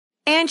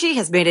Angie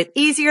has made it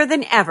easier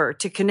than ever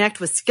to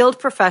connect with skilled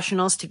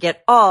professionals to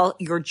get all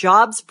your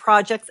jobs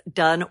projects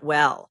done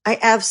well. I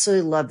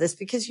absolutely love this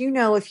because,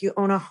 if you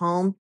own a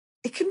home,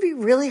 it can be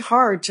really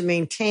hard to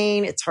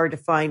maintain. It's hard to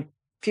find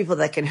people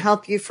that can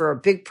help you for a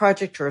big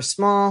project or a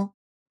small.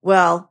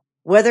 Well,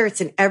 whether it's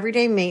in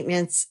everyday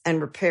maintenance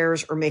and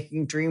repairs or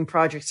making dream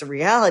projects a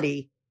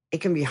reality, it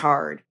can be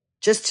hard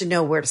just to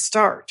know where to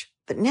start.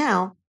 But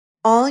now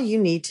all you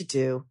need to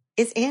do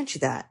is Angie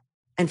that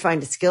and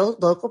find a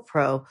skilled local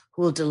pro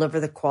who will deliver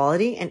the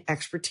quality and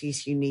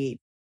expertise you need.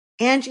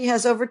 Angie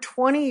has over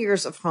 20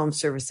 years of home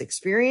service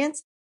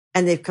experience,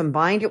 and they've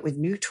combined it with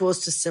new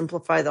tools to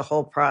simplify the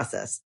whole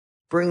process.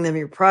 Bring them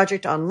your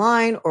project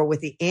online or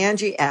with the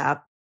Angie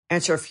app,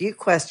 answer a few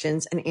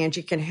questions, and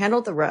Angie can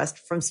handle the rest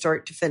from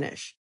start to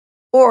finish.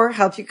 Or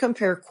help you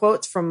compare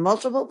quotes from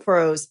multiple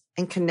pros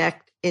and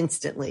connect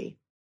instantly,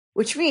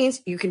 which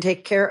means you can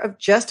take care of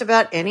just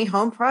about any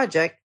home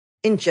project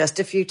in just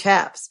a few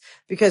taps.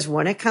 Because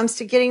when it comes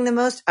to getting the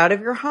most out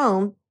of your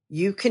home,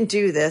 you can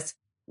do this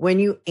when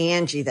you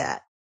Angie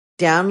that.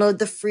 Download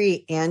the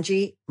free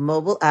Angie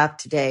mobile app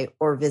today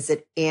or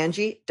visit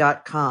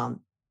Angie.com.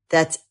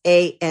 That's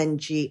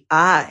ANGI.com.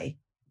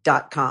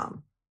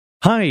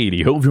 Hi,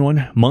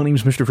 everyone. My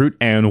name's Mr. Fruit,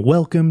 and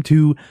welcome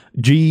to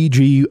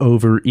GG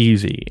Over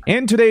Easy.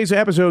 In today's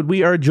episode,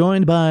 we are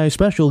joined by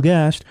special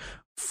guest.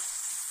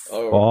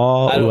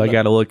 I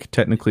gotta look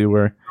technically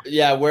where.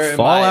 Yeah, where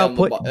Fallout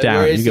play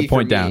down. You can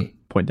point down.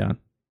 Point down.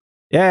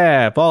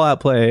 Yeah,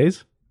 Fallout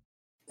plays.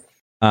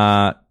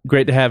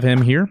 Great to have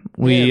him here.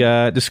 We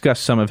discuss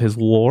some of his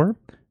lore.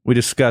 We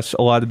discuss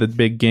a lot of the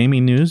big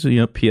gaming news.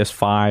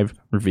 PS5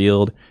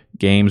 revealed,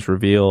 games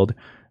revealed,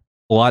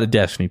 a lot of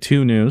Destiny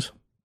 2 news.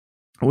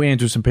 We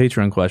answer some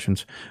Patreon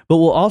questions, but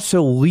we'll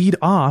also lead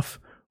off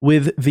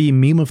with the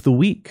meme of the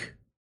week.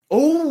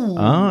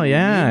 Oh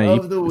yeah! Meme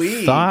of the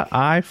week. Thought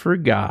I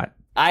forgot.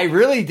 I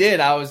really did.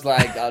 I was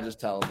like, I'll just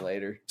tell him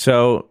later.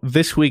 So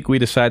this week we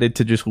decided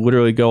to just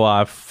literally go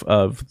off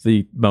of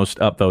the most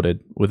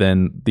upvoted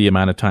within the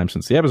amount of time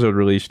since the episode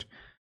released.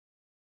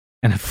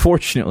 And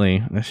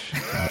unfortunately,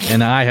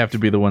 and I have to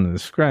be the one that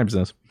describes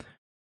this.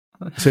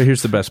 So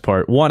here's the best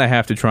part. One, I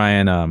have to try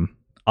and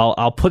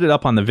I'll put it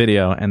up on the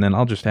video, and then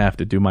I'll just have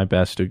to do my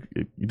best to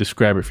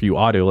describe it for you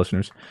audio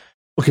listeners.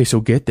 Okay,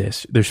 so get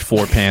this. There's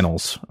 4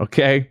 panels,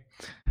 okay?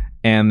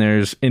 And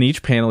in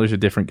each panel, there's a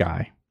different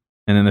guy.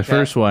 And in the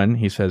first one,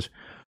 he says,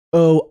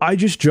 "Oh, I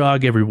just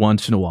jog every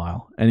once in a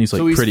while." And he's like,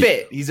 so he's pretty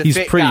fit. He's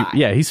fit guy.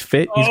 Yeah, he's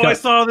fit. I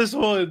saw this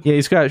one. Yeah,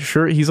 he's got a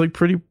shirt. He's like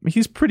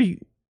he's pretty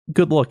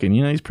good looking.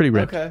 He's pretty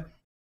ripped. Okay.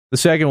 The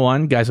second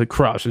one, guy's like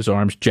cross his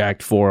arms,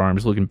 jacked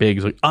forearms, looking big.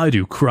 He's like, "I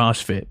do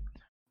CrossFit."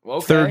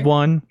 Okay. Third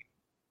one,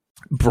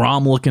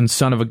 Braum looking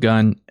son of a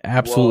gun,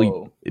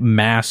 absolutely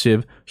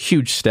massive,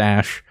 huge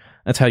stash.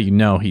 That's how you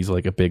know he's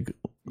like a big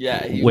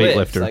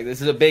weightlifter. Like,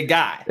 this is a big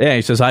guy. Yeah,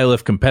 he says, "I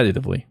lift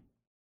competitively."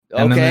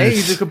 Okay,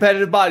 he's a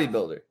competitive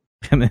bodybuilder.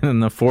 And then in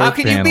the fourth how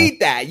can panel, you beat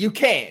that? You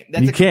can't.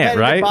 That's you can't,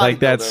 right? Like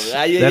that's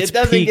it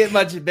doesn't peak, get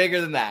much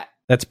bigger than that.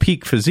 That's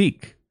peak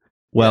physique.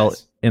 Well,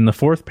 in the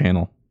fourth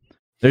panel,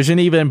 there's an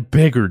even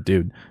bigger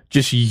dude,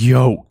 just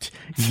yoked,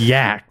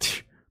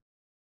 yacked,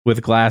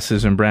 with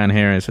glasses and brown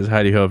hair, and says,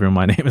 "Heidi Ho, everyone.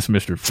 My name is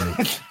Mr.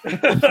 Fruit."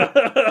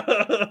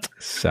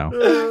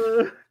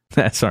 So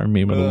that's our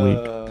meme of the week.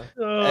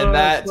 And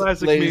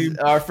that's ladies,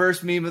 our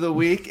first meme of the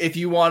week. If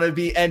you want to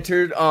be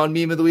entered on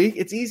meme of the week,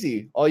 it's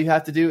easy. All you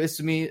have to do is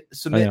submit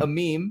a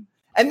meme,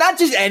 and not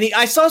just any.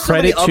 I saw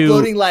somebody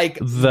uploading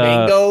like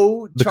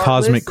Mango, the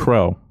Cosmic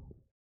Crow.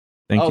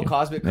 Thank you.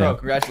 Cosmic Crow!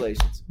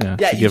 Congratulations.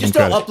 Yeah, you just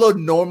don't upload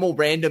normal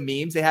random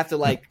memes. They have to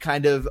like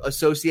kind of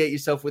associate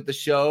yourself with the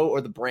show or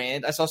the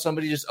brand. I saw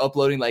somebody just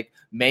uploading like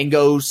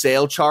Mango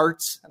sale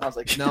charts, and I was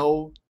like,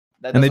 no.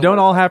 And they don't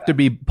all have to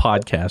be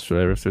podcasts or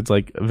whatever. So it's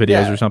like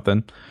videos or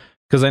something.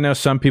 Because I know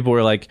some people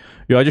were like,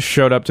 I just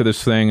showed up to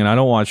this thing and I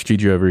don't watch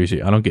GG Over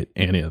Easy. I don't get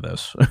any of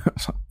this.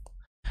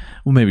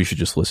 Well, maybe you should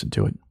just listen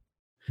to it.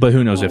 But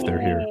who knows if they're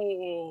here.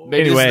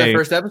 Maybe this is the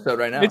first episode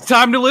right now. It's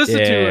time to listen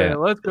to it.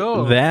 Let's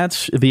go.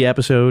 That's the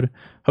episode.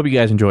 Hope you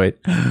guys enjoy it.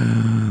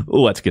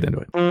 Let's get into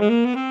it.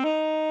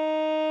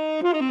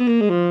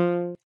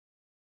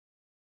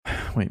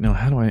 Wait, no,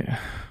 how do I?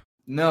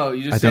 No,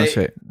 you just don't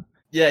say it.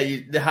 Yeah,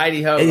 the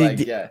Heidi Ho,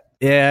 yeah.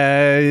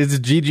 Yeah, it's a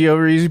GG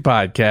Over Easy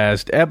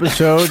podcast,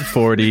 episode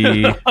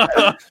 40.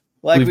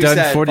 We've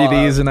done 40 of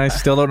these, and I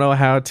still don't know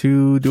how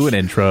to do an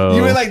intro.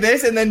 You went like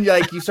this, and then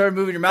like you started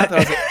moving your mouth, and I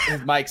was like,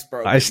 his mic's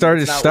broken. I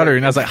started stuttering,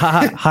 and I was like,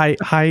 hi.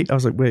 I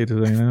was like, wait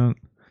a second,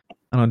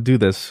 I don't do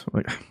this.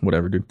 Like,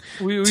 whatever, dude.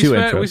 We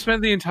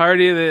spent the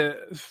entirety of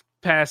the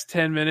past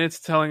 10 minutes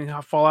telling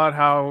Fallout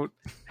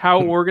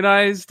how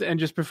organized and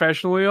just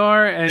professional we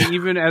are, and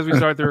even as we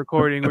start the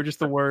recording, we're just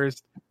the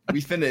worst.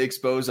 We finna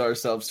expose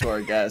ourselves to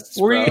our guests.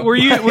 Were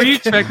you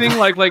expecting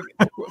like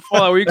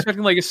Fallout? Were you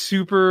expecting like a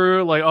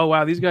super like, oh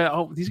wow, these guys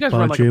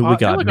run like a we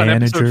got like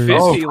managers. on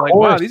episode 50. Like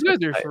wow, these guys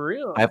are for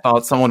real. I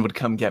thought someone would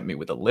come get me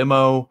with a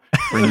limo,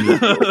 bring me to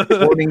the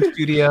recording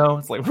studio.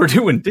 It's like we're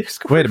doing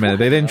Discord. Wait a minute,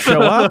 they didn't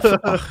show up.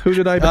 Who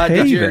did I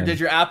pay? Did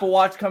your Apple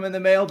Watch come in the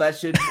mail? That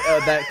should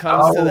that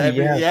comes to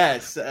every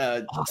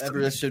awesome.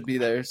 Everest should be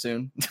there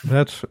soon.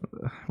 That's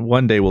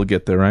one day we'll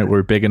get there, right?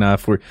 We're big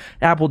enough.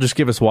 Apple just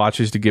give us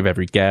watches to give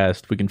every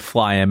guest. We can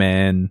fly them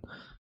in.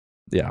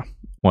 Yeah,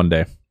 one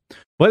day.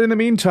 But in the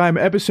meantime,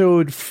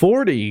 episode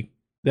 40.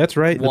 That's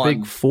right, the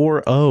big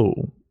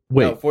 4-0.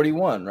 Wait, no,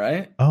 41,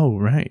 right? Oh,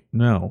 right.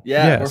 No.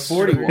 Yeah, yes.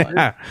 we're 41.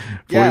 Yeah,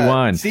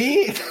 41.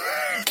 See?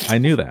 I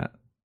knew that.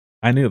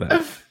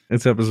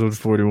 It's episode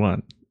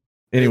 41.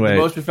 Anyway, the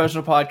most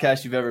professional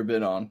podcast you've ever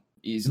been on,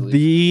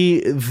 easily.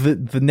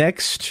 The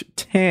next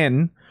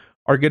 10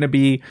 are going to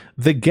be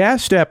the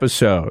guest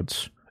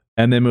episodes,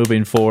 and then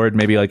moving forward,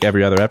 maybe like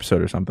every other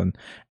episode or something.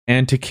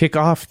 And to kick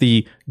off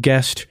the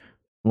guest,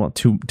 well,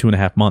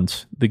 2.5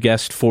 months, the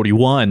guest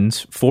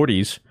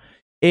 40s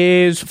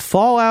is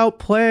Fallout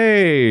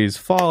Plays.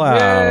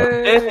 Fallout.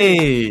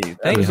 Hey,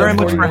 thank you very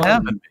much for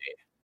having me.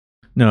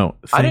 No,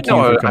 I didn't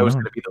know I was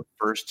going to be the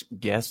first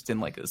guest in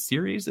like a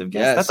series of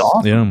guests. Yes. That's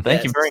awesome. Yeah.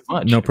 Thank you very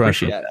much. No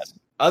pressure. Yes.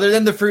 Other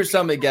than the Fruit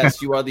Summit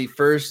guest, you are the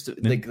first,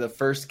 the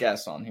first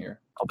guest on here.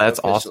 Oh, that's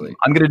officially awesome.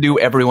 I'm going to do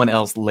everyone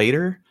else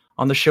later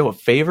on the show a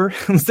favor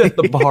and set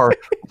the bar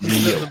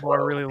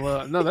really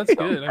low. No, that's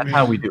good. That's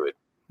how we do it.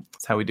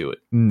 That's how we do it.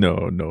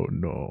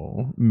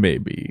 No.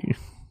 Maybe.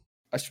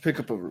 I should pick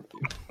up a rupee.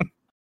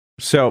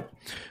 So,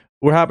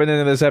 we're hopping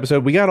into this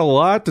episode. We got a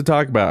lot to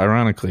talk about,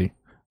 ironically,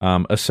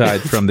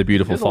 aside from the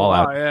beautiful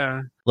Fallout. Lot,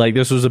 yeah. Like,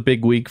 this was a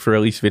big week for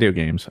at least video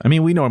games. I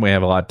mean, we normally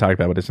have a lot to talk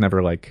about, but it's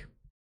never, like,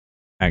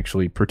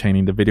 actually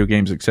pertaining to video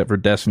games except for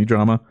Destiny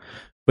drama.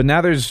 But now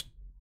there's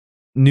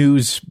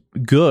news,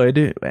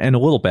 good and a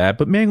little bad,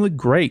 but mainly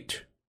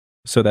great.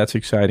 So that's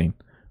exciting.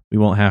 We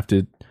won't have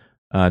to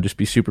just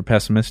be super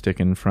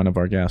pessimistic in front of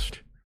our guest.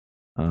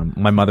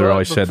 My mother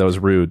always said that was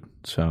rude,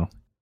 so...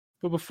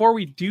 But before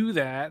we do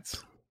that,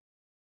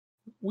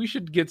 we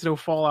should get to know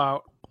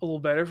Fallout a little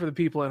better for the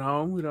people at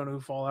home who don't know who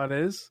Fallout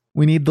is.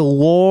 We need the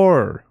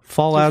lore.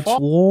 Fallout's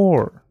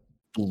lore.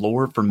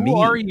 Lore for me. Who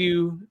are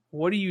you?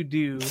 What do you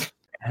do?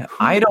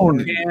 I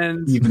don't.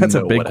 That's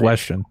a big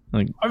question.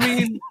 I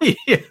mean,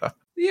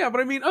 yeah,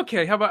 but I mean,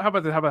 okay. How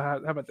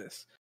about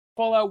this?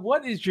 Fallout.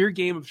 What is your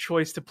game of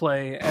choice to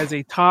play as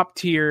a top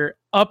tier,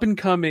 up and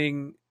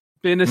coming,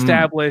 been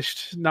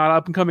established, not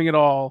up and coming at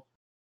all,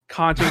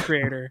 content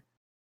creator?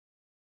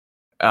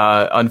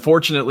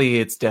 Unfortunately,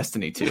 it's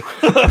Destiny 2.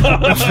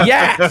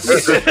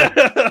 Yes!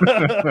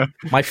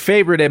 My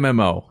favorite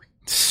MMO.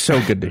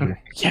 So good to hear.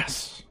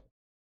 Yes.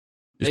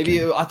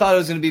 I thought it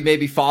was going to be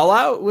maybe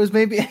Fallout was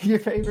maybe your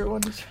favorite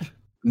one.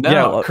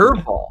 No,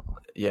 Curveball.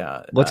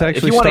 Yeah. Let's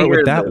actually start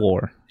with that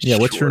lore. Yeah,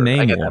 what's your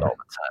name? I get that all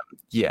the time.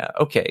 Yeah,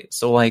 okay.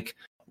 So, like,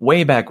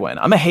 way back when,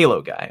 I'm a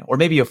Halo guy, or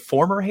maybe a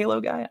former Halo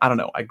guy. I don't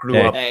know. I grew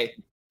up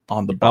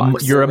on the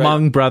box. You're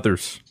among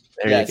brothers.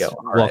 There you go.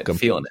 All welcome.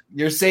 Right, feeling it.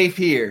 You're safe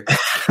here.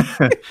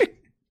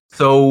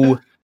 So,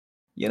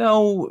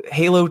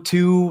 Halo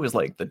 2 was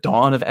like the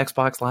dawn of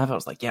Xbox Live. I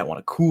was like, yeah, I want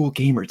a cool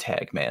gamer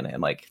tag, man.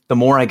 And like the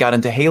more I got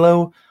into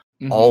Halo,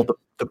 all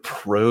the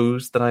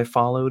pros that I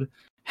followed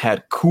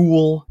had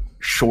cool,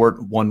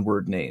 short,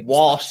 one-word names.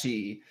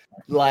 Walshy,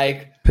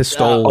 like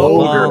Pistol,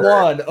 Ogre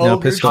 1,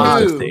 Ogre 2,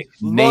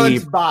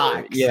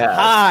 Lunchbox,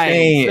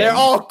 Hi. They're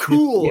all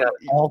cool. Yeah,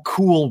 all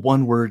cool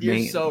one-word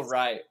names. You're so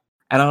right.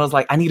 And I was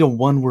like, I need a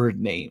one-word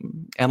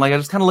name. And like I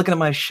was kind of looking at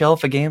my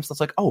shelf of games. So I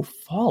was like, oh,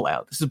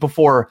 Fallout. This is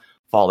before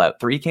Fallout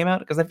 3 came out.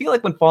 Because I feel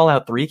like when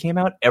Fallout 3 came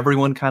out,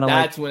 everyone kind of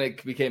That's when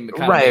it became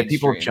kind right. Of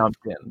people jumped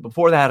in.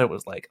 Before that, it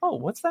was like, oh,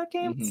 what's that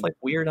game? It's like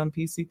weird on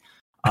PC.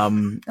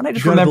 And I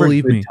just remember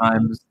good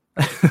times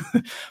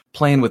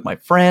playing with my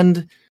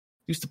friend.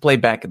 Used to play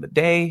back in the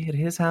day at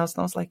his house.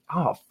 And I was like,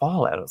 oh,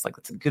 Fallout. I was like,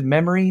 that's a good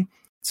memory.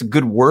 It's a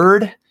good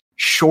word.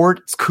 Short,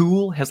 it's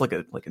cool, has like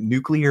a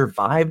nuclear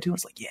vibe to it.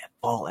 It's like, yeah,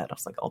 Fallout. I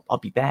was like, I'll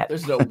be that.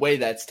 There's no way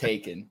that's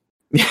taken.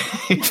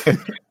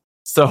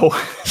 So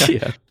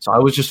I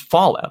was just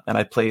Fallout, and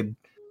I played a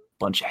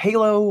bunch of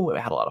Halo. I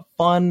had a lot of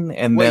fun.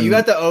 And wait, then you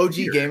got the OG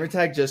gamer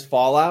tag, just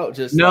Fallout?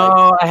 Just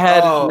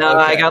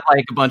I got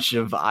like a bunch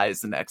of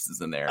I's and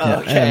X's in there.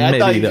 Okay, I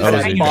thought you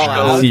said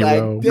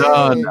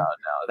Fallout. No,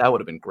 that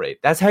would have been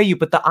great. That's how you.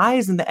 But the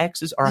I's and the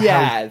X's are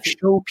how you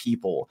show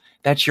people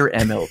that's your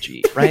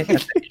MLG, right?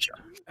 That's how you show.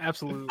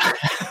 Absolutely.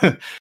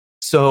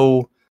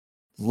 So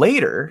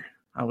later,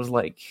 I was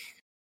like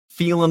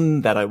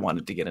feeling that I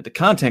wanted to get into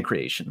content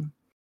creation,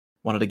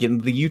 wanted to get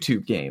into the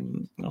YouTube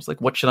game. And I was like,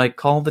 what should I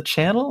call the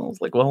channel? I was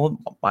like, well,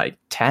 my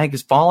tag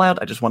is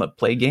Fallout. I just want to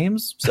play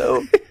games.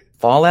 So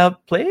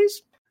Fallout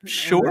Plays?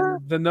 Sure.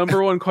 The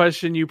number one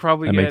question you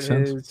probably get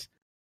is,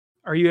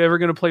 are you ever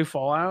going to play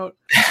Fallout?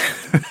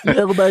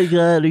 Oh my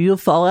God. Are you a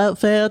Fallout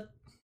fan?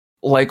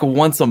 Like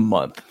once a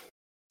month.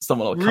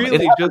 Someone will come.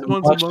 Really, just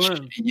once a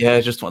month? Yeah,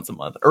 just once a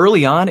month.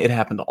 Early on, it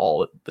happened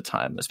all the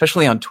time,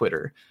 especially on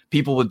Twitter.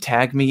 People would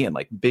tag me in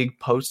like big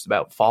posts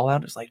about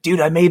Fallout. It's like,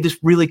 dude, I made this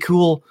really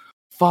cool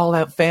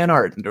Fallout fan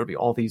art, and there would be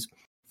all these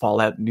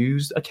Fallout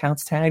news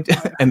accounts tagged,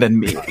 and then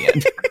me at the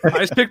end.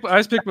 I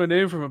just picked my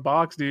name from a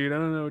box, dude. I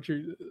don't know what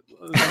I'm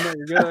not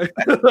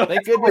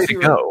your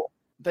guy.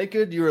 Thank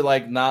good you were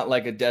like not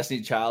like a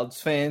Destiny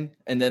Childs fan,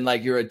 and then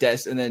like you're and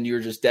then you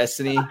were just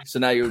Destiny. So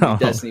now you're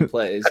Destiny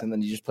plays, and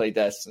then you just play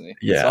Destiny.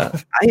 Yeah,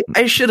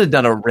 I should have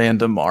done a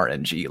random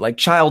RNG like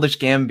Childish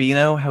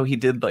Gambino, how he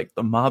did like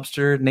the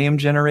mobster name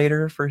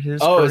generator for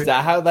his. Oh, is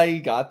that how he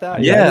got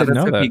that? Yeah, that's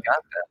how he got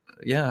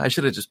that. Yeah, I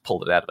should have just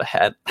pulled it out of a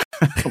hat.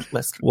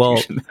 Less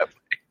confusion that way.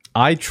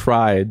 I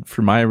tried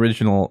for my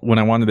original when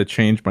I wanted to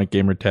change my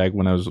gamer tag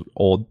when I was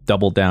old,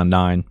 Double Down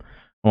 9.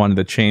 I wanted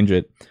to change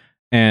it,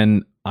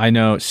 and I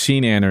know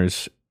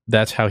CNanners,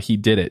 that's how he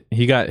did it.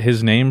 He got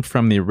his name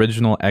from the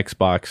original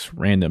Xbox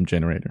random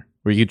generator,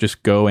 where you could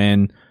just go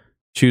in,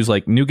 choose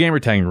like new gamer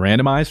tag,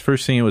 randomized.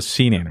 First thing it was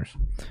CNanners.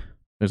 I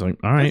was like,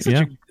 all right,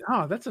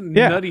 that's a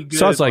nutty good.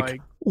 So I was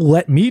like,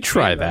 let me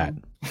try that.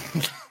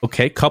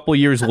 Okay, couple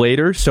years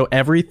later, so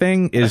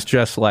everything is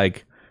just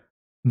like,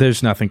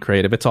 there's nothing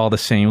creative. It's all the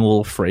same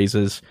little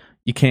phrases.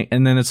 You can't,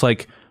 and then it's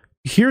like,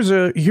 here's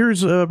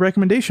a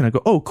recommendation. I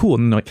go, oh, cool.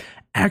 And they're like,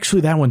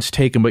 actually, that one's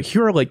taken, but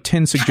here are like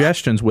 10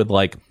 suggestions with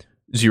like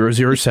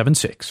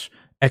 0076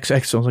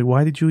 XX. I was like,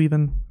 why did you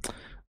even?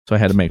 So I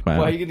had to make my own.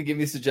 Why are you going to give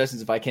me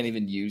suggestions if I can't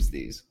even use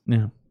these?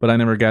 Yeah, but I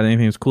never got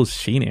anything as cool as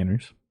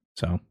CNanners.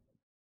 So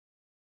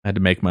I had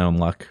to make my own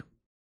luck.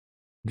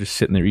 I'm just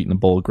sitting there eating a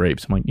bowl of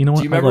grapes. I'm like, you know what?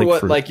 Do you remember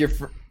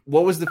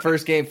what was the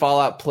first game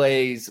Fallout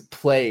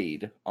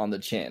played on the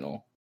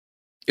channel?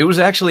 It was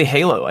actually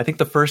Halo. I think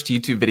the first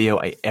YouTube video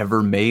I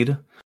ever made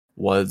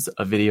was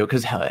a video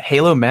because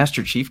Halo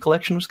Master Chief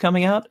Collection was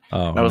coming out.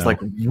 Oh, I was like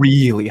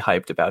really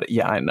hyped about it.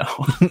 Yeah, I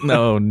know.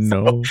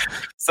 No.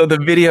 So the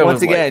video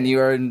once again, you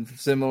are in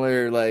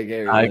similar like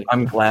area.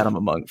 I'm glad I'm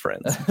among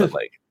friends. But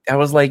like, I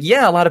was like,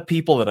 yeah, a lot of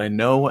people that I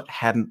know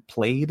hadn't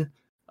played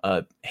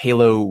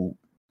Halo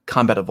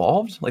Combat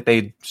Evolved. Like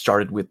they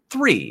started with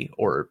 3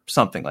 or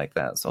something like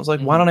that. So I was like,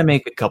 why don't I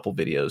make a couple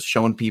videos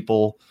showing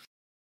people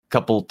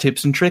couple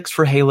tips and tricks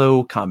for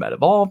Halo Combat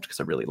Evolved because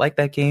I really like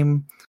that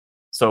game.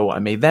 So I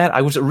made that.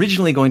 I was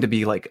originally going to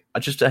be like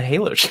just a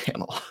Halo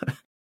channel.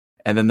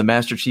 And then the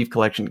Master Chief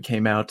Collection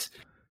came out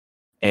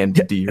and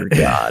dear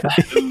God.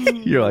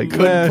 You're like,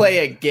 couldn't play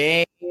a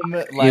game.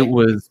 It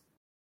was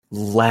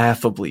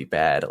laughably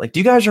bad. Like, do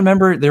you guys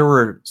remember there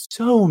were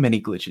so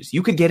many glitches?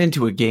 You could get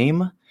into a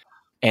game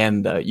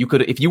and you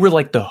could, if you were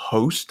like the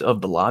host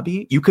of the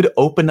lobby, you could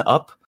open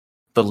up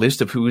the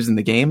list of who was in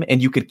the game,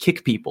 and you could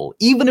kick people,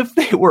 even if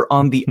they were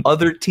on the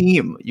other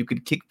team. You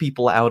could kick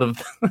people out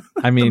of.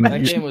 I mean,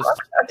 that game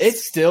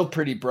it's still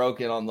pretty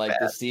broken on like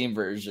the Steam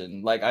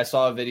version. Like I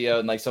saw a video,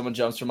 and like someone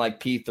jumps from like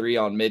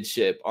P3 on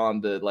midship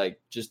on the like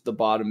just the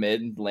bottom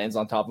mid, lands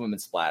on top of him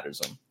and splatters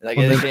them. Like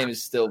the game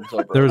is still so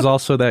broken. There was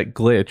also that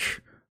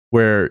glitch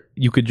where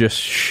you could just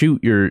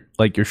shoot your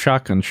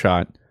shotgun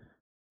shot,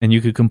 and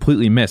you could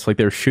completely miss. Like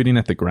they were shooting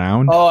at the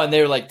ground. Oh, and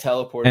they were like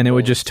teleporting, and it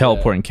would just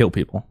teleport and kill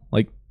people.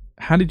 Like.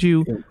 How did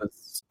you? It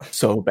was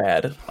so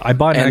bad. I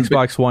bought an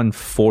Xbox One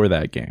for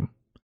that game,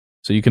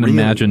 so you can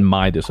imagine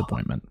my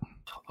disappointment.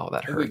 Oh,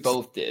 that hurts. We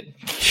both did.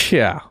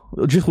 Yeah,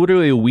 just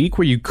literally a week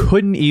where you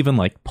couldn't even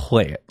like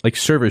play it. Like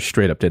servers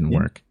straight up didn't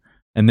work,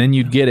 and then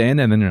you'd get in,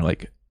 and then you're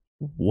like,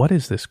 "What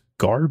is this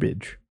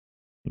garbage?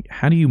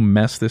 How do you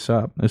mess this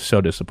up?" It's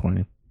so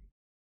disappointing.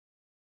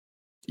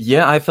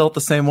 Yeah, I felt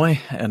the same way.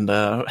 And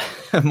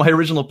my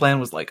original plan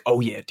was like, oh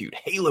yeah, dude,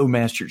 Halo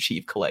Master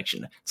Chief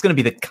Collection. It's going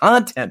to be the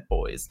content,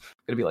 boys.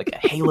 I'm going to be like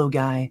a Halo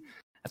guy.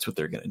 That's what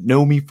they're going to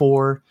know me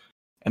for.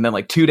 And then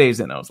like 2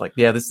 days in, I was like,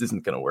 yeah, this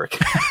isn't going to work.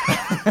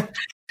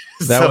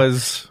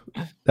 That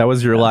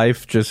was your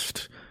life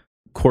just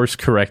course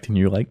correcting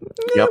you. Like,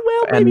 well,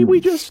 maybe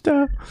we just...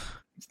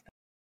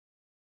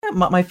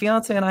 My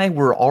fiance and I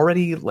were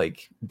already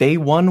like day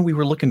one, we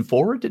were looking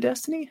forward to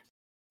Destiny.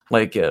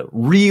 Like a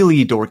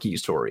really dorky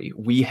story.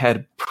 We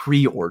had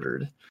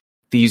pre-ordered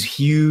these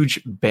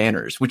huge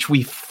banners, which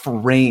we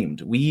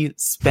framed. We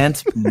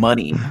spent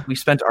money. We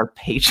spent our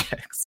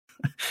paychecks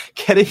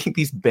getting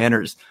these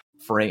banners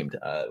framed.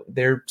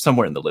 They're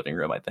somewhere in the living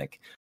room, I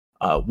think.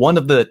 One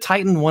of the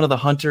Titan, one of the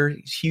Hunter,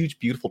 these huge,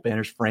 beautiful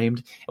banners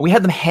framed. And we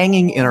had them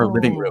hanging in our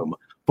living room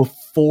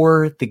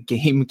before the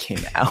game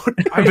came out.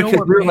 I know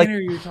what banner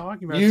you're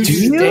talking about. You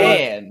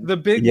stand. The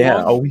big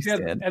ones. Always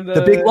stand. And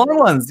the big long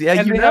ones. Yeah,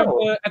 you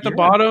know. At the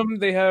bottom,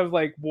 they have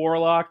like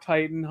Warlock,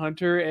 Titan,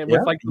 Hunter, and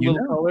with like the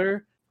little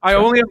color. I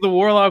only have the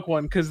Warlock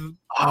one because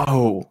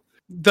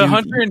the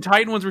Hunter and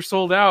Titan ones were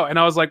sold out. And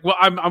I was like, well,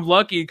 I'm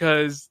lucky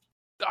because,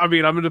 I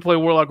mean, I'm going to play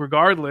Warlock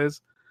regardless.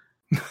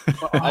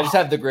 I just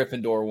have the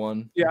Gryffindor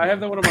one. Yeah, I have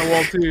that one on my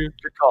wall too.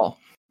 Good call.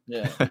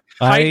 Yeah,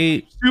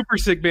 super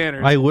sick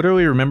banners. I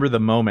literally remember the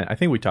moment. I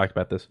think we talked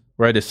about this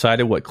where I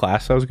decided what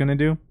class I was going to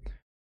do.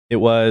 It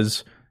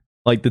was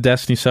like the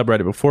Destiny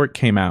subreddit before it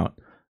came out.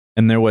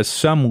 and there was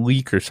some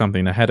leak or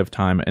something ahead of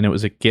time, and it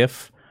was a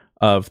GIF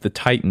of the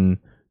Titan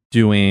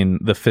doing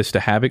the Fist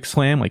of Havoc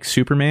slam like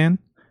Superman.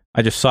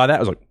 I just saw that. I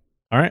was like,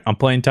 all right, I'm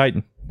playing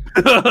Titan.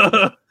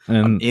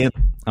 And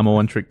I'm a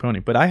one-trick pony.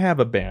 But I have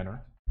a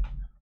banner.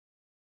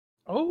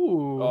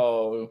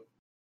 Oh.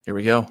 Here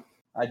we go.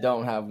 I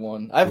don't have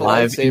one. I have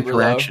live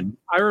interaction.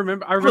 I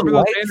remember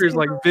those banners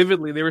like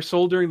vividly. They were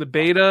sold during the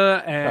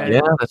beta, and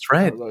yeah, that's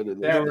right.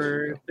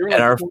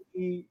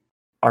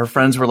 Our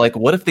friends were like,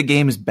 "What if the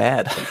game is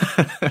bad?"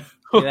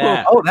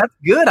 Yeah. Oh, that's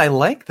good. I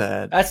like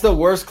that. That's the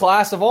worst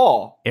class of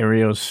all.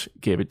 Arios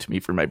gave it to me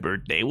for my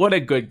birthday. What a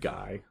good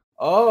guy.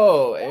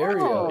 Oh,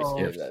 Arios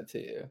gave that to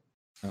you.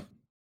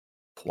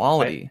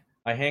 Quality.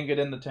 I hang it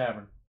in the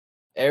tavern.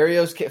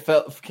 Arios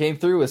came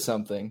through with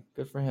something.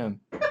 Good for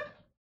him.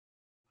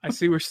 I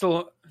see we're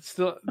still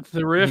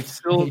the rift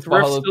still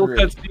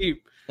cuts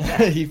deep.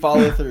 He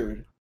followed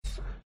through.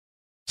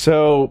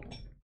 So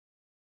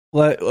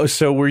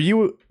were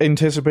you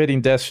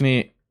anticipating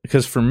Destiny?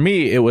 Because for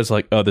me, it was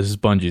like, oh, this is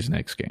Bungie's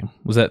next game.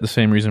 Was that the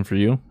same reason for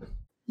you?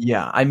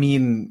 Yeah, I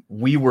mean,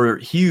 we were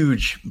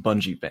huge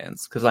Bungie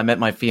fans because I met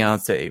my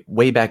fiance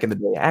way back in the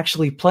day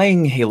actually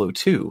playing Halo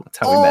 2. That's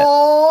how we met.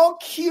 Oh,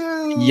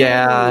 cute!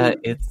 Yeah,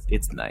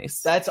 it's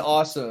nice. That's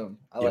awesome.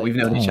 We've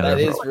known each other.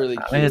 That is really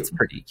cute. It's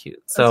pretty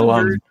cute.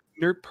 So,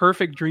 you're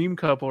perfect dream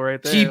couple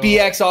right there.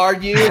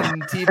 GPXR'd you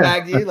and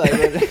teabagged you like.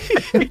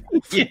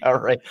 Yeah,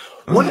 right.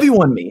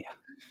 1v1 me.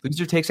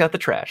 Loser takes out the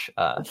trash.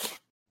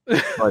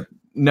 But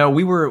no,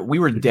 we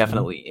were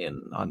definitely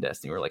in on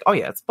Destiny. We were like, oh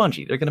yeah, it's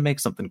Bungie. They're gonna make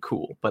something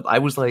cool. But I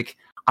was like,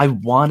 I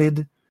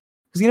wanted,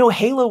 because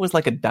Halo was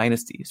like a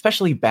dynasty,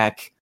 especially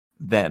back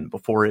then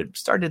before it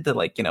started to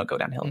go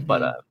downhill. Mm-hmm.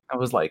 But I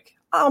was like,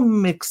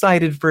 I'm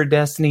excited for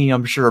Destiny.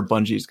 I'm sure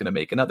Bungie's gonna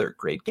make another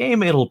great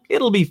game.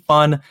 It'll be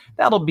fun.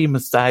 That'll be my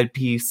side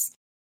piece.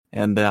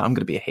 And I'm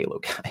gonna be a Halo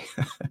guy.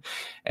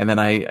 And then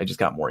I just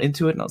got more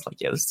into it, and I was like,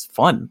 yeah, this is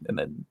fun. And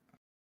then.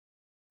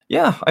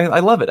 Yeah,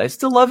 I love it. I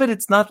still love it.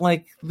 It's not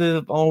like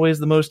always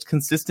the most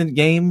consistent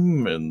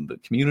game, and the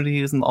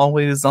community isn't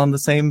always on the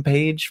same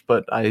page,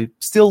 but I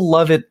still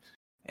love it,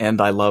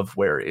 and I love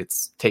where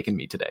it's taken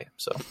me today.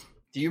 So,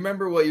 do you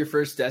remember what your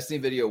first Destiny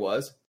video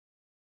was?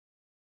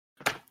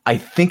 I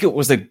think it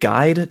was a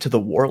guide to the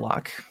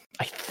Warlock.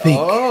 I think.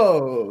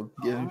 Oh,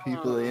 giving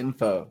people the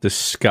info.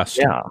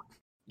 Disgusting. Yeah.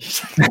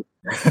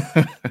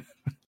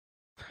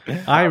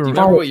 I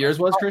remember what yours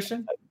was,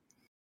 Christian?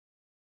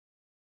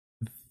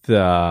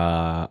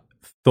 The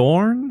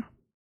Thorn,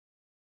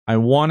 I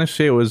want to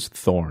say it was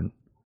Thorn,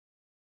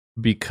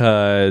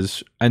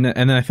 because and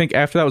then I think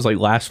after that was like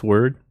Last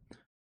Word,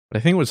 but I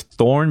think it was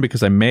Thorn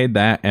because I made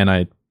that and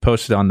I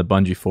posted on the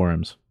Bungie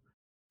forums.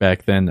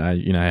 Back then, I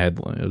had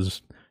it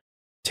was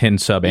 10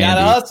 sub Andy.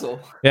 Hustle.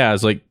 Yeah, it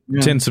was like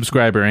 10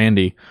 subscriber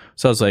Andy.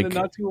 So I was like,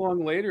 not too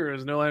long later,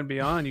 as No Land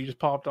Beyond, you just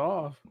popped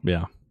off.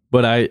 Yeah,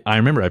 but I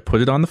remember I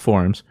put it on the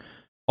forums.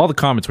 All the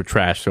comments were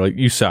trash. They're like,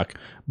 you suck.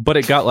 But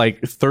it got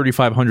like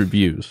 3,500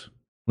 views,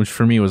 which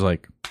for me was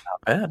like, not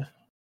bad.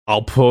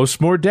 I'll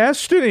post more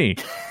Destiny.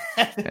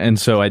 And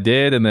so I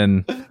did. And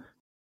then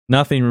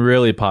nothing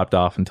really popped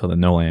off until the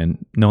No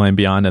Land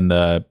Beyond and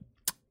the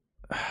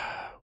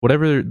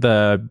whatever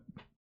was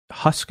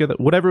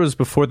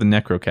before the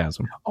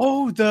Necrochasm.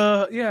 Oh,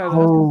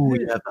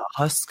 the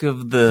husk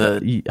of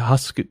the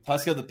Husk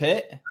of the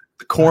Pit.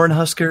 The corn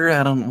husker.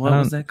 What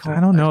was that called?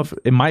 I don't know if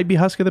it might be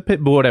Husk of the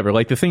Pit, but whatever.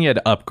 Like the thing you had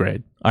to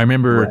upgrade. I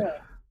remember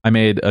I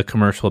made a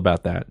commercial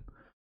about that.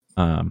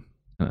 I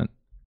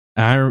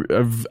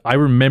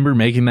remember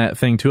making that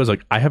thing too. I was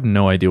like, I have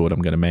no idea what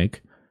I'm going to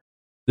make.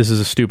 This is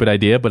a stupid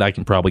idea, but I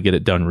can probably get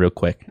it done real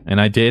quick.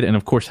 And I did. And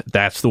of course,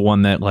 that's the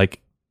one that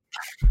like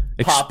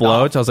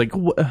explodes. I was like,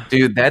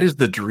 dude, that is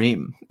the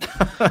dream.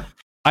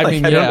 I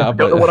mean, I don't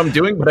know what I'm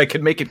doing, but I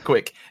can make it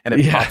quick and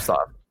it pops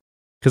off.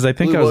 Because I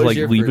think Blue, I was like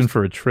leaving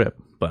for a trip.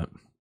 But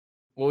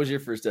what was your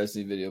first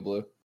Destiny video,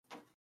 Blue?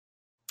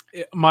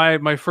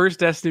 My first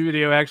Destiny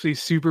video actually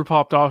super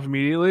popped off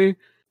immediately.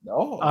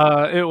 No,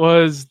 it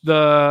was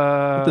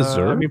the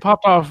Xur? I mean,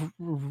 popped off.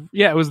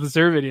 Yeah, it was the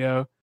Xur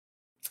video.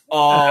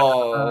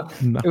 Oh,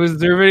 it was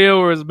the Xur video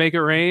where it was Make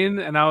It Rain,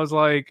 and I was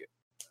like,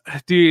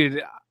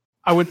 dude,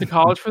 I went to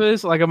college for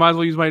this. Like, I might as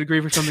well use my degree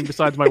for something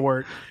besides my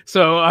work.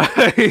 So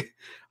I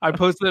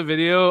posted a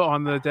video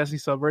on the Destiny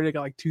subreddit. I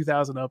got like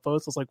 2,000 upvotes.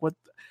 I was like, what?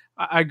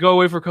 I go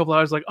away for a couple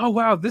hours, like, oh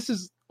wow, this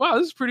is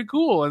pretty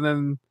cool. And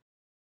then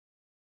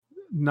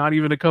not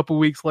even a couple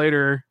weeks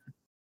later,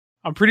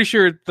 I'm pretty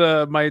sure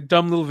my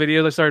dumb little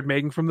videos I started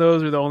making from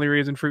those are the only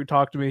reason Fruit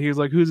talked to me. He was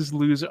like, who's this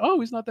loser?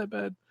 Oh, he's not that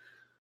bad.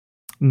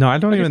 No, I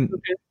don't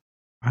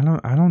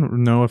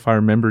know if I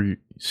remember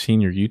seeing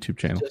your YouTube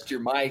channel. Just your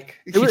mic.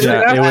 It was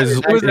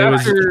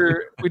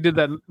after we did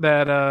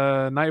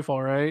that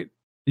Nightfall, right?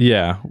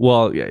 Yeah.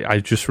 Well, I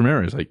just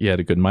remember it was like, you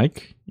had a good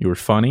mic, you were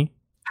funny,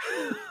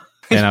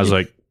 and I was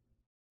like,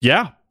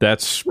 yeah,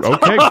 that's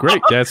okay,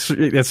 great.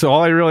 That's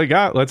all I really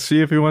got. Let's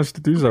see if he wants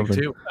to do something.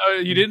 You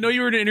didn't know you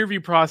were in an interview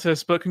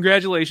process, but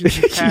congratulations,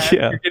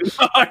 yeah. You're getting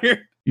hired.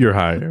 You're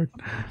hired.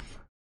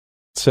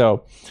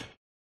 So,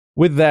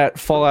 with that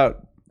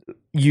Fallout,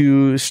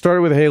 you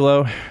started with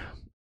Halo.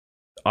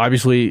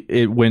 Obviously,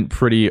 it went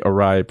pretty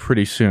awry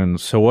pretty soon.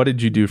 So what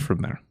did you do from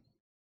there?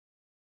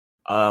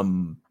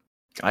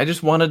 I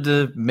just wanted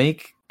to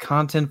make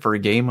content for a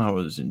game I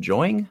was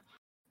enjoying,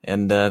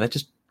 and that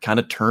just kind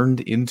of turned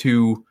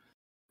into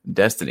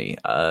Destiny.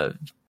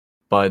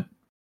 But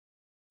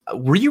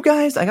were you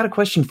guys? I got a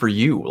question for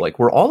you. Like,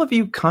 were all of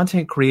you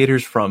content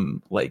creators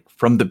from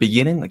the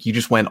beginning? Like, you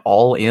just went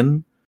all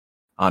in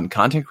on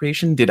content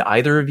creation? Did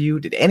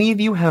any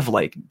of you have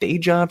like day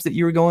jobs that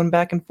you were going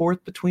back and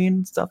forth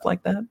between, stuff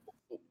like that?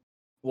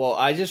 Well,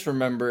 I just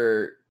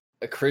remember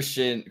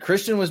Christian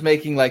was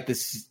making like the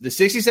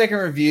 60-second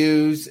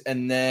reviews,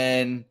 and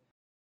then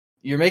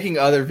you're making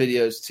other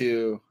videos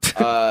too.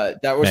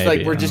 That was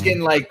like we're just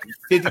getting like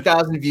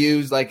 50,000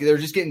 views, like they were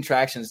just getting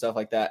traction and stuff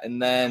like that.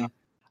 And then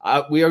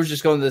we were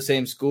just going to the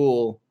same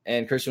school,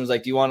 and Christian was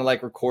like, "Do you want to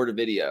like record a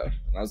video?"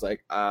 And I was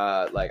like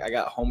I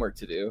got homework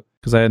to do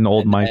because I had an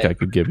old mic I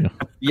could give you.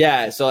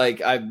 Yeah, so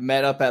like I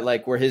met up at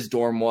like where his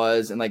dorm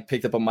was and like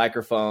picked up a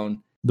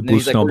microphone. The Blue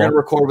he's like, Snowball. "We're gonna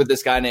record with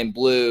this guy named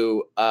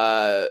Blue,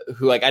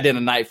 who like I did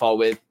a Nightfall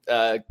with.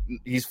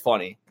 He's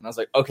funny." And I was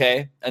like,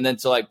 "Okay." And then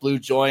so like Blue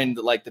joined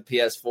like the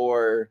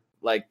PS4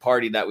 like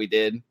party that we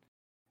did,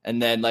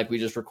 and then like we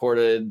just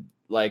recorded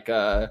like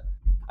I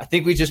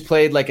think we just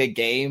played like a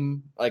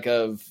game like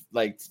of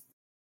like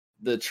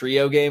the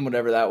trio game,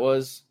 whatever that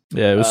was.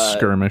 Yeah, it was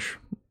skirmish.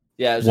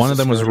 Yeah, it was one of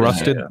them was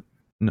Rusted. Yeah.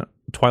 No,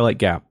 Twilight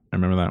Gap. I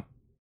remember that.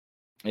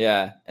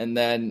 Yeah, and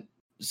then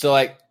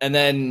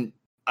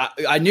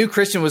I knew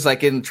Christian was like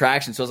getting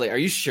traction, so I was like, "Are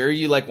you sure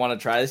you like want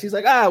to try this?" He's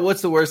like,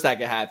 "What's the worst that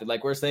could happen?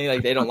 Like, worst thing,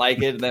 like they don't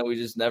like it, and then we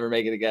just never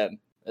make it again."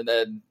 And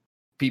then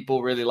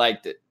people really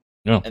liked it,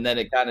 and then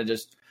it kind of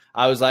just,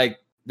 I was like,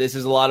 "This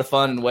is a lot of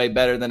fun and way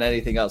better than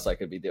anything else I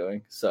could be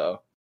doing."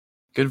 So,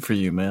 good for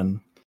you,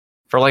 man.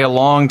 For like a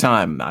long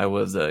time, I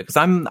was because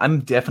I'm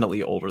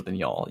definitely older than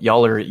y'all.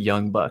 Y'all are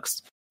young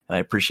bucks, and I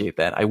appreciate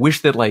that. I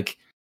wish that like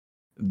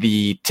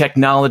the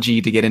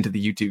technology to get into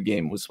the YouTube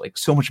game was like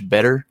so much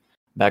better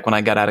back when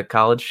I got out of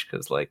college,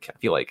 because like I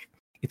feel like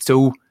it's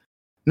so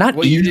not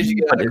what easy. Year did you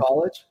get out of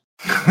college?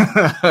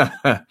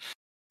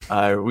 What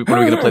are we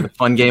going to play the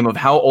fun game of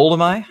how old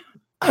am I?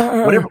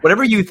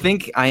 Whatever you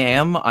think I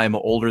am, I'm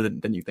older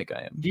than you think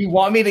I am. Do you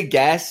want me to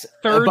guess?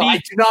 30. I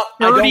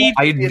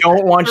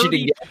don't want you to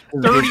guess.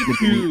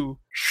 32.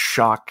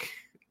 Shock.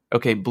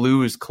 Okay,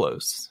 Blue is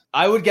close.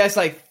 I would guess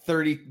like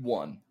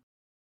 31.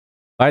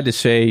 I had to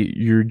say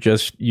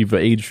you've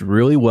aged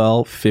really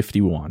well.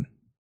 51.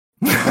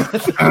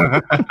 Like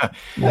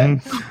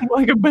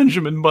a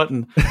Benjamin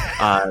Button.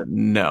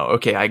 No.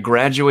 Okay, I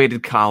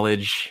graduated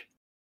college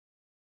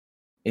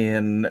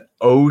in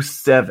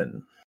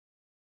 2007.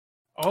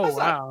 Oh, that's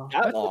wow.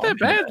 That's not that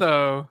bad,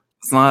 though.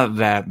 It's not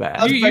that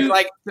bad.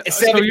 Like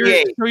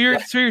 78. So you're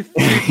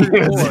 34.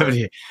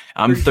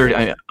 I'm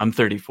 30. I'm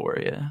 34,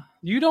 yeah.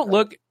 You don't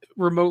look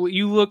remotely.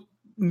 You look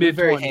mid.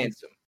 Very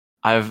handsome.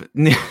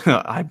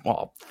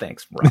 Well,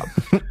 thanks, Rob.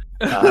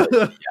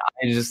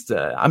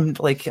 I'm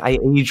like, I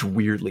age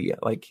weirdly.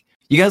 Like,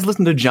 you guys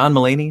listen to John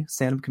Mulaney,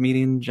 stand-up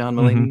comedian John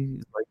Mulaney? Mm-hmm.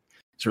 He's like,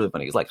 it's really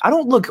funny. He's like, I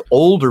don't look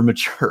old or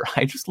mature.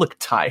 I just look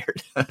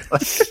tired.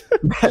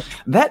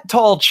 that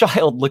tall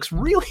child looks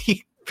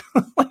really,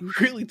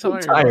 really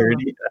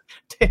tired.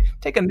 Yeah.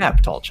 Take a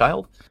nap, tall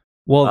child.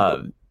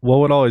 Well, what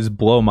would always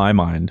blow my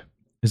mind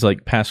is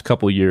like past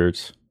couple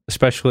years,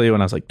 especially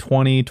when I was like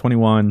 20,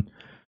 21,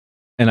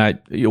 and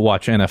you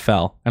watch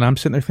NFL, and I'm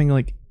sitting there thinking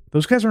like,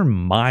 those guys are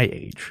my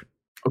age.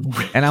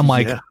 And I'm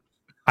like,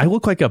 I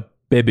look like a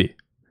baby.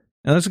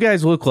 And those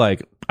guys look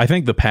like, I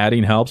think the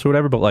padding helps or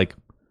whatever, but like,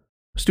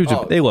 dudes,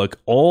 they look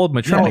old,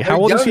 mature. No, how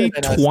old is he?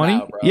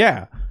 20?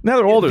 Yeah. Now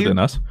they're older than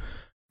us.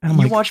 And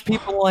you watch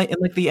people in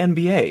like the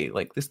NBA.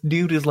 Like, this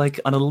dude is like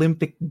an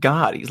Olympic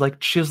god. He's like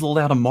chiseled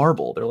out of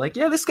marble. They're like,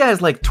 yeah, this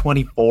guy's like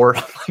 24.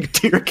 I'm like,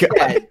 dear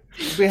God.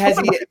 Yeah. Has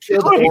he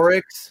killed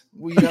Oryx?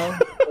 You know?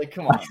 Like,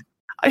 come on.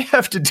 I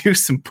have to do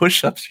some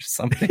push-ups or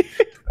something.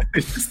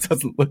 It just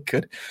doesn't look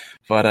good.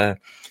 But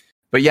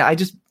yeah, I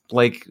just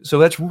like, so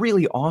that's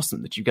really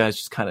awesome that you guys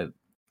just kind of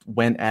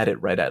went at it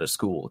right out of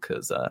school,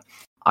 because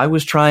I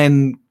was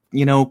trying,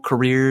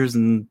 careers,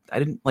 and I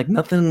didn't like,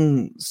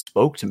 nothing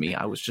spoke to me.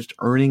 I was just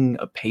earning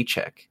a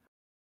paycheck.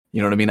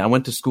 You know what I mean? I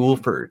went to school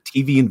for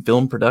TV and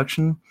film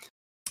production.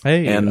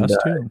 Hey, and us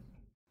too.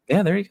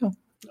 Yeah, there you go.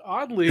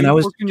 Oddly, it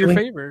worked in your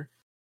favor.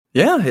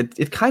 Yeah,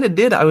 it kind of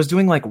did. I was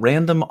doing like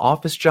random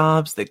office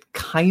jobs that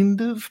kind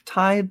of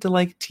tied to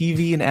like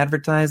TV and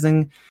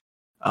advertising.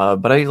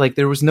 But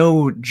there was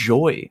no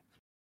joy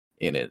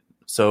in it.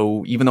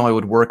 So even though I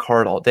would work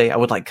hard all day, I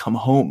would like come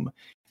home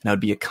and I would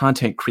be a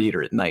content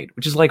creator at night,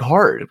 which is like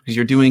hard because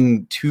you're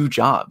doing two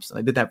jobs. And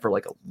I did that for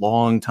like a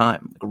long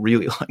time, like a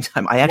really long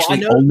time. I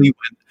actually only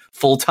went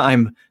full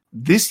time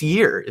this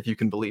year, if you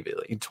can believe it,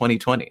 like in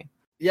 2020.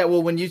 Yeah,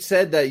 well, when you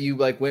said that you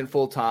like went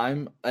full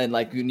time and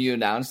like when you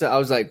announced it, I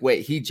was like, wait,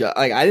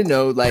 I didn't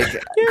know, like,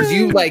 because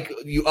you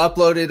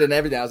uploaded and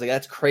everything. I was like,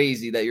 that's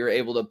crazy that you're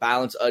able to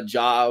balance a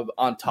job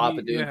on top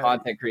of doing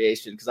content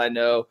creation. Because I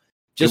know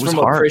just from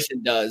what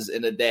Christian does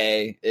in a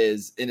day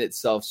is in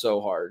itself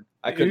so hard.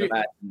 I couldn't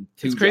imagine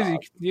it's crazy.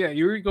 Jobs. Yeah,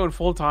 you were going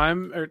full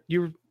time, or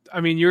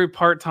you're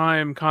part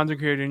time content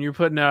creator, and you're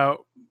putting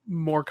out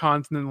more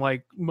content than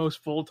like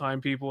most full time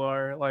people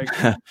are. Like,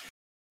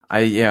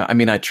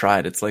 I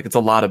tried. It's a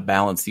lot of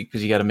balance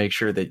because you got to make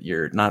sure that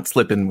you're not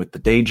slipping with the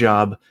day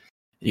job.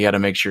 You got to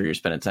make sure you're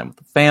spending time with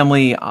the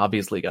family.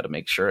 Obviously, got to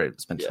make sure I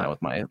spend time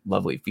with my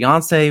lovely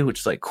fiance, which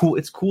is like cool.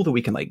 It's cool that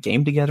we can like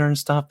game together and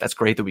stuff. That's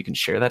great that we can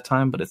share that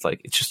time, but it's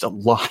just a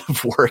lot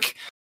of work.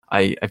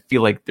 I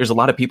feel like there's a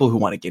lot of people who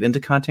want to get into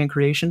content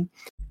creation,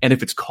 and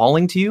if it's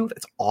calling to you,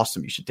 that's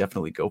awesome. You should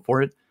definitely go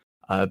for it.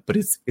 But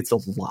it's a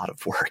lot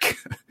of work.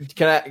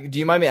 Do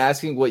you mind me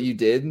asking what you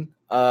did?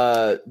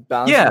 I'll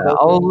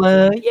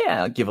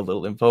give a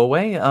little info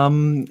away.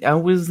 I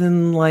was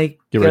in like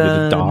get ready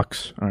to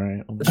docs. All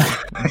right.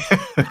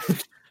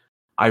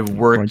 I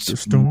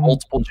worked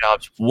multiple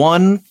jobs.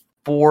 One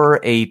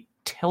for a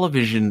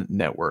television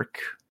network.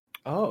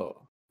 Oh,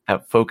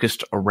 that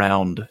focused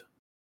around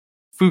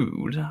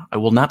food. I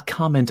will not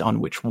comment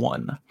on which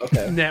one.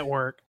 Okay.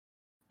 Network.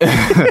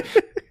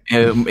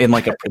 In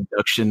like a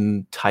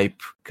production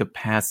type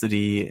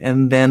capacity,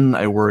 and then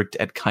I worked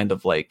at kind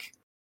of like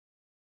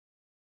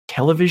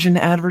television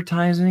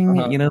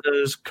advertising. You know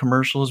those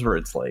commercials where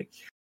it's like,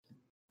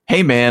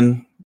 "Hey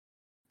man,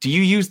 do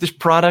you use this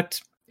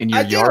product in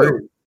your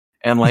yard?"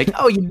 And like,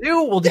 "Oh, you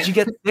do? Well, did you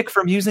get sick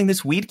from using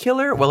this weed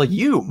killer? Well,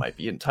 you might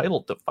be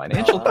entitled to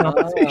financial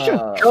compensation.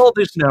 Call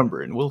this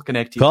number and we'll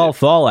connect you." Call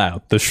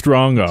Fallout, the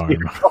strong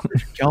arm.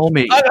 Call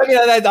me.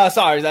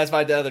 Sorry, that's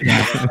my other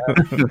guy.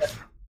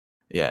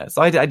 Yeah,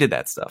 so I did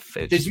that stuff.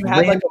 Did you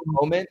have like a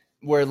moment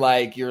where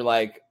like you're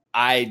like,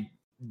 I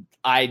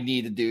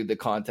need to do the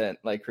content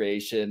like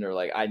creation, or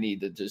like I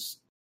need to just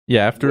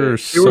after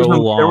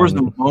long. There was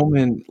a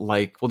moment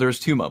there was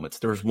two moments.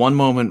 There was one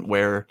moment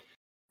where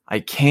I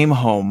came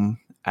home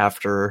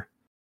after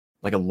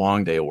like a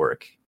long day of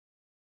work.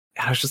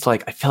 And I was just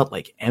like, I felt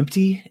like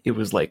empty. It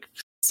was like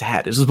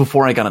sad. This was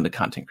before I got into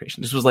content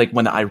creation. This was like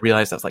when I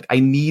realized I was like, I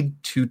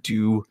need to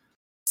do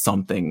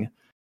something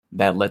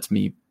that lets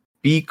me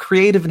be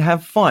creative and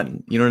have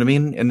fun. You know what I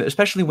mean? And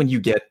especially when you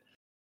get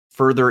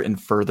further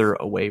and further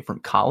away from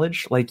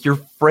college, like your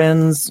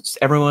friends,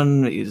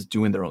 everyone is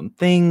doing their own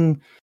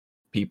thing.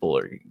 People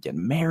are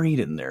getting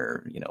married and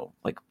they're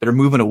they're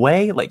moving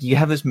away. Like you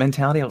have this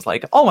mentality. I was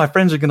like, oh, my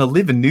friends are going to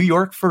live in New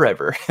York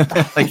forever.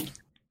 Like a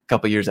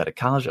couple years out of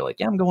college, they're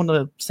like, yeah, I'm going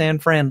to San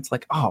Fran. It's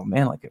like, oh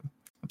man, like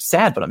I'm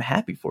sad, but I'm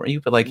happy for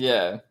you. But like,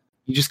 you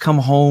just come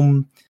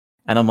home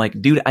and I'm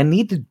like, dude, I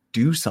need to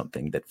do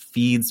something that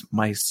feeds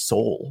my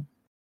soul.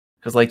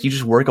 Because like you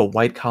just work a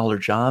white collar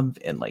job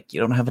and like you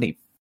don't have any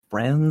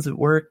friends at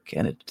work,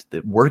 and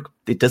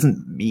it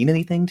doesn't mean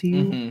anything to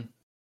you. Mm-hmm.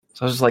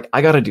 So I was just like,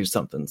 I got to do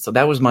something. So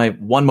that was my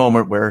one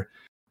moment where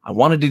I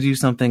wanted to do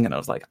something, and I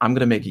was like, I'm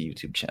going to make a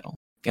YouTube channel.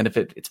 And if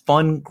it's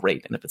fun,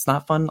 great. And if it's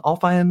not fun, I'll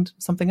find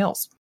something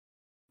else.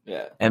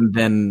 Yeah. And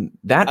then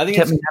that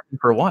kept me happy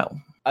for a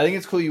while. I think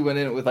it's cool you went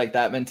in with like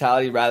that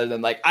mentality rather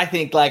than like, I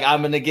think like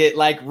I'm going to get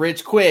like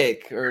rich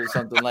quick or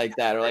something like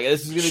that. Or like,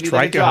 this is going to be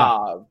my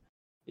job.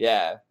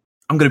 Yeah.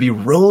 I'm going to be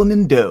rolling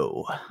in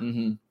dough.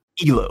 Mm-hmm.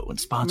 Elo and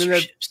sponsorships. I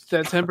mean,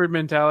 that tempered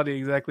mentality,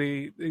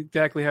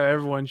 exactly how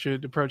everyone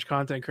should approach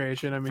content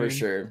creation. I mean, for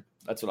sure.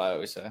 That's what I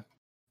always say.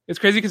 It's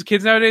crazy because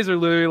kids nowadays are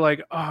literally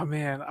like, oh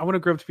man, I want to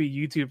grow up to be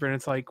a YouTuber. And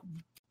it's like,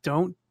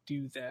 don't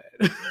do that.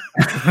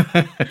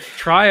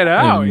 Try it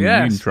out.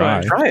 Yes. Try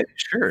it.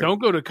 Sure.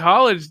 Don't go to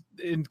college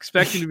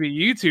expecting to be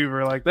a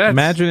YouTuber like that.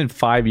 Imagine in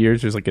 5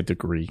 years, there's like a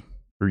degree.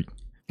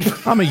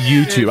 I'm a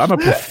YouTuber. I'm a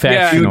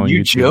professional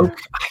YouTuber. Joke.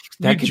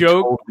 That could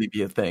totally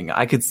be a thing.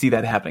 I could see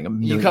that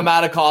happening. You come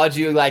out of college,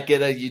 you like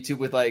get a YouTube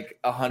with like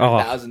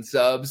 100,000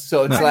 subs,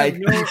 so it's like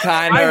you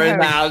kind of are in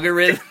the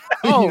algorithm.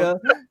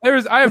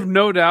 I have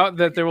no doubt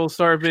that there will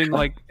start being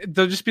like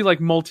there'll just be like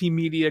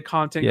multimedia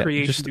content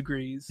creation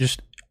degrees.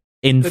 Just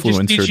influencer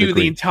just teach you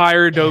degree. The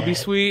entire Adobe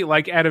suite,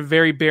 like at a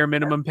very bare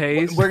minimum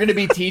pace. We're going to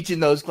be teaching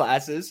those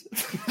classes.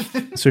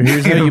 So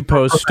here's how you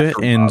post to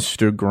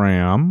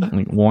Instagram.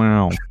 Like,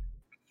 wow.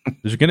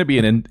 There's going to be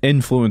an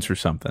influence or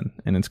something,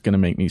 and it's going to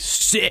make me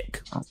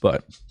sick.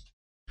 But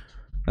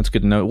that's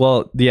good to know.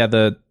 Well,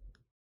 yeah,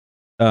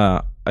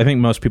 I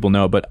think most people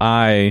know, but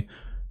I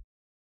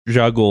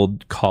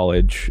juggled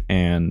college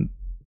and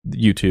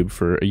YouTube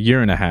for a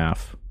year and a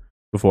half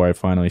before I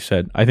finally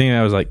said, I think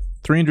I was like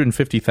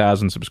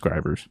 350,000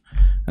 subscribers.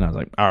 And I was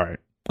like, all right,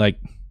 like,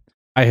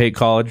 I hate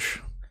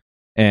college.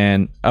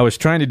 And I was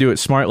trying to do it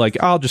smart,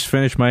 like, I'll just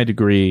finish my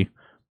degree.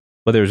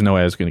 But there was no way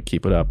I was going to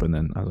keep it up. And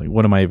then I was like,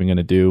 what am I even going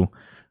to do?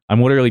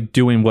 I'm literally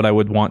doing what I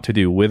would want to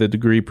do with a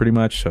degree pretty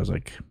much. So I was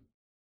like,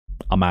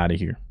 I'm out of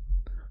here.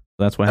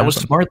 That's what happened. That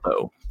was smart,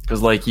 though.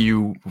 Because like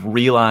you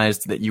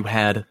realized that you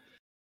had,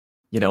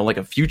 like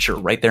a future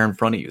right there in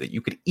front of you that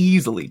you could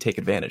easily take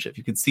advantage of.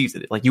 You could seize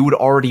it. Like you had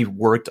already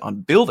worked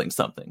on building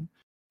something.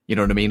 You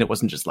know what I mean? It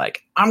wasn't just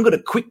like, I'm going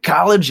to quit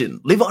college and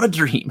live on a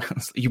dream.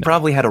 You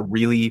probably had a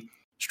really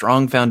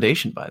strong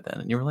foundation by then.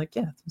 And you were like,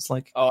 yeah, it's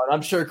like, oh, and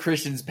I'm sure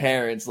Christian's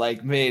parents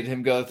like made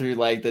him go through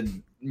like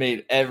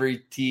made every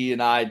T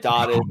and I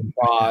dotted,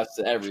 crossed,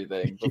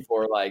 everything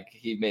before like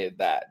he made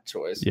that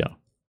choice. Yeah,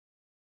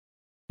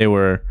 they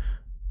were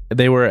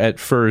at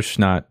first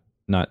not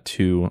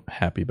too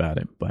happy about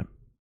it, but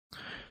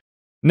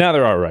now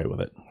they're all right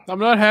with it. I'm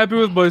not happy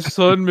with my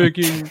son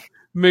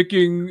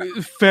making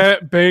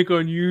fat bank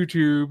on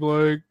YouTube.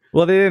 Like,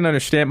 well, they didn't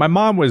understand. My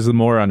mom was the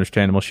more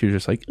understandable. She was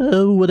just like,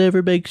 "Oh,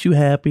 whatever makes you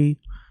happy."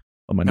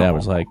 Well, my dad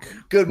was like,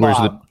 "Good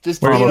mom.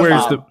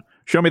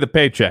 Show me the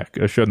paycheck."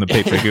 I showed him the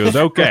paycheck. He was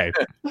okay.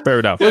 Fair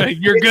enough. Yeah,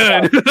 you're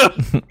good.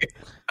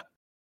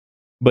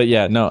 But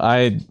yeah, no,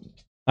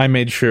 I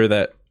made sure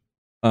that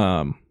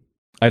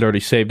I'd already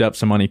saved up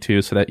some money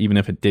too, so that even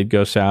if it did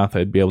go south,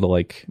 I'd be able to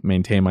like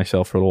maintain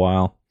myself for a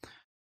while.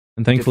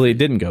 And thankfully, it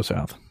didn't go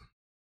south.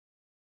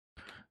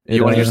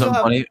 You want to hear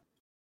something funny?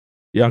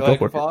 Yeah, go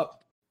for it.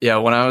 Yeah,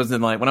 when I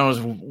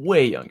was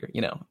way younger,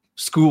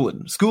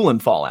 schooling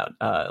Fallout,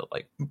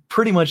 like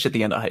pretty much at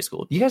the end of high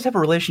school. You guys have a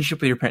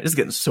relationship with your parents? This is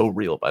getting so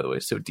real, by the way,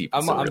 so deep.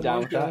 I'm down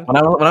with that. When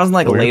I was in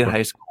like late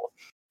high school,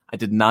 I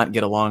did not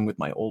get along with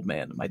my old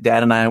man. My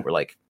dad and I were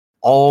like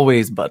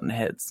always button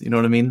heads. You know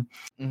what I mean?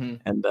 Mm-hmm.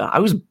 And I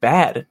was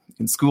bad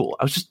in school.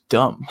 I was just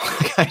dumb.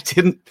 I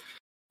didn't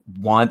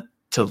want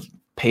to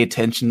pay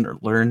attention or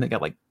learn. I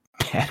got like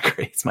bad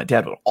grades. My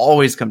dad would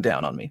always come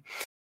down on me.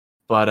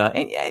 But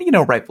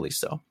and, rightfully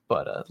so.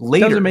 But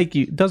later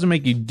doesn't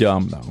make you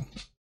dumb though.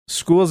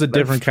 School is a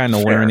different kind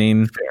of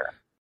learning. Fair.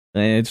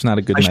 It's not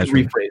a good measure. I should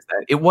rephrase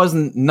that. It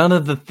wasn't. None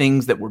of the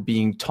things that were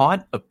being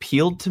taught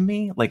appealed to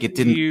me. Like it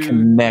didn't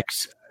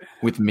connect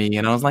with me,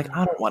 and I was like,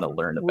 I don't want to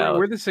learn about.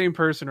 We're the same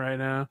person right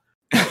now.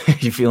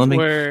 You feeling me?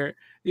 Where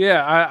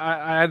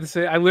I had to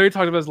say I literally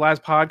talked about this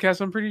last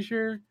podcast. I'm pretty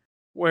sure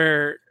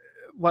where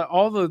like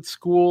all the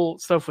school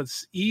stuff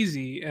was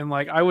easy, and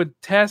like I would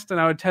test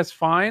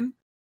fine.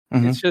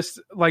 Mm-hmm. It's just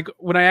like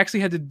when I actually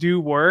had to do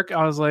work,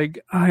 I was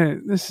like, I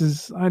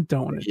don't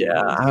want to.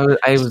 Yeah,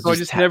 I was. So I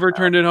just never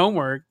turned in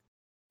homework.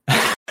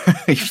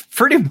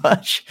 Pretty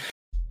much.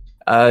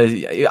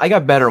 I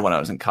got better when I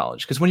was in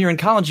college because when you're in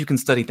college, you can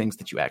study things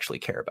that you actually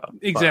care about.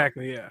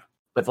 Exactly. Yeah.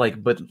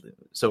 But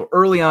so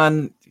early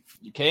on,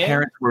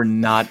 parents were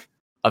not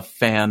a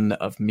fan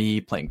of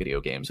me playing video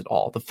games at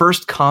all. The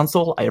first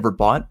console I ever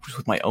bought was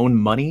with my own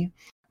money,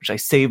 which I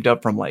saved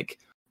up from like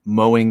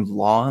mowing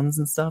lawns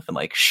and stuff and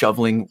like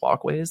shoveling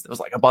walkways. It was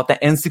like I bought the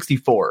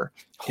N64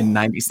 in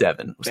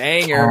 '97.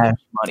 Banger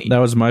money. That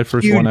was my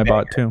first one I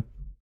bought too.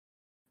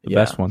 The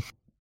best one.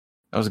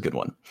 That was a good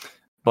one.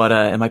 But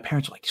and my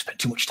parents were like, "You spent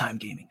too much time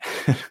gaming."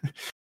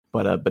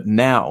 but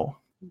now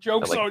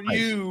jokes on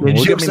you.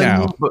 Look at me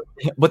now.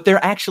 But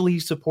they're actually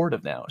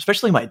supportive now,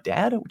 especially my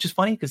dad, which is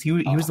funny because he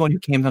was the one who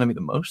came down to me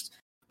the most.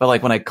 But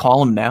like when I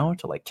call him now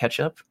to like catch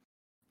up,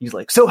 he's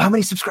like, "So how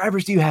many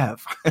subscribers do you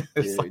have?"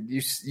 Dude, like,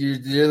 you're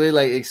really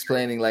like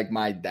explaining like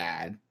my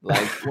dad.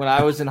 Like when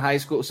I was in high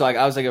school, so like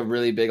I was like a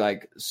really big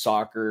like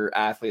soccer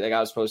athlete. Like I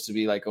was supposed to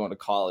be like going to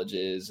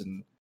colleges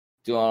and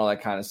doing all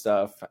that kind of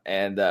stuff.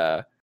 And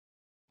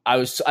I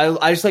just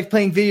like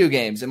playing video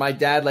games. And my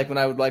dad, like when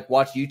I would like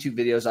watch YouTube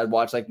videos, I'd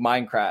watch like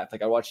Minecraft,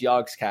 like I watch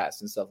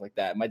Yogscast and stuff like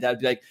that. My dad would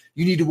be like,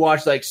 "You need to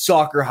watch like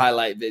soccer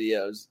highlight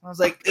videos." I was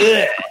like,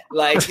 ugh,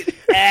 like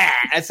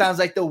that sounds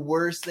like the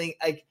worst thing.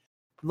 Like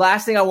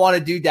last thing I want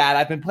to do, Dad,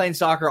 I've been playing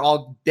soccer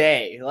all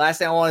day. The last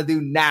thing I want to do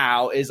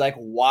now is like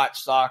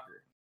watch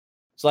soccer.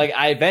 So like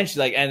I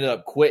eventually like ended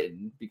up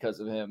quitting because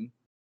of him.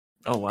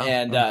 Oh wow.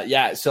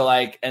 And so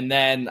like, and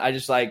then I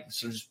just like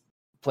just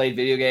played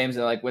video games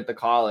and like went to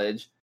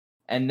college.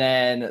 And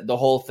then the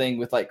whole thing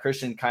with like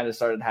Christian kind of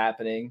started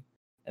happening.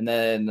 And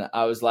then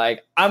I was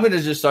like, I'm going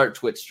to just start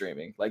Twitch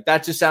streaming. Like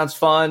that just sounds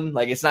fun.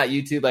 Like it's not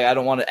YouTube. Like I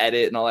don't want to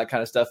edit and all that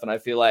kind of stuff. And I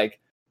feel like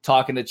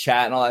talking to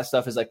chat and all that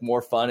stuff is like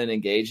more fun and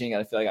engaging.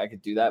 And I feel like I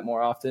could do that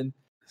more often.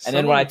 And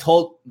then when I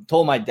told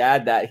my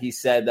dad that, he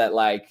said that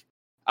like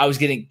I was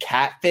getting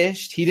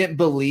catfished. He didn't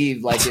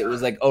believe like it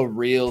was like a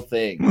real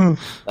thing.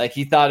 Like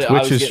he thought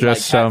Twitch is just like,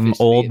 some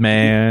old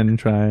man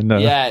trying to.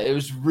 Yeah, it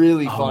was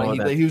really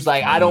funny. He was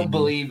like, "I don't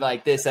believe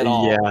like this at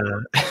all."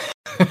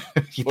 Yeah,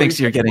 he thinks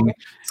you're getting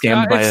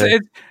scammed by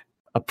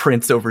a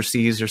prince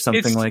overseas or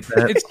something like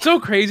that. It's so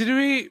crazy to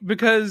me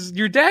because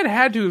your dad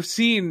had to have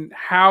seen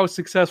how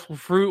successful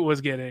Fruit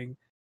was getting,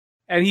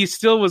 and he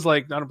still was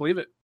like, "I don't believe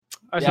it."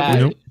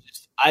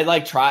 I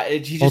like try.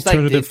 He just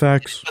alternative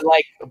facts.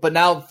 But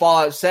now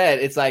Fallout said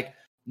it's like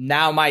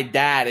now my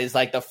dad is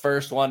like the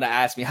first one to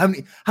ask me how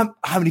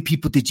many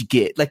people did you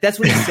get? Like that's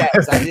what he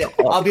says.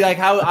 I'll be like,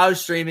 how I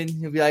was streaming.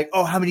 He'll be like,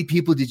 "Oh, how many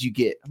people did you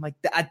get?" I'm like,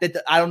 I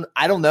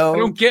don't know. I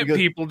don't get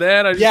people,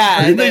 Dad.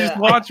 They just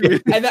watch me.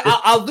 And then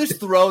I'll just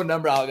throw a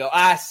number. I'll go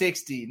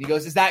 60. And he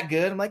goes, "Is that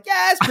good?" I'm like,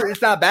 "Yeah,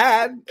 it's not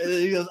bad." And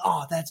he goes,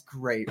 "Oh, that's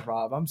great,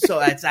 Rob. I'm so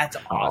that's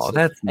awesome." Oh,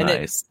 that's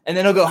nice. And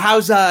then he'll go,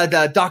 "How's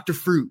the Dr.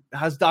 Fruit?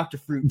 How's Dr.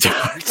 Fruit?"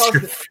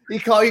 He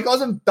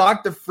calls him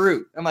Dr.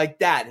 Fruit. I'm like,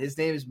 "Dad, his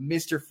name is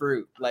Mr.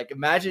 Fruit." Like,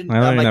 imagine,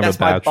 I'm like, that's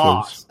my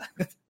boss.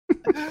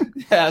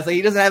 Yeah, I was like,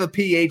 he doesn't have a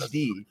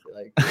PhD.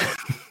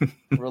 Like,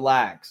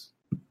 relax.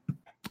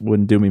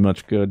 Wouldn't do me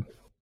much good.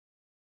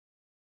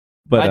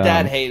 But my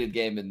dad hated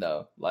gaming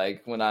though.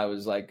 Like when I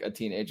was like a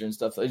teenager and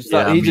stuff. He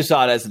just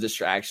saw it as a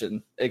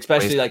distraction,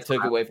 especially like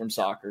took away from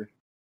soccer.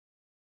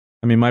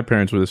 I mean, my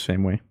parents were the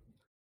same way.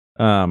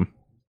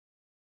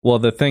 Well,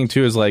 the thing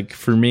too is like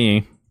for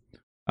me,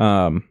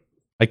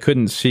 I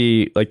couldn't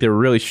see, like they were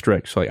really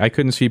strict. So like I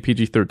couldn't see a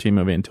PG-13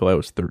 movie until I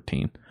was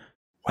 13.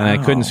 Wow. And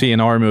I couldn't see an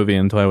R movie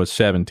until I was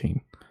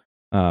 17.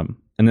 And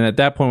then at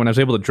that point when I was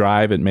able to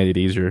drive, it made it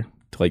easier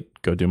to like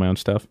go do my own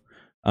stuff.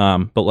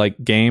 But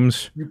like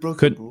games,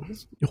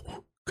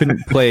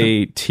 couldn't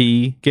play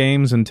T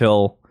games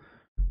until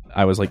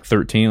I was like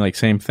 13, like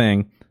same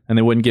thing. And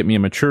they wouldn't get me a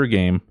mature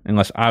game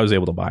unless I was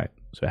able to buy it.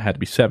 So it had to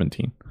be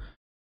 17.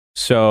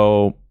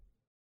 So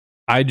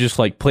I just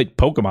like played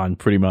Pokemon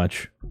pretty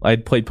much.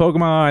 I'd played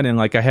Pokemon and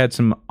like I had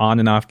some on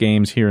and off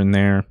games here and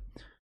there.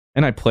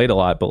 And I played a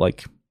lot, but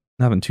like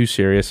nothing too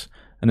serious.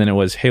 And then it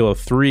was Halo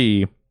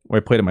 3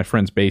 where I played at my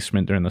friend's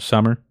basement during the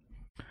summer.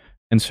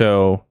 And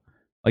so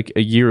like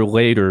a year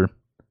later,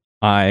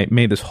 I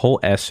made this whole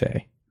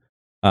essay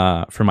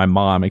for my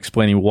mom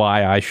explaining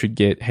why I should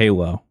get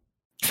Halo.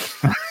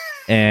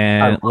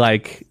 And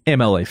like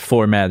MLA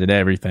formatted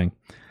everything.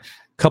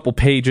 Couple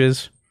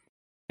pages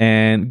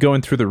and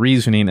going through the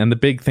reasoning. And the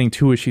big thing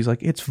too is she's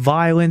like, it's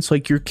violence,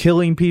 like you're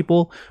killing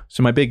people.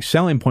 So my big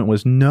selling point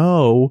was,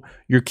 no,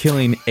 you're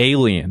killing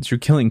aliens. You're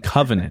killing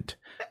Covenant.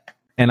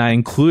 And I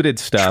included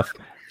stuff.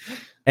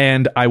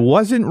 And I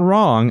wasn't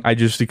wrong. I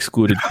just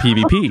excluded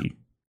PvP.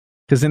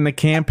 Because in the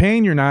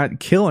campaign, you're not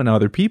killing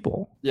other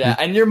people. Yeah,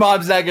 and your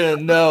mom's not gonna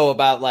know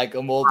about like a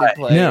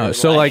multiplayer. No,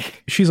 so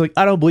like she's like,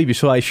 I don't believe you.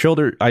 So I showed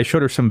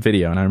her some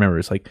video, and I remember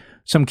it's like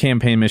some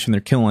campaign mission. They're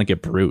killing like a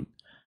brute.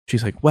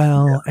 She's like,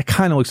 well, it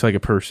kind of looks like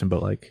a person,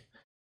 but like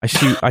I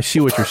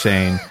see what you're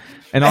saying.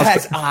 And it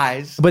has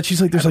eyes. But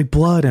she's like, there's like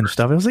blood and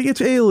stuff. I was like,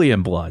 it's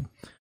alien blood.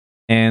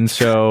 And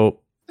so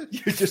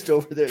you're just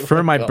over there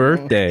for my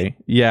birthday.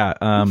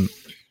 Yeah.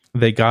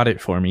 They got it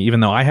for me,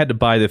 even though I had to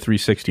buy the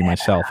 360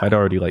 myself. I'd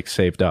already like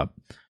saved up.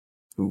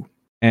 Ooh.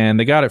 And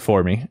they got it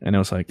for me, and it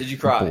was like, did you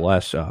cry?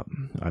 Bless up.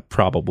 I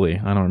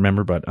don't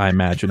remember, but I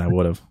imagine I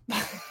would have.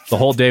 The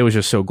whole day was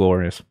just so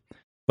glorious.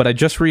 But I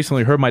just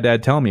recently heard my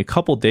dad tell me a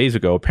couple days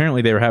ago,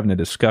 apparently they were having a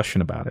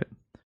discussion about it,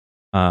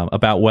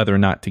 about whether or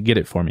not to get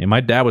it for me. And my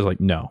dad was like,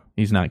 no,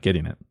 he's not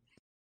getting it.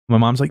 My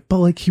mom's like, but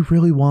like he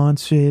really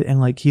wants it, and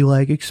like he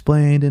like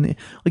explained, and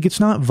like it's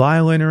not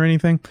violent or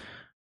anything.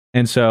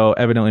 And so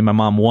evidently my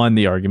mom won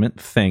the argument,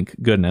 thank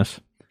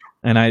goodness.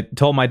 And I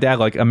told my dad,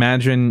 like,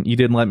 imagine you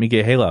didn't let me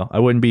get Halo. I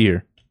wouldn't be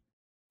here.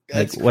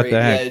 That's like, what the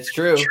heck? Yeah, it's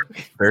true.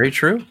 Very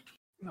true.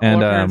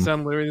 And parents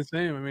sound literally the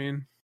same. I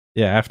mean,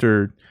 yeah,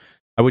 after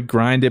I would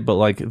grind it, but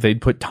like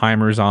they'd put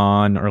timers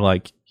on, or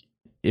like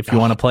if you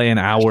want to play an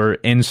hour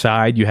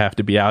inside, you have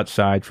to be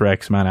outside for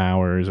X amount of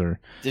hours. Or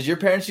did your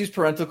parents use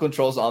parental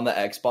controls on the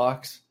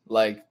Xbox?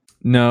 Like,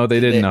 no, they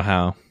didn't know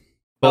how.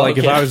 But like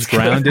if I was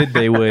grounded,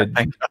 they would.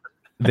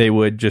 They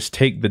would just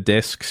take the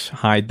discs,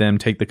 hide them,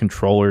 take the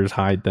controllers,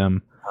 hide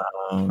them,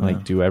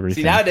 like do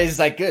everything. See, nowadays it's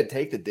like, good,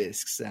 take the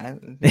discs.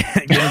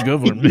 Yeah, go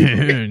for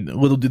it.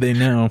 Little do they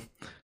know,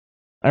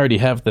 I already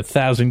have the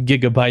 1,000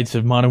 gigabytes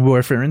of Modern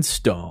Warfare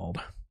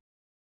installed.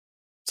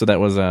 So that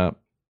was how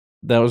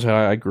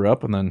I grew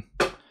up, and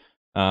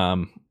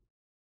then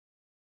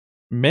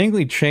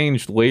mainly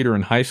changed later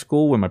in high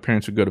school when my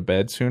parents would go to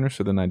bed sooner.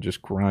 So then I'd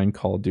just grind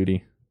Call of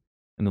Duty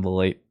into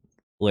the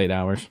late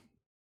hours.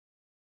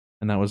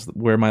 And that was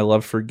where my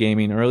love for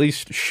gaming, or at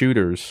least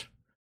shooters,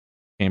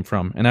 came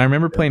from. And I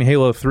remember playing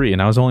Halo 3,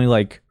 and I was only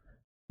like,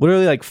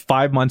 literally like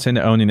 5 months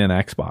into owning an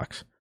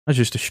Xbox. I was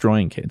just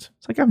destroying kids.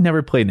 It's like, I've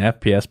never played an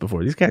FPS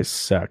before. These guys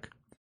suck.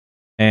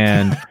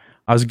 And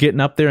I was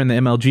getting up there in the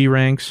MLG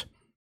ranks,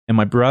 and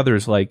my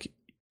brother's like,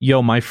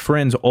 yo, my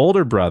friend's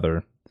older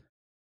brother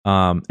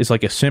is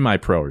like a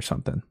semi-pro or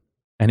something.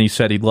 And he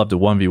said he'd love to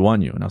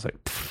 1v1 you. And I was like,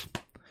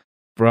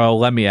 bro,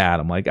 let me at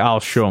him. Like, I'll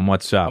show him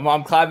what's up.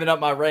 I'm climbing up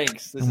my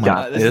ranks. This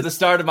is the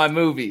start of my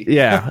movie.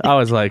 Yeah, I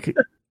was like,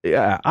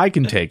 yeah, I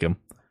can take him.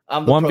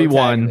 I'm the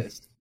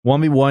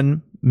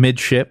 1v1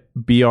 midship,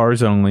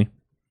 BRs only.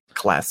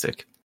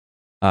 Classic.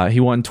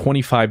 He won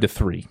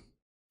 25-3.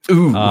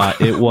 Ooh.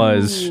 It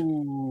was.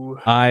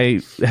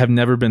 I have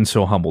never been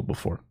so humbled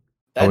before.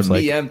 That's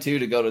BM too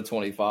to go to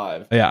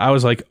 25. Yeah, I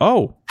was like,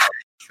 oh.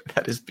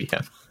 That is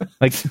BM.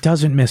 Like,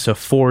 doesn't miss a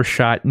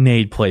 4-shot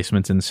nade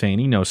placement's insane.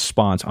 He knows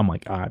spawns. I'm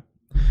like,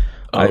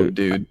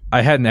 dude.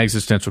 I had an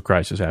existential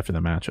crisis after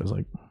the match. I was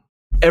like,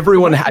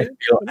 everyone has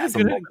a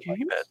moment like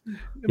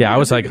yeah, I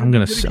was like, I'm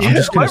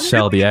just gonna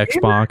sell the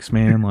Xbox,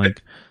 man.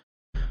 Like,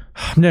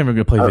 I'm never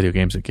gonna play video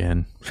games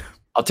again.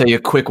 I'll tell you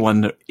a quick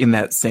one in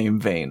that same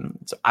vein.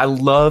 So I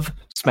love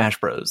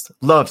Smash Bros.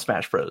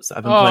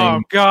 I've been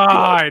playing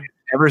God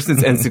ever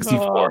since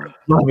N64.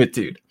 Love it,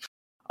 dude.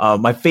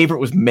 My favorite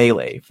was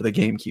Melee for the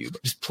GameCube.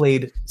 Just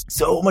played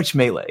so much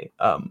Melee.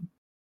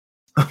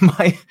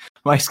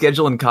 My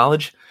schedule in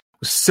college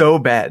was so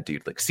bad,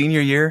 dude. Like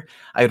senior year,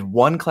 I had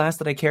one class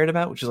that I cared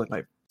about, which is like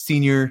my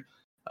senior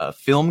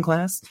film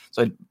class.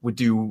 So I would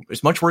do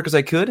as much work as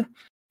I could.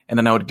 And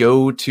then I would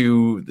go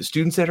to the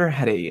student center,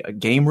 had a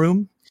game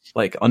room,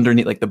 like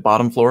underneath, like the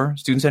bottom floor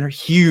student center,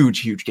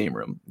 huge game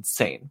room,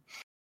 insane.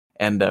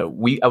 And I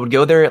would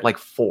go there at like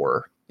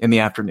 4 in the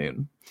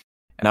afternoon,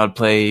 and I would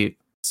play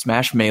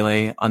Smash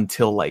Melee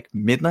until like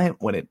midnight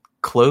when it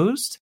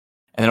closed.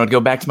 And then I would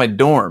go back to my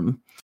dorm,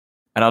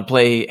 and I'd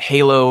play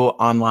Halo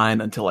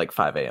online until like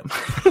 5 a.m.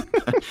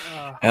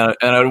 and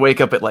I would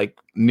wake up at like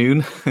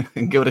noon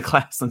and go to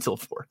class until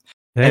 4,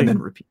 and then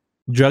repeat.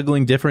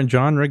 Juggling different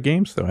genre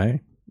games, though,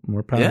 hey?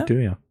 More power to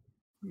you.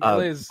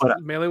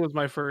 Melee was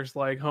my first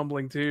like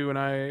humbling too,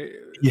 and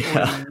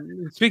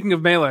speaking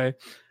of Melee,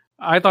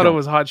 I thought it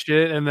was hot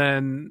shit, and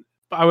then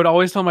I would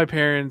always tell my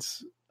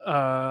parents,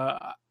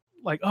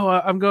 like, oh,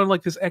 I'm going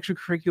like this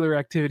extracurricular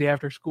activity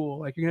after school.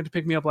 Like, you're going to have to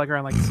pick me up like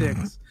around like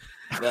 6.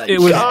 It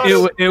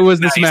was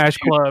the Smash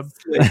Club.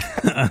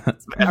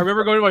 I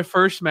remember going to my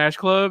first Smash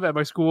Club at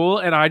my school,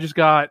 and I just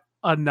got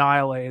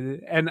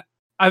annihilated. And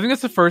I think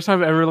that's the first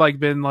time I've ever like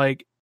been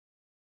like,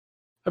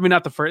 I mean,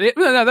 not the first.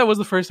 That was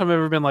the first time I've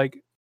ever been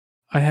like,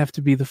 I have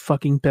to be the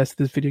fucking best at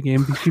this video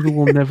game. These people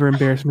will never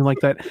embarrass me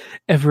like that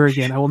ever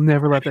again. I will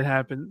never let that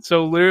happen.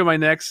 So literally my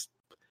next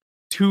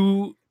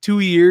two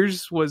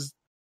years was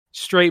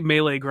straight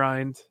Melee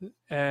grind.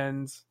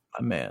 And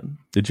man,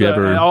 did you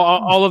ever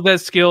all of that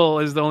skill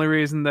is the only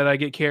reason that I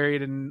get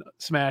carried in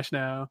Smash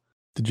now.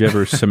 Did you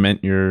ever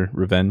cement your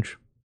revenge?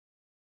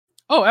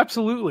 Oh,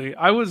 absolutely.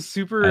 I was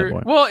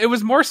super well, it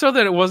was more so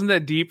that it wasn't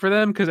that deep for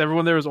them because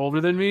everyone there was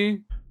older than me.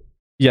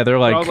 Yeah, they're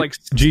like,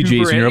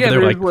 GG's, and you're over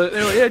there like,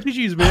 yeah,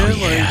 GG's, man.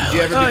 Like, did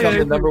you ever become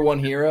the number one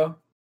hero?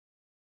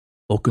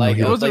 Like,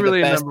 it was like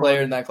really the best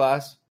player in that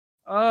class.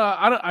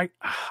 I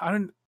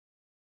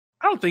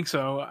don't think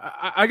so.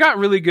 I got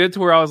really good to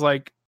where I was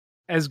like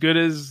as good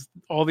as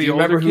all the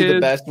older kids. Do you remember who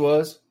the best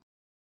was?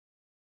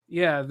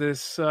 Yeah,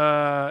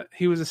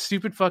 he was a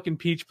stupid fucking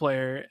Peach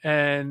player,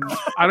 and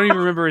I don't even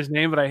remember his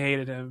name, but I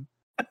hated him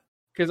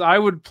because I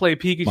would play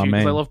Pikachu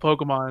because I love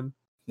Pokemon.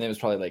 Name was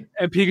probably like,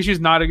 and Pikachu's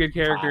not a good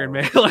character in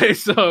Melee,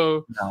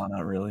 so no,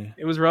 not really.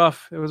 It was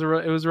rough. It was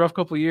a rough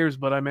couple of years,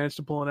 but I managed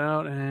to pull it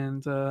out,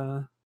 and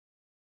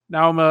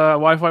now I'm a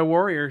Wi-Fi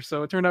warrior,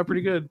 so it turned out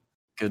pretty good.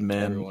 Good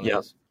man.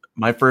 Yes,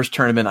 my first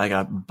tournament, I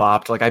got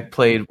bopped. Like I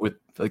played with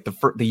like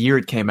the year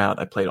it came out,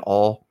 I played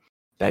all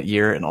that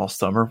year and all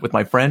summer with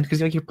my friend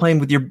because you're playing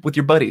with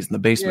your buddies in the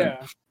basement,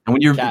 and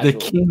when you're the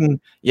king,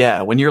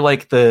 when you're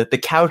like the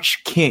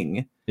couch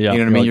king. Yeah, you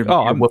know what I mean? Like,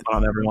 you're whooping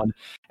on everyone.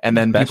 And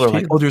then people are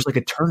like, oh, there's like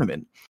a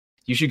tournament.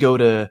 You should go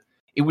to...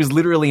 It was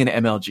literally an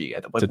MLG.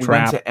 Went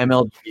to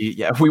MLG.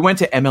 Yeah, we went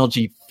to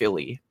MLG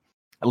Philly.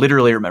 I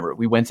literally remember.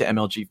 We went to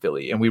MLG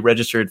Philly, and we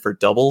registered for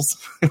doubles.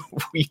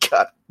 We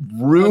got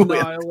ruined.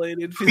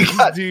 Annihilated. We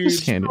got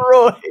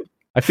destroyed.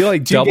 I feel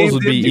like doubles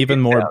would be even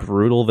more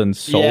brutal than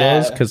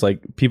solos, because like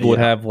people would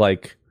have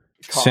like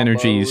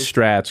synergies,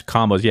 strats,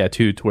 combos. Yeah,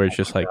 too, to where it's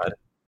just like... God.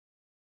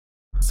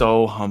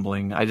 So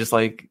humbling. I just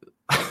like...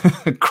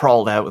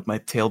 crawled out with my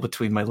tail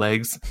between my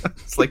legs.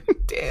 It's like,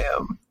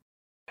 damn.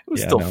 It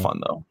was still fun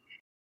though.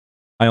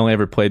 I only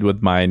ever played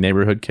with my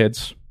neighborhood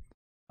kids.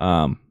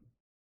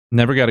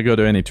 Never got to go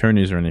to any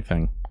tourneys or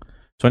anything.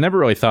 So I never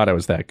really thought I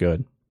was that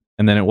good.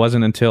 And then it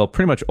wasn't until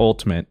pretty much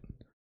Ultimate,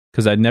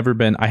 because I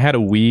had a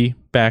Wii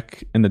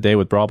back in the day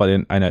with Brawl,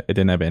 but I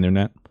didn't have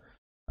internet.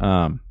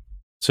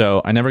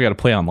 So I never got to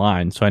play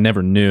online, so I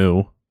never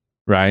knew,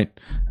 right?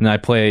 And I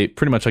play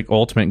pretty much like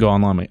Ultimate, go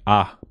online, I'm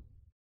like,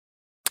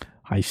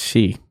 I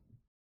see.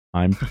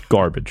 I'm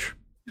garbage.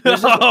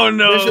 Oh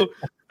no!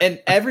 In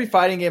every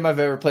fighting game I've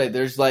ever played,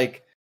 there's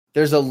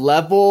a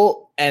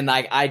level, and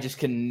like I just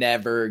can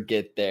never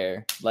get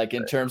there. Like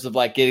in terms of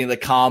like getting the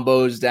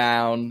combos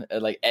down,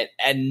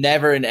 and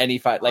never in any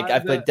fight. Like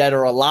I've played Dead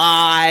or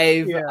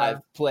Alive. Yeah.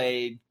 I've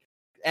played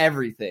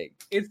everything.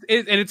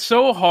 It's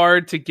so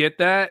hard to get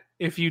that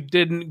if you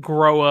didn't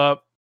grow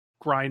up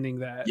grinding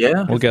that.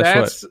 Yeah. Well,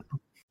 guess what?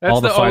 That's all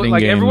the fighting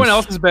games. Everyone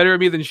else is better at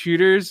me than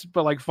shooters,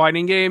 but like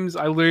fighting games,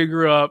 I literally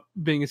grew up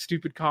being a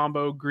stupid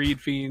combo greed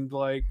fiend.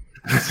 Like,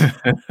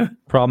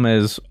 problem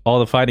is, all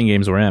the fighting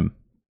games were M,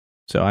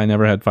 so I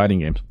never had fighting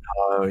games.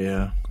 Oh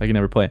yeah, I could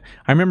never play.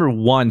 I remember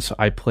once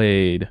I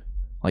played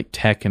like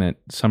Tekken at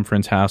some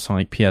friend's house on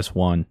like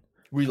PS1.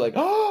 Were you like,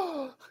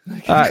 oh?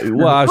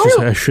 Well, I was just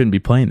like, I shouldn't be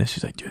playing this.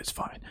 He's like, dude, it's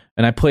fine.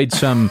 And I played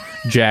some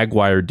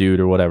Jaguar dude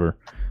or whatever,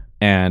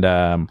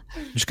 and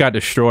just got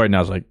destroyed. And I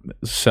was like,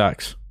 this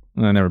sucks.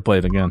 And I never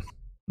played again.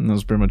 And that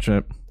was pretty much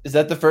it. Is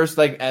that the first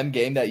like M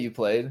game that you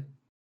played?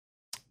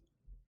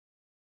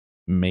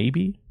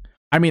 Maybe.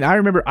 I mean, I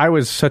remember I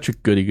was such a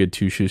good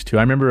two shoes too.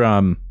 I remember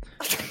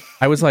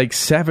I was like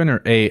 7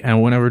 or 8 and I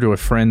went over to a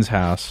friend's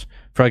house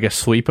for like a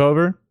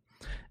sleepover,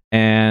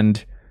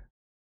 and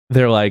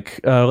they're like,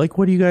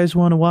 what do you guys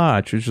want to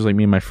watch? It was just like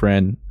me and my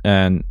friend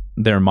and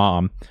their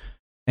mom.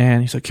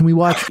 And he's like, can we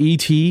watch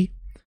E.T.?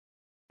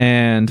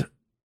 And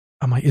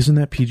I'm like, isn't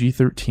that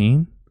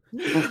PG-13?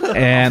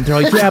 And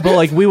they're like, yeah, but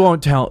like we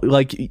won't tell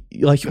we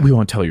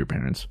won't tell your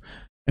parents.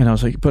 And I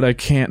was like, but I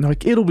can't. And they're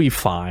like, it'll be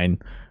fine.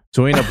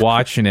 So we end up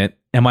watching it,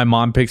 and my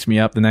mom picks me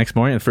up the next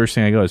morning, and the first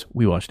thing I go is,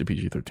 we watched a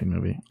PG-13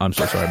 movie. I'm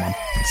so sorry, Mom.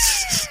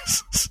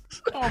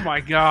 Oh, my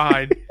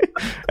God.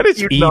 And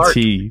it's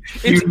E.T.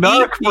 It's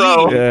narc,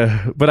 bro.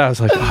 Yeah, but I was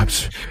like, I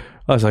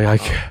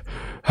can't.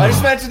 I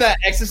just imagine that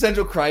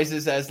existential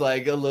crisis as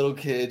like a little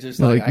kid, just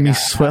like me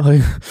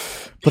sweating,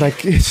 but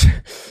it's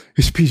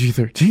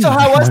PG-13. So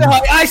how was it?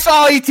 I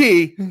saw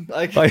E.T.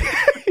 Like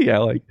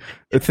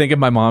thinking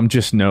my mom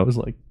just knows,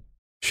 like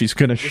she's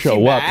gonna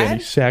show up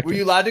any second. Were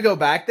you allowed to go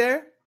back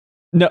there?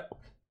 No,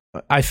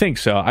 I think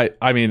so.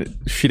 I mean,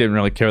 she didn't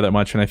really care that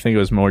much, and I think it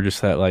was more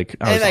just that like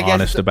I was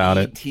honest about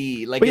it.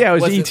 Like, but yeah, it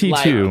was E.T.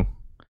 too,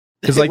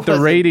 because like the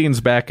ratings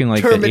back in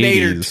like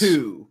Terminator the 80s.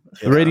 2.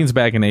 The ratings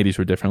back in the 80s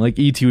were different. Like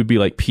E.T. would be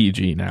like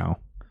PG now.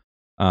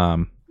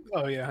 Oh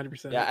yeah,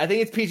 100%. Yeah, I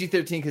think it's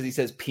PG-13 because he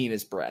says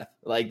penis breath.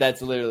 Like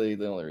that's literally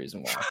the only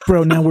reason why.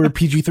 Bro, now we're a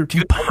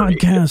PG-13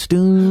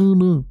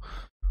 podcast.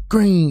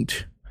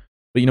 Great.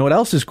 But you know what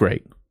else is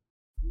great?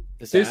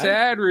 This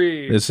ad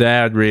read. This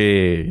ad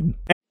read.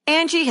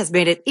 Angie has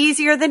made it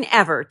easier than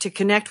ever to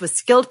connect with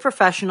skilled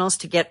professionals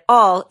to get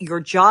all your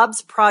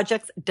jobs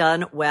projects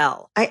done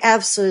well. I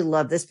absolutely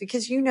love this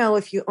because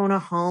if you own a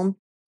home,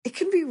 it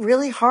can be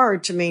really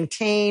hard to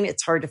maintain.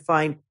 It's hard to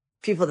find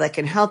people that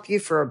can help you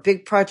for a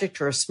big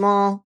project or a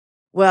small.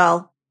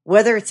 Well,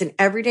 whether it's in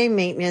everyday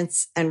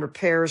maintenance and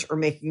repairs or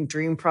making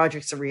dream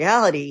projects a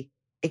reality,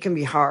 it can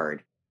be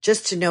hard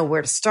just to know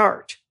where to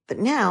start. But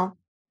now,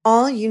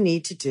 all you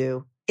need to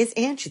do is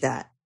Angie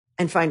that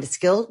and find a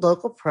skilled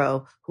local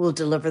pro who will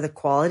deliver the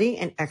quality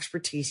and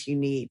expertise you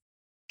need.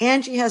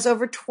 Angie has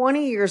over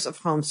 20 years of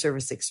home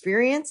service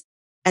experience,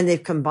 and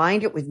they've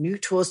combined it with new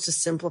tools to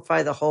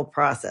simplify the whole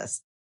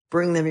process.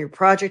 Bring them your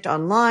project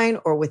online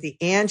or with the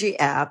Angie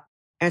app,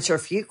 answer a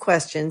few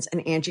questions,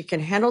 and Angie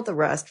can handle the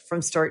rest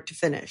from start to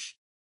finish.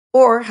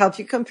 Or help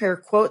you compare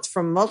quotes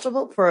from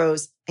multiple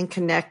pros and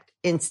connect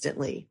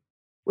instantly,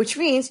 which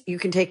means you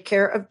can take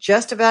care of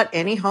just about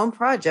any home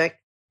project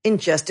in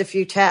just a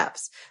few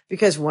taps.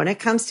 Because when it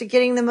comes to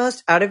getting the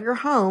most out of your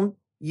home,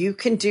 you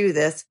can do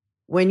this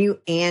when you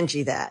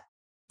Angie that.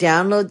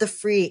 Download the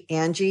free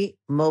Angie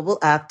mobile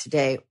app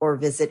today or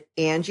visit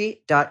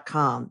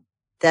Angie.com.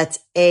 That's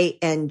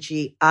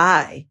ANGI.com.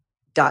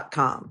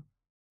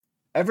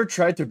 Ever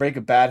tried to break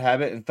a bad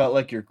habit and felt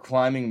like you're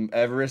climbing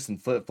Everest in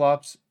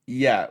flip-flops?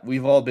 Yeah,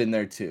 we've all been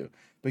there too.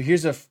 But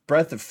here's a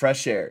breath of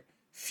fresh air.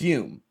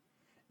 Fume.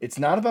 It's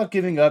not about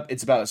giving up,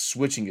 it's about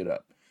switching it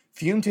up.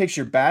 Fume takes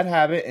your bad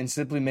habit and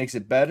simply makes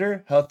it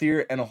better,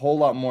 healthier, and a whole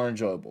lot more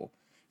enjoyable.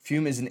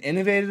 Fume is an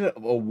innovative,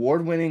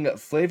 award-winning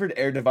flavored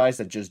air device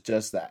that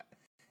does that.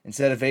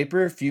 Instead of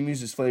vapor, Fume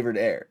uses flavored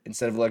air.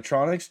 Instead of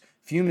electronics,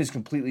 Fume is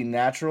completely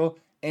natural.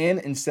 And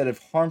instead of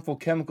harmful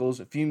chemicals,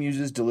 Fume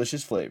uses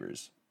delicious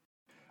flavors.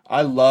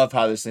 I love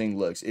how this thing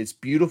looks. It's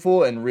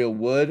beautiful and real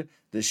wood.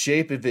 The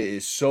shape of it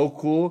is so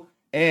cool,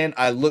 and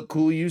I look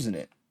cool using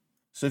it.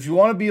 So if you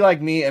want to be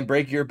like me and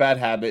break your bad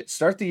habit,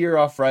 start the year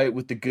off right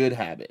with the good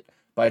habit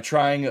by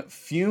trying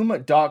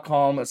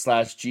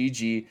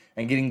fume.com/GG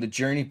and getting the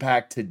journey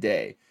pack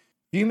today.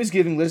 Fume is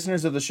giving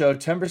listeners of the show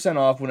 10%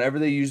 off whenever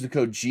they use the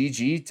code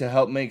GG to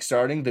help make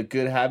starting the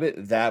good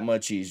habit that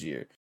much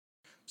easier.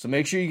 So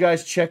make sure you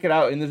guys check it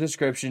out in the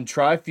description.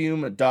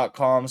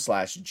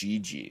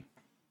 Tryfume.com/GG.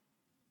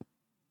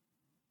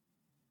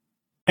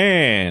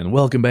 And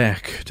welcome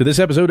back to this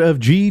episode of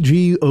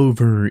GG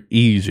Over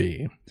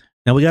Easy.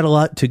 Now we got a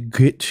lot to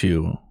get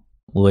to,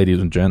 ladies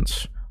and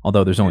gents.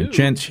 Although there's only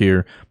gents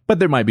here, but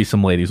there might be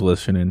some ladies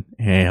listening.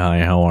 Hey,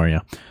 hi, how are you?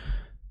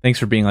 Thanks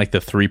for being like the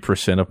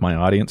 3% of my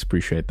audience.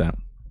 Appreciate that.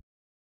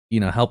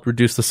 Help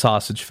reduce the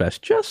sausage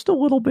fest just a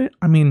little bit.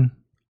 I mean,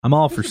 I'm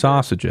all for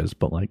sausages,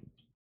 but like,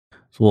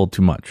 it's a little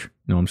too much. You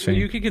know what I'm saying?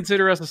 You can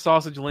consider us a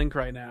sausage link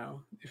right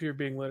now, if you're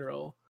being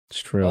literal. It's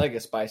true. I like a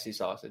spicy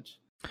sausage.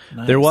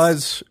 Nice. There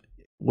was,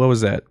 what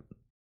was that?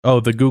 Oh,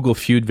 the Google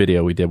Feud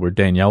video we did where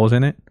Danielle was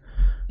in it.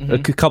 Mm-hmm. A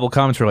couple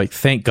comments were like,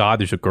 thank God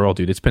there's a girl,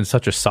 dude. It's been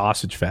such a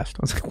sausage fest.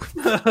 I was like,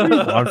 what do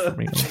you want from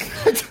me?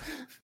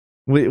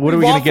 What are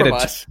we going to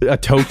get? A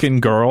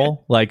token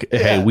girl? Like, yeah.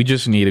 Hey, we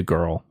just need a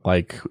girl.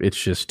 Like,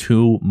 it's just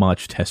too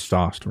much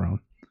testosterone.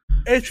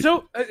 It's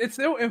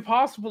so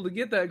impossible to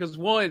get that because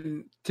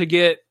one, to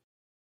get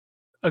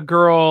a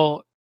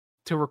girl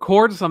to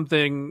record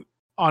something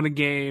on a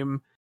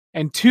game,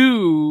 and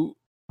two,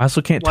 I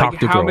also can't talk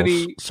to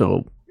girls.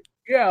 So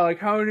yeah,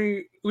 how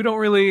many? We don't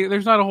really.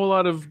 There's not a whole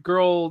lot of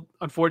girl,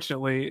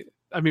 unfortunately.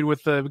 I mean,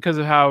 because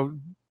of how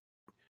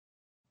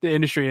the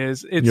industry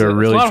is, you're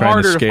really it's a lot trying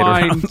harder to skate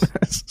find.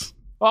 This.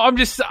 Well, I'm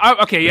just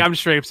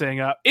straight up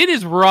saying it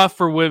is rough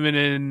for women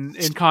in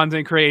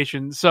content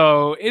creation.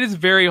 So it is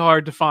very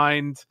hard to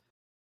find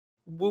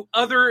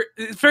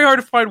it's very hard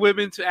to find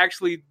women to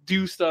actually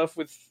do stuff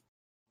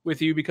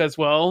with you because,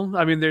 well,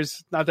 I mean,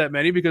 there's not that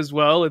many because,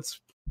 well, it's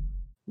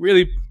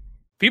really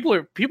people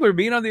are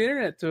mean on the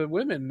internet to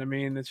women. I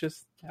mean, it's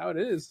just how it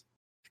is.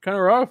 kind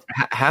of rough.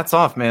 Hats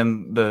off,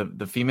 man.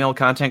 The female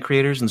content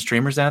creators and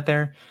streamers out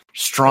there,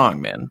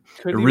 strong, man.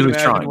 They're really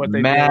strong.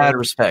 Mad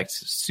respect,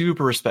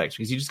 super respect,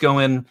 because you just go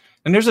in,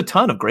 and there's a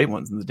ton of great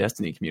ones in the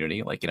Destiny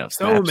community. Like,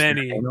 so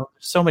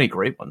many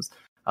great ones.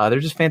 They're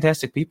just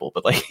fantastic people.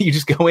 But like, you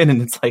just go in,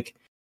 and it's like,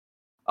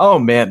 oh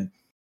man,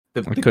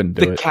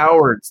 the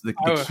cowards, the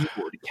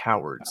keyboard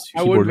cowards,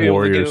 keyboard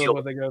warriors,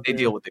 they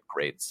deal with it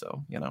great.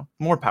 So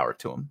more power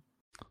to them.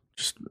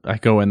 I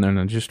go in there and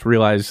I just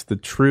realize the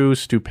true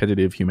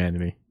stupidity of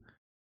humanity.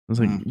 It's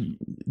like,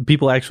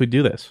 people actually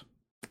do this.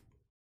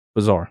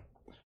 Bizarre.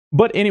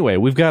 But anyway,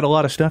 we've got a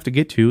lot of stuff to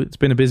get to. It's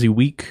been a busy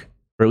week,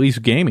 or at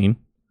least gaming.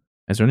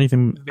 Is there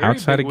anything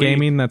outside of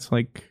gaming that's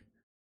like,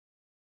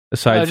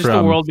 aside just from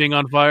the world being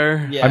on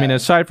fire? Yeah. I mean,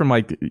 aside from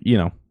like,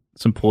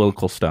 some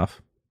political stuff.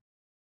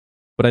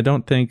 But I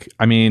don't think,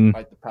 fight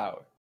the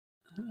power.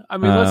 I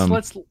mean,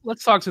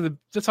 let's talk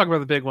about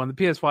the big one. The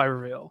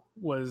PS5 reveal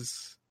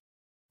was,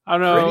 I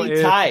don't know,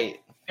 pretty tight.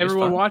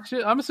 Everyone watched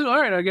it. I'm assuming.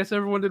 All right, I guess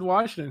everyone did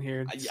watch it in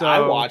here. So,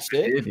 I watched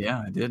it.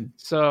 I did.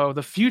 So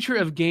the Future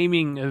of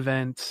Gaming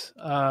event,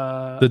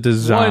 the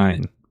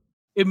design,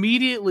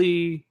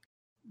 immediately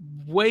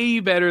way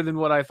better than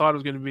what I thought it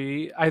was going to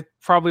be. I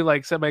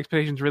probably set my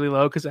expectations really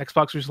low because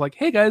Xbox was like,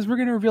 "Hey guys, we're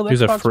going to reveal the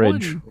Xbox a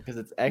fridge. One." Because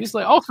it's Xbox. He's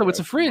like, also, it's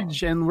a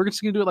fridge, and we're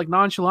just going to do it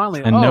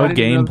nonchalantly and no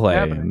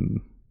gameplay.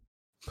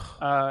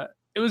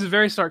 It was a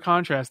very stark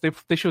contrast.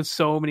 They showed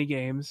so many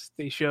games.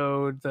 They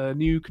showed the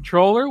new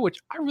controller, which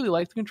I really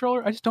like the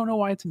controller. I just don't know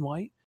why it's in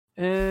white.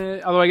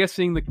 Although I guess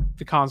seeing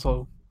the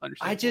console.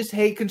 I just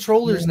hate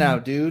controllers now,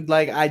 dude.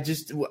 Like, I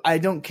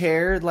don't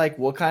care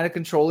what kind of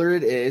controller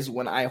it is.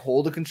 When I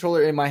hold a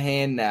controller in my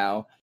hand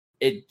now,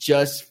 it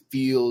just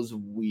feels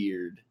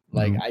weird.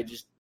 Like, I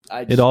just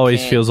it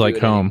always feels like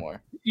home.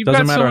 Anymore. You've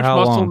got so much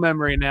muscle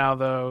memory now,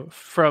 though,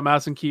 from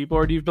mouse and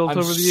keyboard you've built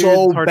over the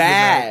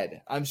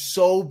years. I'm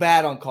so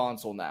bad on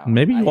console now.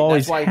 Maybe you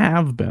always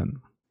have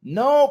been.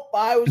 Nope,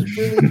 I was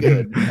really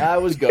good. I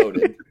was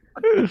goated.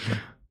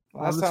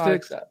 Last time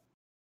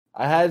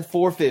I had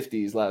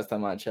 450s last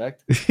time I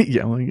checked.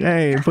 Yeah,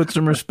 hey, put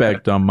some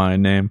respect on my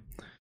name.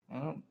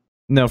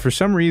 No, for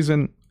some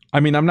reason,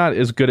 I'm not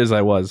as good as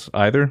I was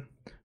either,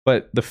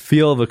 but the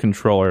feel of the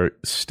controller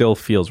still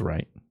feels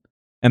right.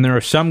 And there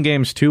are some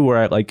games too where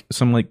I like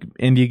some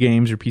indie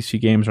games or PC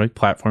games or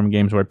platform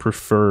games where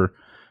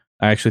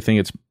I actually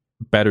think it's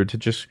better to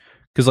just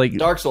because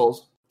Dark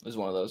Souls is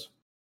one of those.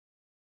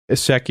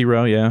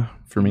 Sekiro, yeah,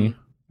 for me.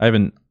 I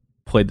haven't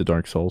played the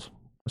Dark Souls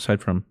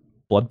aside from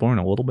Bloodborne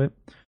a little bit.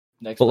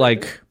 It's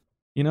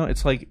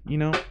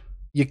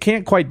you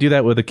can't quite do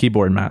that with a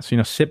keyboard and mouse.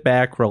 Sit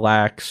back,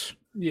 relax,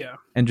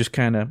 and just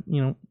kind of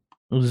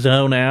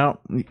zone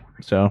out.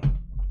 So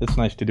it's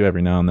nice to do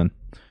every now and then.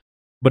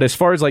 But as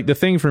far as the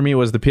thing for me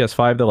was the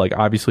PS5 though,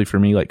 obviously for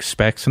me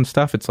specs and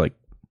stuff, it's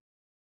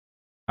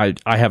I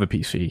have a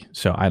PC,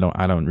 so I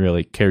don't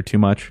really care too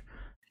much.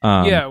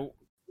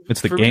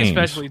 It's the for games, me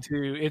especially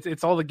too.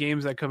 It's all the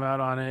games that come out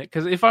on it.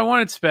 Because if I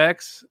wanted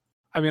specs,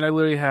 I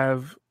literally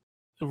have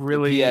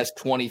really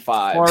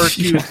PS25 far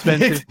too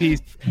expensive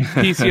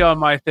PC on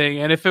my thing.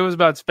 And if it was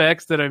about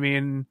specs,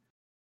 then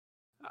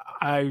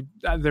I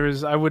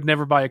would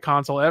never buy a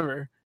console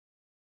ever.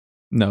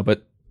 No,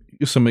 but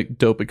some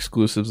dope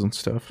exclusives and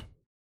stuff.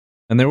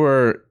 And there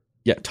were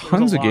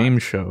tons of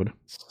games showed.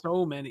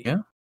 So many. Yeah.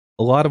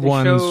 A lot of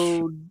ones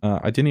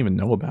I didn't even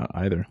know about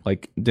either.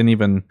 Didn't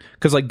even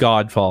because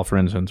Godfall, for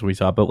instance, we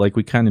saw, but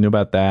we kind of knew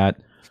about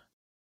that.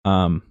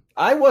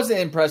 I wasn't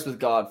impressed with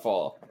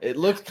Godfall. It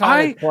looked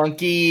kind of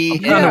clunky.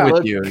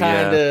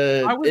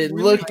 It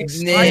looked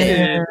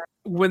excited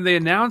when they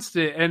announced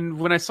it, and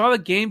when I saw the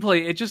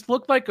gameplay, it just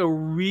looked like a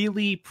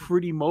really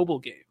pretty mobile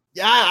game.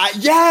 Yeah,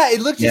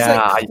 it looked just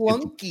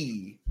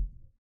clunky.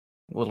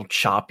 A little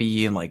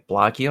choppy and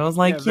blocky. I was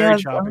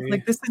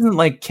this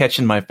isn't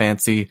catching my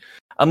fancy.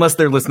 Unless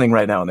they're listening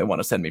right now and they want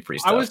to send me free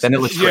stuff, then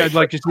it looks great.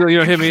 Just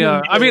hit me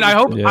up. I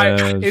hope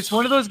it's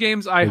one of those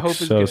games. I hope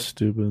it's so good.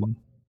 Stupid.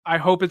 I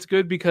hope it's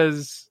good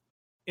because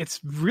it's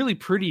really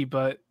pretty,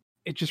 but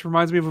it just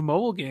reminds me of a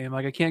mobile game.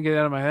 I can't get it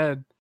out of my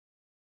head.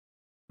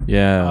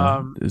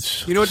 Yeah, it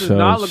does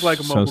not look like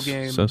a mobile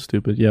game. So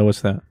stupid. Yeah,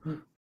 what's that?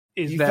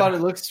 You thought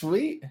it looked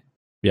sweet?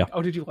 Yeah.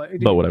 Oh, did you like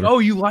it? But whatever. Oh,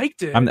 you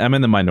liked it. I'm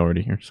in the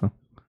minority here, so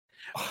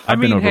I've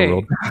been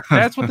overruled.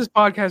 That's what this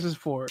podcast is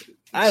for.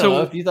 I don't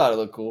know if you thought it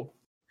looked cool.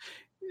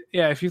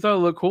 Yeah, if you thought it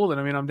looked cool, then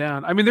I'm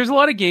down. There's a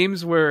lot of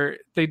games where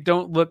they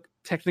don't look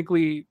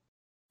technically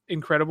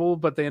incredible,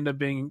 but they end up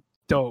being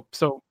dope.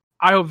 So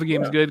I hope the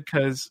game's good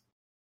because,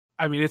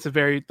 it's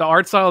the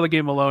art style of the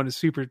game alone is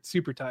super,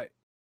 super tight.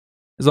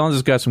 As long as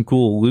it's got some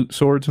cool loot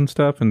swords and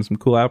stuff and some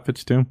cool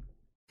outfits too.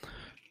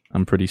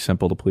 I'm pretty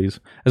simple to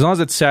please. As long as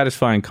it's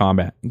satisfying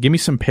combat. Give me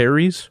some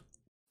parries.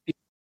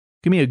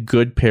 Give me a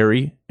good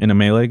parry in a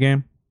melee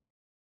game.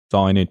 That's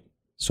all I need.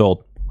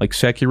 Sold. Like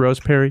Sekiro's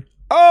parry.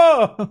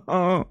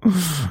 Oh!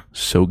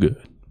 So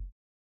good.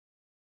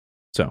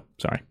 So,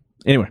 sorry.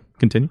 Anyway,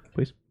 continue,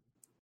 please.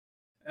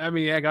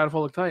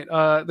 Godfall looked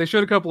tight. They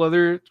showed a couple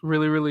other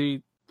really,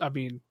 really,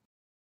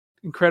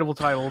 incredible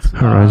titles.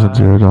 Horizon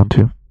Zero Dawn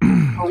 2.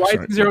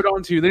 Horizon Zero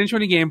Dawn 2. They didn't show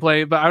any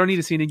gameplay, but I don't need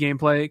to see any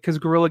gameplay because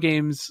Guerrilla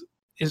Games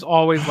is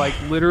always like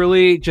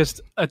literally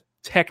just a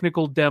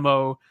technical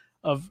demo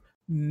of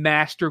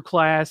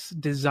masterclass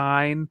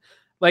design.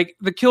 Like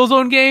the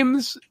Killzone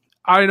games,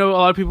 I know a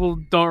lot of people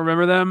don't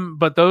remember them,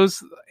 but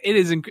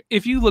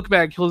if you look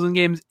back at Killzone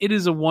games, it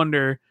is a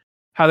wonder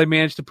how they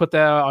managed to put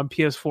that out on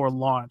PS4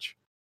 launch.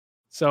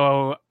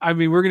 So, I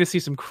mean, we're going to see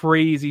some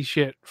crazy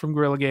shit from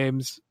Guerrilla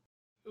Games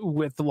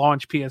with the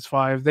launch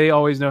PS5. They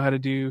always know how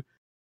to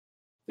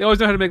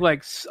make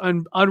like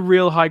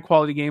unreal high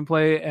quality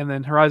gameplay. And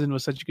then Horizon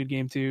was such a good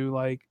game too.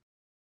 Like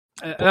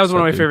that was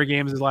one of my favorite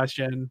games this last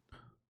gen.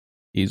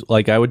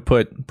 I would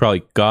put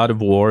probably God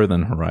of War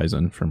than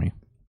Horizon for me.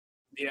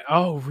 Yeah.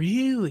 Oh,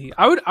 really?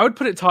 I would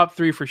put it top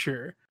 3 for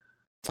sure.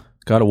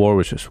 God of War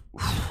was just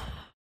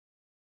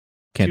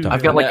can't. I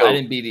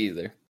didn't beat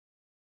either.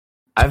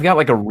 I've got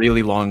like a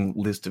really long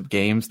list of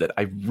games that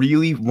I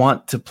really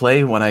want to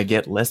play when I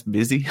get less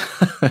busy.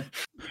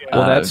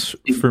 Well, that's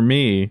for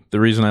me.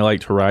 The reason I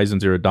liked Horizon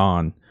Zero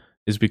Dawn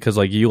is because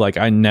I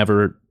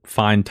never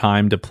find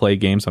time to play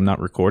games I'm not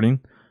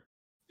recording.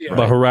 Yeah,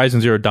 but Horizon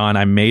Zero Dawn,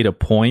 I made a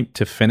point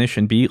to finish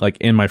and beat like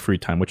in my free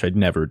time, which I'd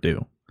never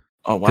do.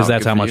 Oh, wow. Because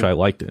that's how much I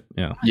liked it.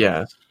 Yeah.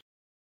 Yeah.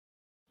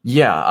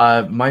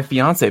 Yeah. My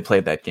fiance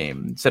played that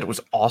game and said it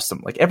was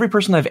awesome. Like every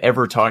person I've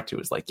ever talked to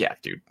is like, yeah,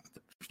 dude.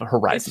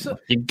 Horizon,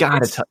 you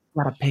gotta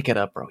pick it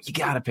up, bro. You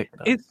gotta pick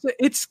it up.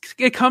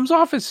 It comes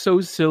off as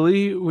so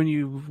silly when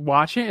you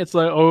watch it. It's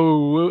like,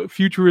 oh,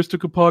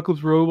 futuristic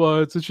apocalypse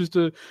robots. It's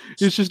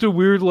just a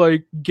weird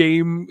like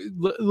game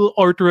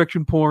art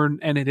direction porn,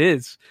 and it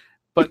is.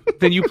 But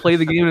then you play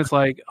the game, and it's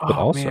like,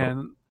 oh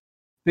man,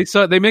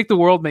 they make the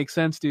world make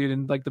sense, dude,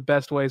 in like the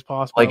best ways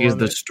possible. Like, is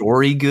the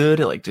story good?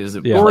 Like, does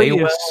it play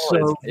well?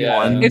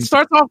 It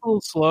starts off a little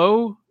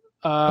slow.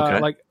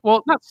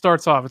 Not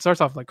starts off. It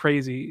starts off like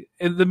crazy.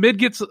 And the mid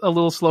gets a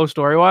little slow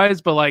story wise,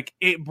 but like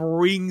it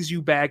brings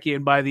you back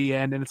in by the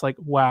end, and it's like,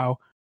 wow.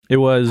 It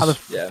was.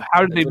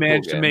 How did they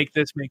manage to make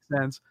this make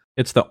sense?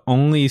 It's the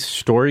only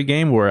story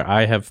game where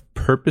I have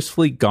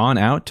purposefully gone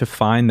out to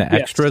find the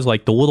extras,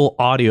 like the little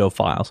audio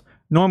files.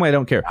 Normally, I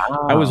don't care.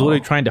 Oh. I was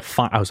literally trying to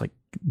find. I was like,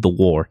 the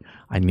lore.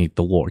 I need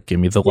the lore. Give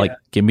me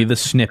give me the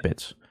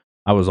snippets.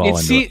 I was all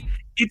into it.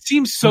 It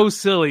seems so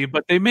silly,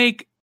 but they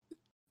make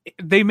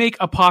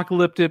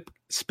apocalyptic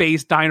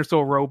space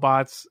dinosaur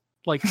robots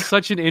like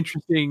such an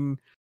interesting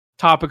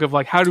topic of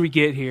like, how do we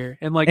get here?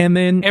 And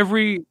then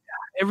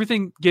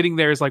everything getting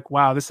there is like,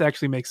 wow, this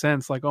actually makes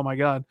sense. Like, oh my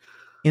God.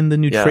 In the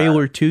new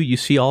trailer too, you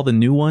see all the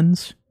new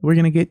ones we're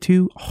going to get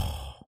to.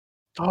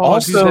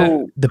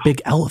 Also the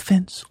big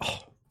elephants.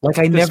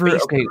 I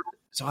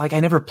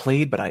never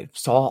played, but I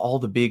saw all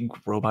the big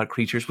robot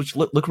creatures, which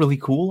look really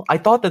cool. I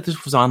thought that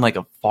this was on like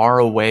a far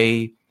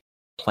away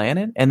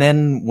planet, and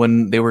then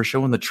when they were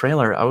showing the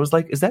trailer, I was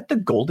like, is that the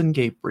Golden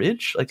Gate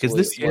Bridge? Like, is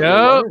this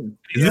here,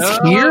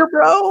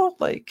 bro?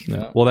 Like,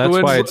 well,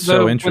 that's why it's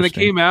so interesting. When it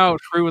came out,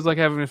 Shrew was like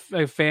having a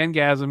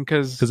fangasm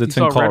because it's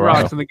in Colorado. Red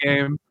Rocks in the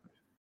game.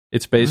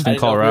 It's based in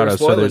Colorado,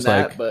 so there's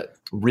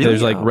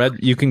there's red.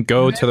 You can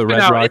go to the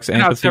Red Rocks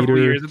amphitheater.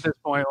 Years at this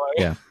point,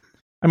 yeah.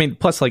 I mean,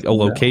 plus like a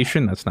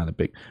location, that's not a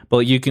big, but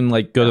you can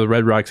like go to the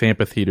Red Rocks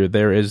amphitheater.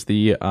 There is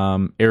the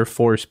Air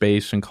Force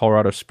Base in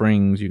Colorado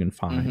Springs. You can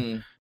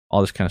find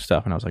all this kind of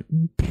stuff, and I was like,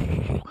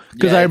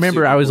 because I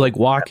remember I was like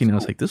walking, and I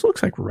was like, this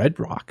looks like Red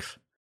Rocks,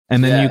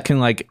 and then you can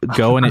like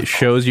go and it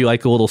shows you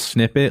like a little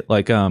snippet,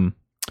 like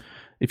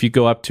if you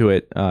go up to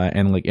it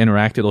and like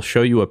interact, it'll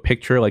show you a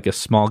picture, like a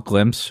small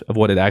glimpse of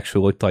what it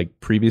actually looked like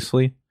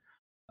previously.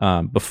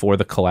 Before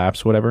the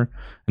collapse, whatever.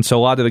 And so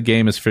a lot of the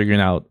game is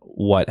figuring out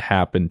what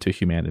happened to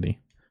humanity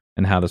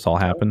and how this all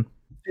happened,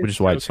 which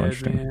is why it's so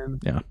interesting. Man.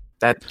 Yeah.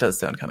 That does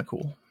sound kind of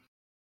cool.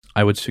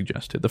 I would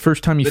suggest it. The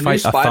first time you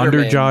fight a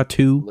Thunderjaw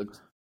 2,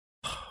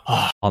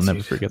 I'll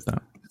never forget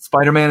that.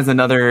 Spider-Man is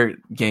another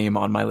game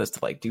on my list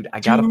of like, dude,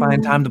 I gotta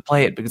find time to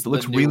play it because it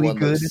looks really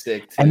good.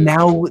 And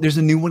now there's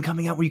a new one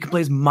coming out where you can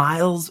play as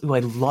Miles, who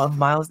I love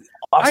Miles.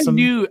 Awesome.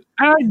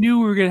 I knew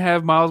we were gonna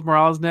have Miles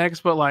Morales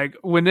next, but like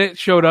when it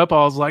showed up, I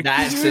was like,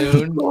 not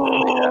soon.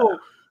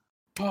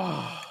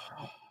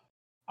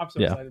 I'm so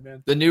excited,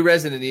 man. The new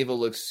Resident Evil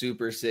looks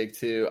super sick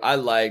too. I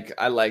like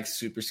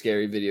super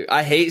scary video.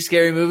 I hate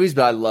scary movies,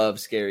 but I love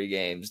scary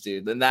games,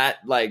 dude. And that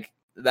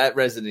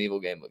Resident Evil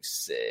game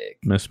looks sick.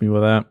 Miss me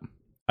with that.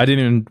 I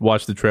didn't even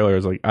watch the trailer. I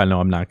was like, I know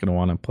I'm not gonna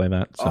want to play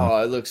that. So.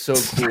 Oh, it looks so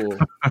cool.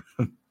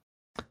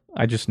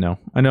 I just know.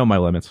 I know my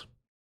limits.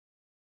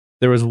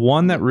 There was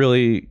one that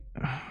really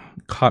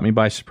caught me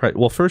by surprise.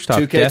 Well, first off,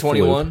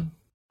 2K21.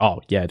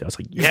 Oh yeah, I was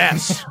like,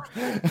 yes.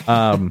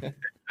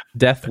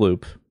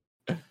 Deathloop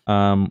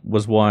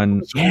was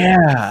one.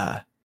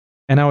 Yeah.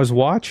 And I was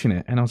watching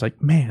it, and I was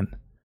like, man,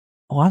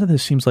 a lot of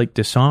this seems like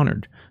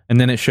Dishonored. And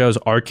then it shows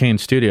Arcane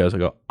Studios. I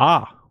go,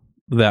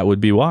 that would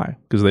be why,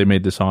 because they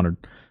made Dishonored.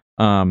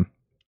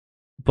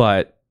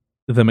 But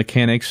the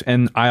mechanics,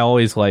 and I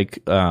always like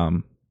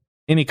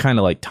any kind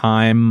of like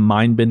time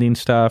mind bending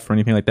stuff or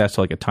anything like that.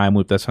 So like a time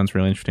loop, that sounds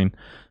really interesting.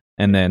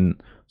 And then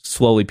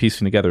slowly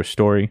piecing together a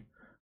story.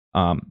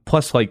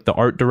 Plus, like the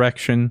art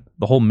direction,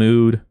 the whole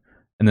mood,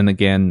 and then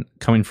again,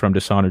 coming from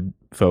Dishonored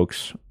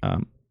folks,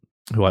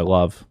 who I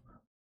love,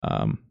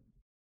 I'm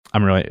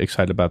really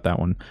excited about that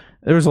one.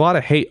 There was a lot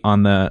of hate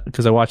on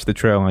because I watched the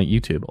trailer on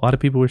YouTube. A lot of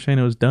people were saying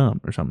it was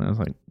dumb or something. I was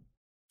like,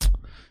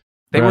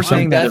 they were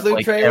saying that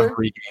like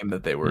every game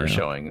that they were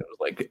showing, it was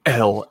like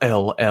L,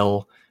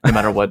 no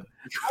matter what.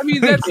 I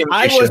mean,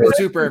 I wasn't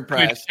super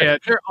impressed. Yeah,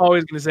 they're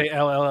always going to say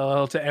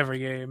L to every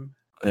game.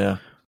 Yeah.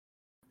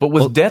 But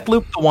was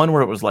Deathloop the one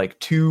where it was like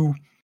two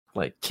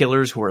like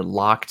killers who were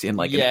locked in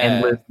like an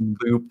endless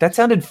loop? That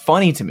sounded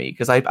funny to me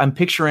because I'm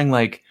picturing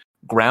like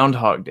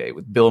Groundhog Day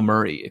with Bill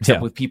Murray,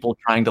 except with people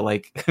trying to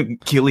like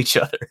kill each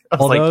other. I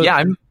was like,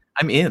 yeah,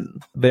 I'm in.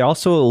 They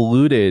also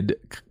alluded,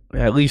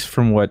 at least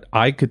from what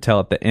I could tell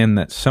at the end,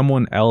 that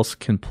someone else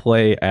can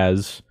play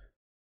as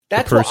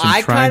the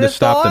person trying to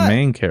stop the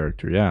main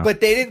character. Yeah,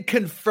 but they didn't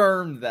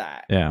confirm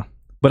that. Yeah,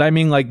 but I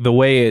mean, like the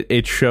way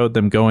it showed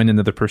them going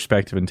into the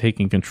perspective and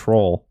taking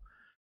control,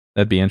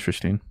 that'd be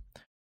interesting.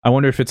 I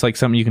wonder if it's like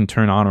something you can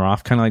turn on or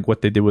off, kind of like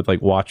what they did with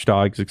like Watch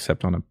Dogs,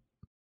 except on a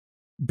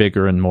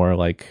bigger and more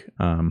like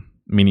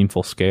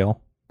meaningful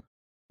scale.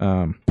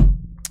 But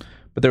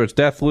there was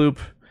Deathloop,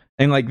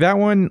 and like that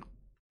one,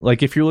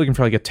 like if you're looking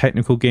for like a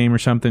technical game or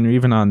something, or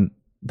even on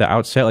the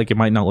outset, like it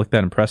might not look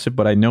that impressive,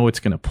 but I know it's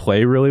going to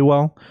play really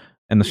well,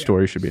 and the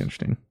story should be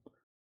interesting.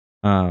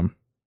 The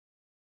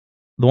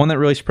one that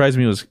really surprised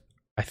me was,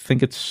 I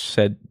think it's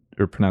said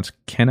or pronounced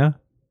Kena.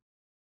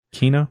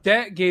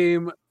 That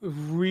game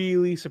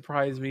really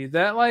surprised me.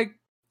 That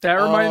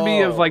reminded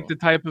me of like the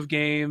type of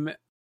game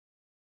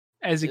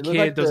as a kid,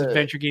 like those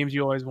adventure games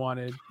you always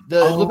wanted.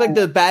 It looked like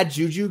the Bad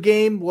Juju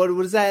game. What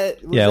was that?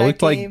 It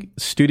looked like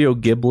Studio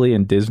Ghibli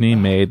and Disney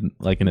made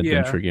like an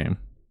adventure game.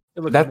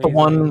 That's the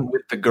one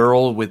with the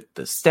girl with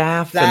the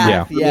staff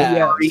and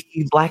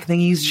the black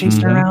thingies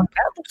chasing around.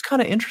 That looks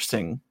kind of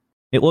interesting.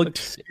 It looked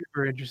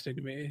super interesting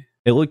to me.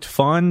 It looked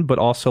fun, but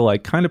also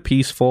like kind of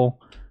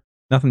peaceful.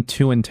 Nothing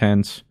too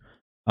intense.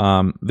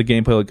 The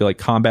gameplay looked like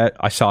combat.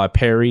 I saw a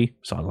parry,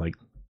 so I was like,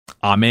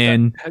 I'm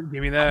in.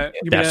 Give me that.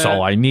 That's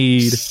all I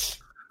need.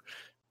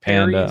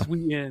 Parries,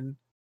 we in.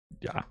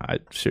 Yeah,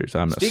 seriously,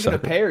 I'm Speaking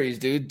of parries,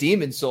 dude,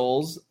 Demon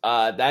Souls.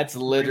 That's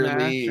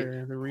literally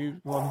not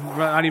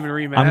even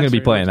remaster. I'm gonna be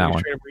playing that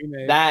one.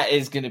 That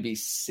is gonna be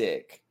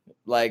sick.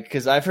 Like,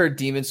 because I've heard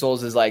Demon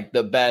Souls is like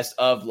the best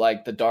of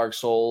like the Dark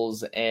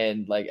Souls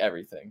and like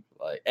everything,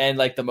 like and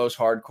like the most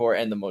hardcore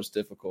and the most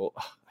difficult.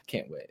 I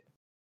can't wait.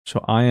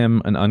 So I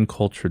am an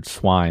uncultured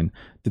swine.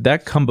 Did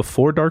that come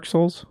before Dark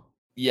Souls?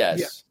 Yes.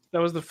 Yeah, that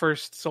was the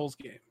first Souls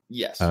game.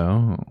 Yes.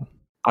 Oh.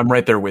 I'm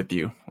right there with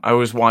you. I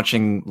was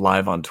watching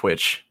live on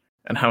Twitch,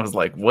 and I was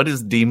like, what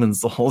is Demon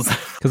Souls?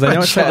 Because I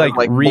know it's like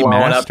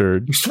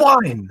remastered. You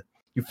swine!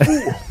 You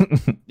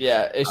fool!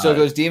 Yeah, it still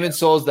goes Demon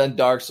Souls, then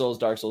Dark Souls,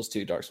 Dark Souls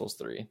 2, Dark Souls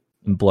 3.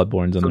 And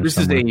Bloodborne's in there this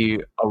somewhere. Is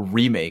a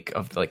remake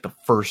of like the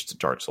first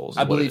Dark Souls.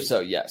 I believe so,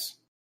 yes.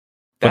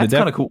 That's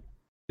kind of cool.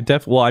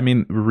 Well, I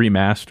mean,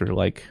 remaster.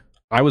 Like,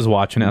 I was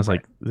watching it, I was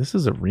like, this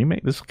is a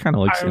remake? This kind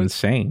of looks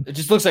insane. It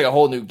just looks like a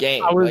whole new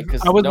game. I was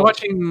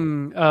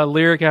watching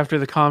Lyric after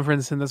the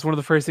conference, and that's one of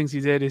the first things he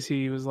did is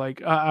he was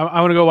like,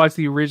 I want to go watch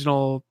the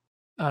original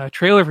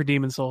trailer for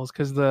Demon Souls,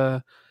 because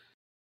the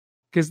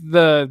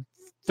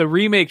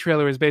remake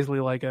trailer is basically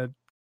like a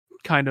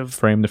kind of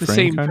frame to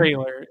frame same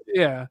trailer.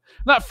 Yeah.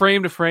 Not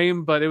frame to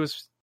frame, but it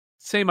was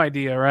same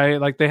idea, right?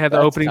 Like they had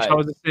the opening shot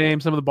was the same,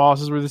 some of the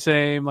bosses were the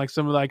same, like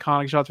some of the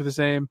iconic shots were the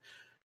same.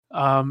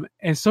 And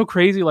it's so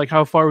crazy like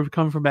how far we've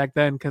come from back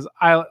then, because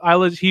I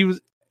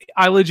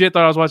legit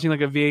thought I was watching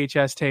like a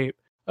VHS tape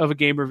of a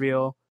game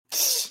reveal.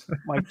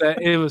 Like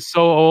that, it was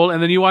so old.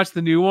 And then you watch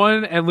the new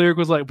one and Lyric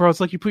was like, bro, it's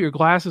like you put your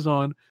glasses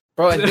on.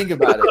 Bro, and think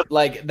about it.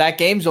 Like that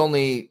game's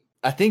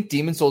I think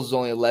Demon Souls is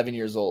only 11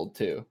 years old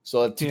too.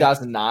 So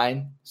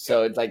 2009.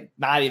 So it's like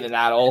not even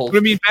that old. But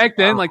I mean, back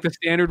then, like the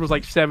standard was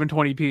like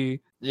 720p.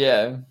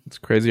 Yeah. It's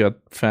crazy how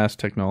fast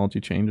technology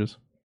changes.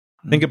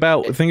 Think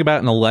about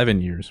in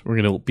 11 years, we're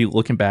going to be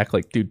looking back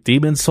like, dude,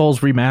 Demon Souls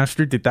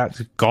remastered, dude, that's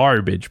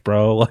garbage,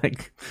 bro.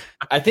 Like,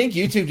 I think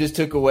YouTube just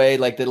took away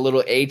like the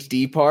little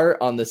HD part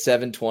on the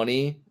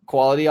 720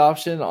 quality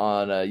option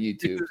on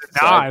YouTube.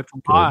 It's a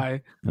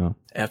lie. No.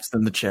 F's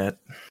in the chat.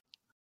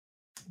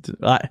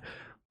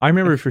 I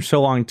remember for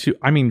so long too.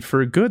 I mean, for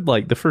a good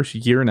like the first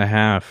year and a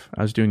half,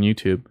 I was doing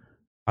YouTube.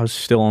 I was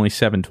still only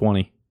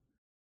 720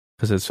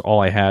 because that's all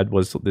I had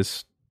was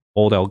this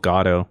old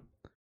Elgato.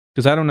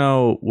 Because I don't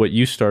know what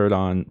you started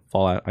on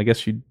Fallout. I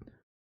guess you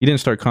didn't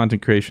start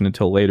content creation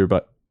until later,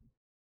 but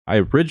I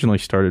originally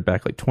started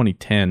back like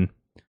 2010,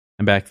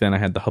 and back then I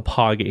had the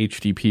Hauppauge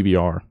HD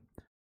PVR,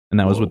 and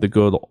that was with the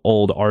good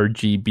old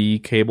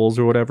RGB cables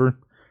or whatever.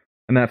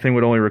 And that thing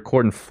would only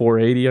record in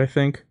 480, I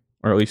think,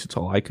 or at least it's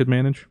all I could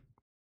manage.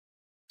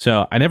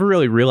 So I never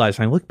really realized.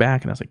 And I look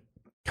back and I was like,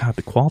 God,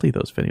 the quality of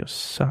those videos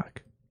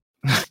suck.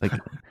 Like,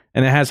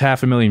 and it has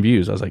 500,000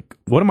 views. I was like,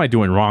 what am I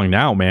doing wrong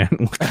now, man?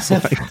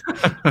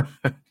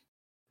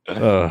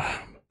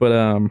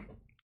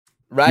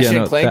 Ratchet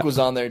and Clank was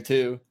on there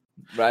too.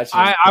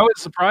 I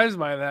was surprised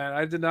by that.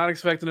 I did not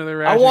expect another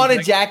Ratchet. I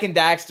wanted Jak and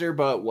Daxter,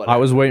 but whatever. I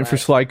was waiting for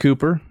Sly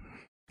Cooper.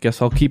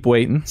 Guess I'll keep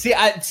waiting.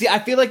 I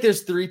feel like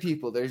there's three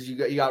people.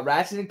 You got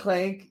Ratchet and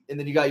Clank, and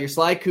then you got your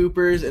Sly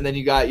Coopers, and then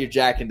you got your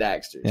Jak and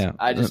Daxters. Yeah,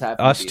 I just have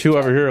us two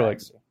over here.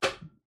 Like,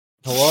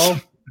 hello.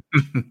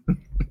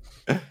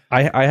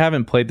 I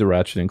haven't played the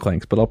Ratchet and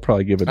Clanks, but I'll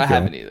probably give it a go. I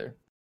haven't either.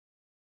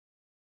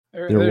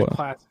 They're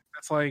classic.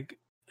 That's like,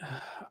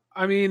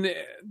 I mean,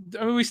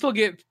 we still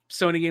get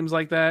Sony games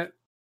like that.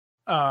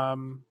 But I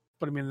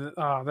mean,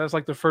 that's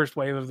like the first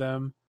wave of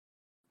them.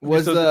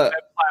 Was the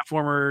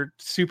platformer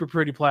super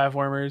pretty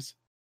platformers?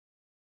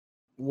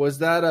 Was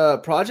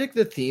that Project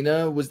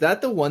Athena? Was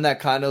that the one that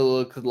kind of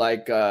looked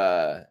like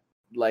a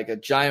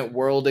giant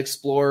world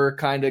explorer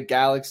kind of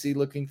galaxy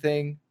looking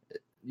thing?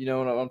 You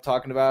know what I'm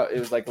talking about? It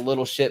was like a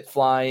little ship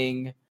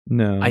flying.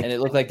 No, and it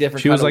looked like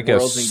different. She was like a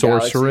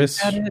sorceress.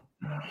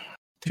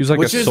 She was like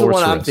Which a sorceress. Which is the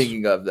one I'm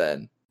thinking of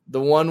then? The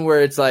one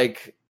where it's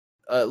like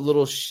a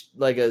little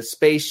like a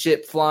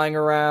spaceship flying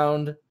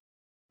around.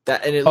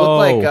 That and it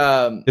looked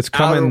like it's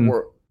coming.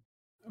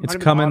 It's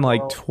coming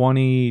like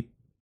 20,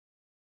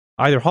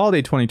 either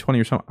holiday 2020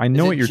 or something. I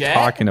know what you're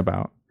talking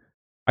about.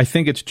 I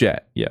think it's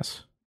Jet.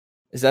 Yes.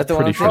 Is that the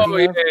one I'm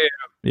thinking of?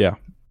 Yeah.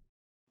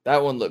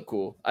 That one looked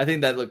cool. I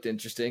think that looked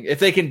interesting. If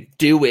they can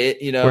do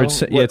it, you know. Or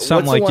it's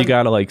something like you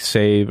got to like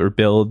save or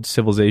build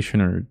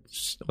civilization or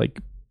like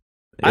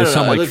it's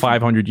something like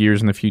 500 years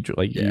in the future.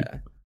 Like you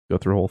go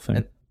through the whole thing.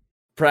 And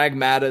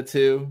Pragmata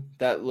too.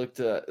 That looked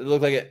it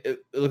looked like a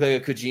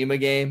Kojima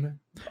game.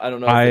 I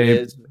don't know if it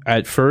is.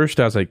 At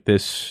first I was like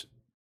this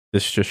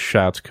just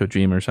shouts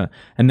Kojima or something.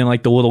 And then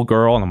like the little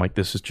girl and I'm like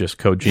this is just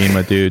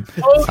Kojima, dude.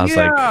 I was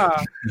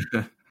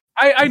like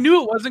I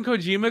knew it wasn't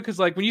Kojima because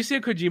like when you see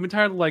a Kojima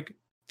title like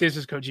this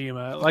is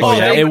Kojima.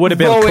 Like, it would have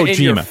been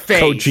Kojima.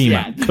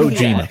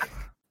 Kojima.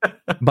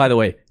 By the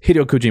way,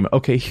 Hideo Kojima.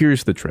 Okay,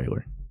 here's the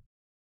trailer.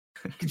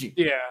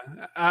 Yeah.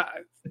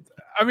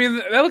 I mean,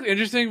 that looked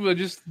interesting, but it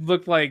just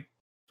looked like,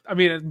 I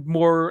mean,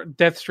 more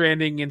Death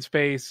Stranding in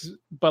space,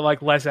 but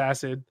like less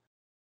acid.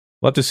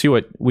 We'll have to see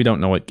we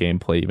don't know what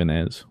gameplay even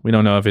is. We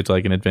don't know if it's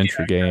like an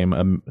adventure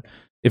game,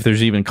 if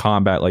there's even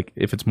combat, like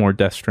if it's more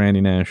Death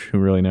Stranding-ish, who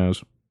really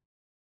knows?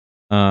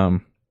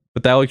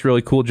 But that looked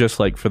really cool,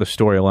 just like for the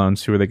story alone,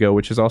 see where they go,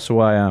 which is also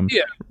why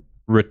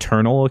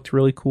Returnal looked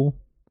really cool.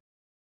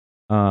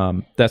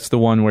 That's the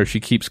one where she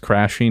keeps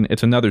crashing.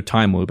 It's another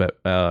time loop,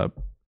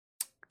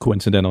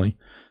 coincidentally.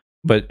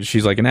 But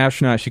she's like an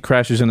astronaut. She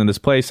crashes into this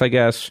place, I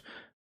guess.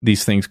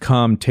 These things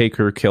come, take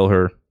her, kill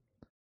her.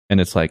 And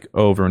it's like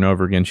over and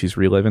over again, she's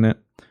reliving it.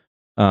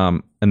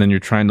 And then you're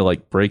trying to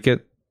like break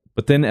it.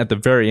 But then at the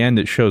very end,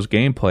 it shows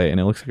gameplay, and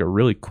it looks like a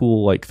really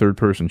cool like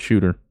third-person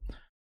shooter.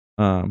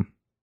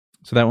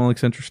 So that one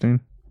looks interesting.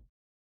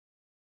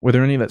 Were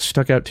there any that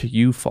stuck out to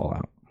you,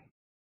 Fallout?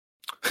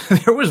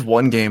 There was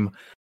one game.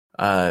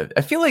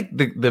 I feel like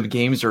the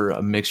games are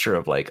a mixture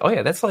of like, oh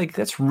yeah,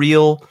 that's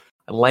real.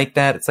 I like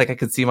that. It's like I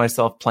could see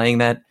myself playing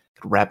that,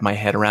 could wrap my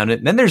head around it.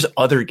 And then there's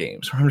other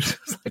games where I'm just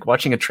like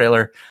watching a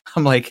trailer.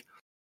 I'm like,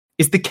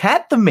 is the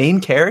cat the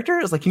main character?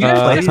 It's like, can you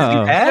guys play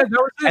the cat?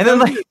 Yeah,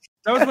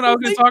 that was what I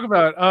was going to talk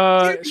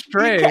about.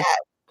 Stray.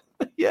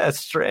 Yeah,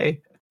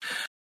 Stray.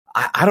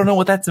 I don't know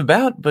what that's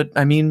about, but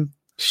I mean,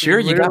 sure,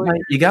 you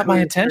got my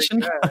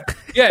attention.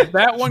 Yeah,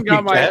 that one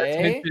got my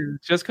attention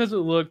just because it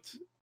looked.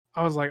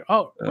 I was like,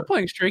 oh, we're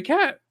playing Stray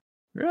Cat.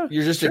 Yeah,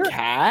 you're just a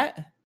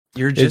cat.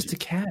 You're just a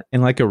cat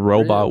in like a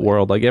robot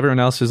world. Like everyone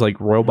else is like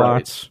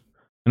robots,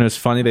 and it's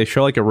funny they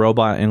show like a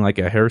robot in like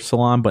a hair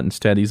salon, but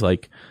instead he's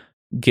like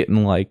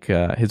getting like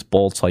his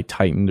bolts like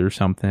tightened or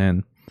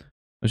something.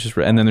 It's just,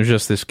 and then there's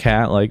just this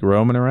cat like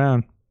roaming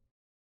around,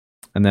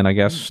 and then I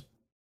guess.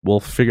 We'll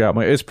figure out.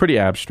 It's pretty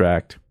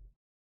abstract,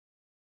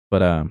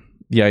 but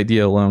the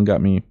idea alone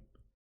got me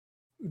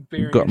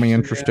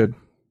interested. Yeah.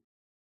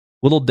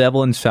 Little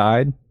Devil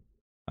Inside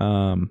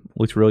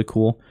looked really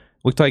cool.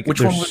 Looked like which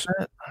one was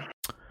that?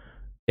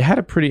 It had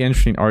a pretty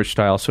interesting art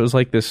style. So it was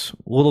like this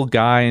little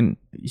guy, and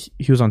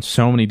he was on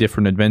so many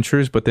different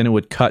adventures. But then it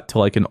would cut to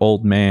like an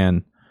old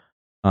man,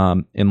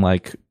 in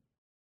like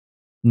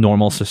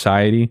normal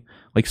society,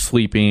 like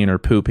sleeping or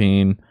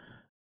pooping,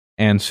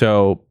 and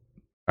so.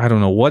 I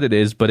don't know what it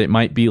is, but it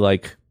might be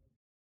like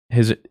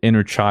his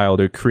inner child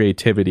or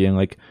creativity. And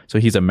like, so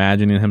he's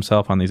imagining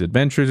himself on these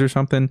adventures or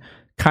something.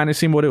 Kind of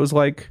seemed what it was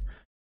like,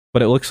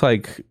 but it looks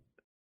like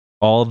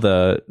all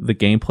the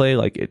gameplay,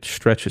 like it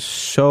stretches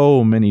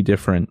so many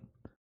different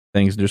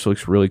things. It just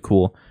looks really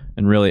cool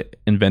and really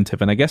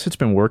inventive. And I guess it's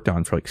been worked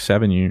on for like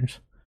 7 years.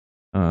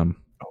 Oh,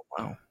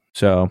 wow.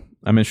 So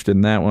I'm interested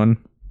in that one.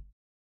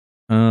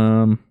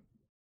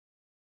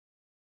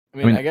 I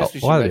mean, I guess we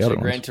should mention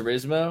Gran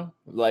Turismo,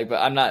 like, but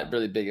I'm not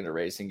really big into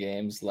racing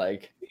games.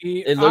 Like,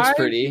 it looks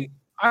pretty.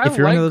 If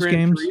you're into those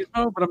games,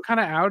 Turismo, but I'm kind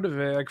of out of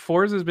it. Like,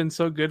 Forza has been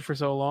so good for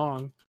so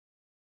long.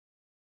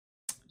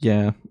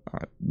 Yeah,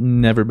 I've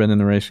never been in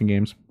the racing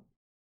games,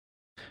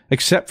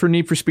 except for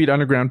Need for Speed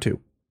Underground 2.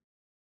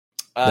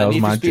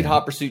 Need for Speed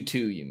Hot Pursuit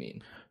 2, you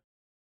mean?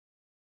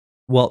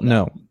 Well,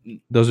 no,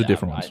 those are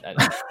different ones.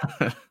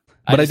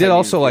 But I did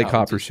also like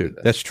Hot Pursuit.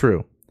 That's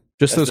true.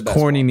 Just those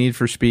corny Need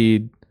for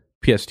Speed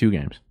PS2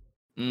 games.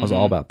 I was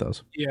all about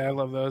those. Yeah, I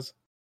love those.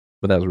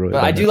 But that was really.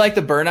 But I do like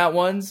the Burnout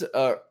ones.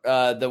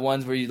 The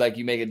ones where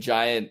you make a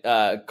giant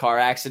car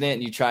accident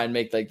and you try and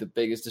make like the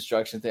biggest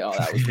destruction thing. Oh,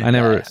 that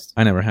was.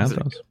 I never had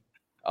those.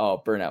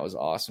 Oh, Burnout was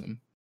awesome.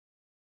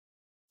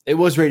 It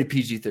was rated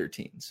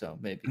PG-13, so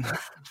maybe.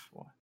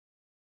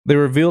 They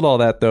revealed all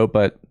that though,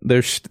 but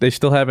they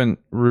still haven't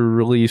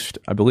released,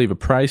 I believe, a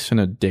price and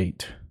a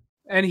date.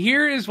 And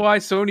here is why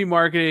Sony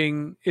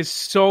marketing is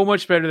so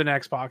much better than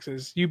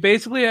Xbox's. You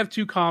basically have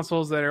two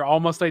consoles that are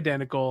almost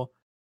identical,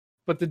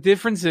 but the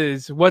difference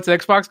is, what's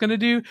Xbox going to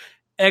do?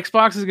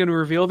 Xbox is going to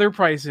reveal their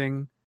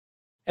pricing,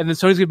 and then Sony's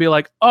going to be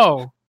like,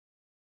 oh,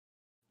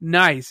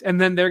 nice.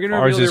 And then they're going to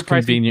reveal their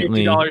pricing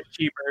 $50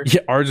 cheaper.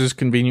 Yeah, ours is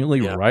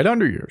conventionally right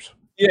under yours.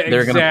 Yeah,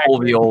 they're going to pull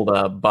the old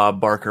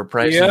Bob Barker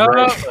price.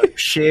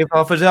 Shave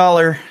off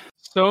 $1.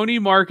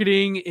 Sony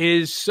marketing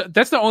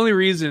that's the only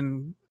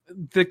reason.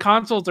 The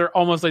consoles are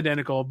almost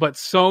identical, but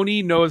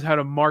Sony knows how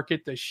to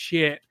market the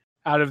shit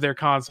out of their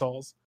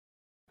consoles.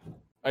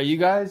 Are you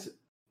guys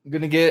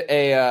gonna get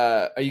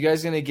a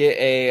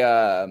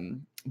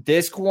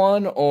disc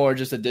one or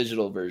just a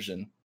digital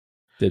version?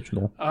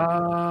 Digital.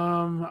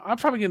 I'm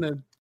probably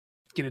gonna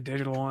get a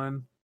digital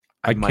one.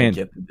 I might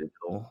get the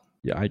digital.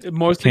 Yeah, I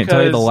can't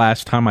tell you the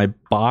last time I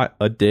bought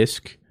a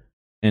disc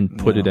and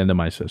put it into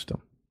my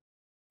system.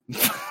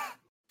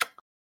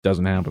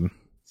 Doesn't happen.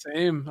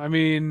 Same. I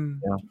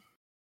mean,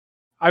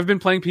 I've been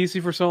playing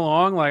PC for so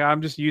long, like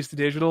I'm just used to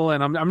digital,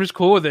 and I'm just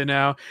cool with it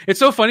now.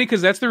 It's so funny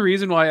because that's the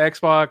reason why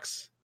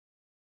Xbox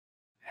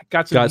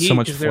got so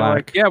much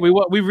flack. Like,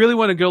 we really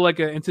want to go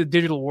into the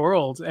digital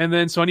world, and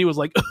then Sony was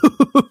like,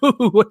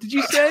 "What did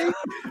you say?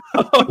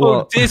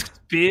 Discs,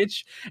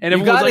 bitch!" And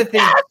everyone's like,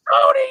 "Yeah,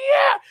 Sony,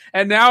 yeah."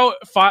 And now,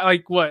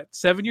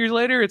 7 years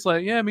later, it's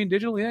like, "Yeah, I mean,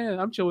 digital, yeah,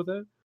 I'm chill with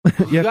that."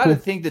 You got to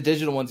think the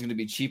digital one's going to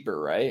be cheaper,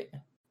 right?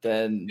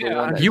 Than the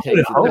one that you takes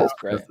would hope,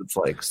 disc, right? It's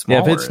like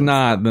smaller. Yeah, if it's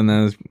not, then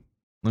I'm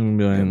gonna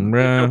be like,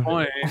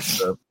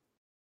 bruh.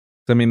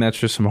 I mean, that's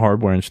just some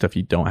hardware and stuff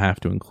you don't have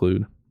to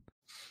include.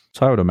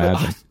 So I would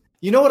imagine.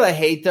 You know what I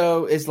hate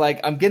though is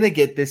I'm gonna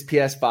get this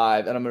PS5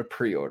 and I'm gonna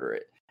pre-order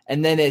it,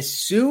 and then as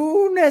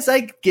soon as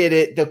I get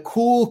it, the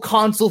cool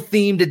console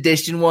themed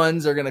edition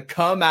ones are gonna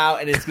come out,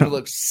 and it's gonna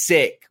look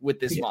sick with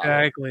this model.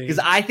 Exactly, because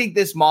I think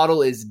this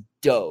model is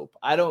dope.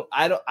 I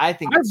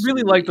think I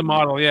really like the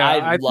model. Yeah,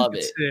 I love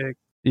it. Sick.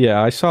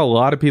 Yeah, I saw a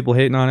lot of people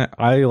hating on it.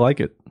 I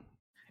like it.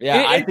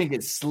 Yeah, I think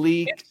it's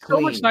sleek. It's clean.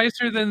 So much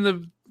nicer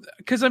than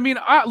because I mean,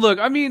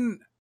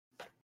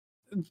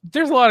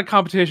 there's a lot of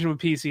competition with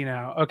PC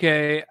now.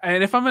 Okay,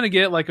 and if I'm gonna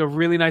get a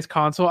really nice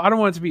console, I don't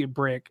want it to be a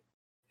brick.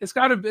 It's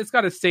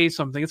gotta say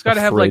something. It's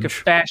gotta have a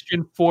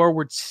fashion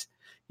forward,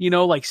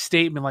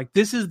 statement. Like,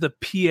 this is the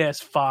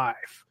PS5,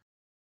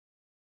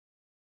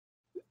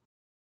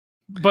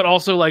 but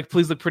also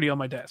please look pretty on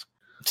my desk.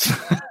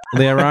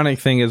 The ironic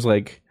thing is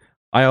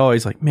I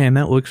always man,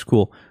 that looks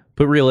cool.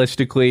 But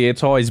realistically,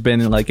 it's always been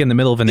in the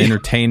middle of an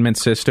entertainment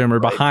system or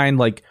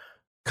behind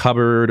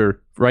cupboard, or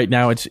right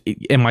now it's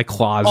in my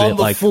closet on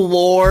the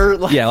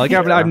floor.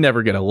 I'm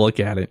never gonna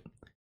look at it.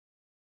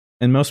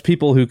 And most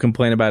people who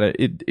complain about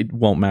it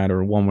won't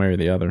matter one way or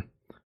the other.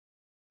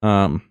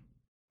 The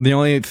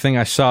only thing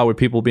I saw were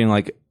people being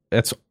like,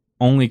 "That's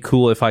only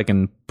cool if I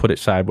can put it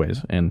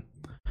sideways," and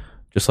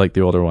just like the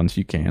older ones,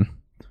 you can.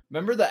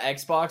 Remember the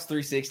Xbox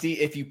 360?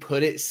 If you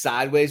put it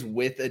sideways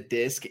with a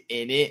disc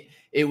in it,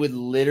 it would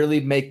literally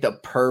make the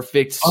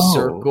perfect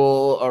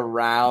circle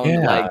around.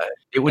 Yeah,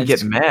 it would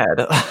get mad.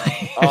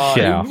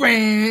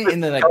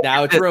 And then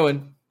now it's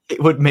ruined.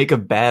 It would make a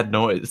bad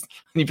noise.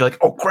 And you'd be like,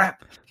 "Oh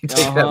crap!" You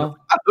take that.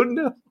 Oh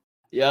no.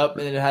 Yep,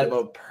 and it had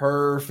a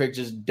perfect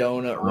just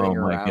donut ring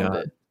around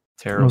it.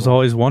 Terrible. I was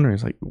always wondering,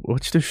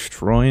 what's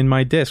destroying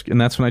my disc?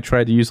 And that's when I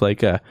tried to use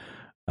a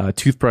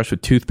toothbrush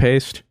with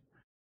toothpaste.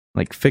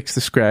 Fix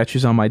the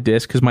scratches on my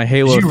disc because my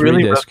Halo 3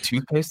 really disc. Rub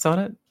toothpaste on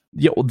it?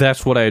 Yeah, well,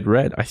 that's what I had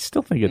read. I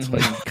still think it's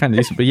kind of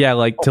decent, but yeah,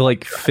 to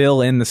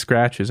fill in the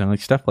scratches and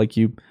stuff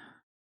you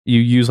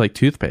use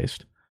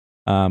toothpaste.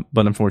 But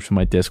unfortunately,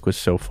 my disc was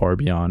so far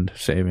beyond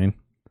saving.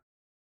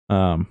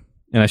 And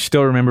I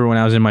still remember when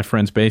I was in my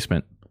friend's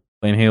basement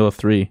playing Halo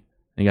 3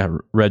 and got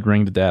red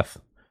ringed to death.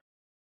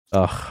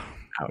 Ugh,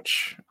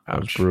 ouch! That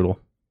was brutal.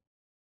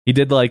 He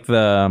did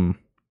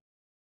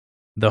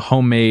the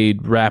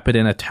homemade wrap it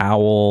in a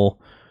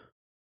towel,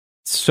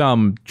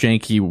 some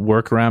janky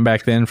workaround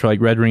back then for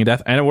red ring of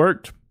death, and it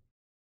worked.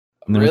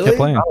 And then we kept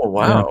playing. Oh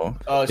wow!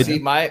 Oh, see,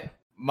 my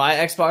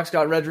Xbox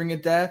got red ring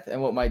of death,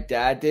 and what my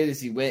dad did is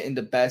he went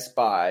into Best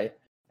Buy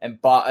and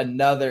bought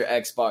another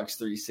Xbox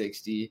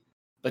 360,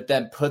 but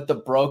then put the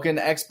broken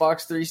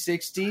Xbox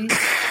 360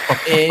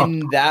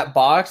 in that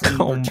box and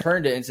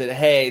returned it and said,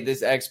 "Hey,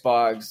 this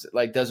Xbox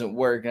doesn't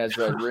work and has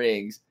red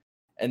rings."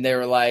 And they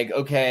were like,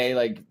 "Okay,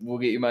 we'll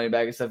get your money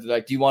back and stuff." They're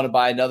like, "Do you want to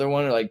buy another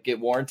one or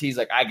get warranties?"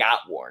 I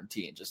got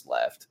warranty and just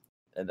left,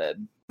 and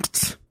then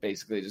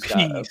basically just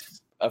got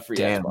a free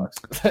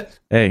Xbox.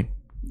 Hey,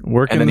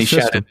 working. And then he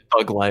shouted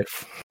 "Thug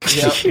life."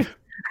 Yep.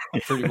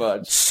 Pretty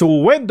much.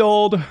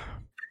 Swindled.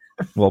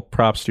 Well,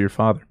 props to your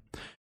father.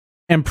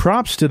 And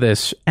props to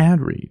this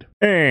ad read.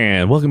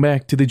 And welcome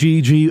back to the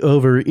GG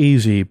Over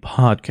Easy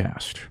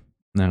podcast.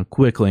 Now,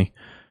 quickly,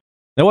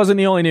 that wasn't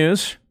the only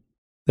news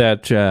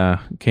that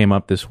came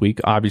up this week.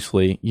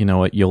 Obviously, you know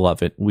what? You'll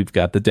love it. We've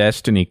got the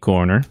Destiny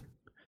Corner.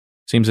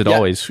 Seems it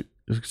always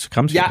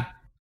comes to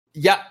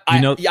Yeah, I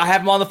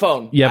have him on the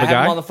phone. You have a guy? I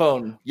have him on the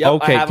phone. Yep,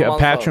 okay,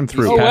 patch him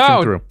through. Patch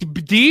him through.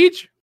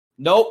 Deej?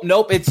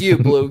 Nope, it's you,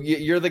 Blue.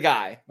 You're the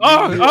guy. You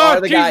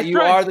are the guy.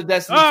 You are the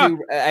Destiny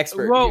 2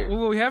 expert.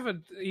 Well, we have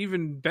an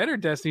even better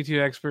Destiny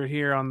 2 expert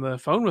here on the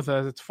phone with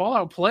us. It's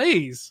Fallout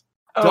Plays.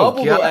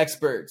 Double the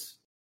experts.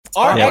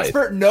 Our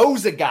expert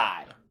knows a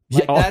guy.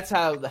 That's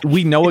how.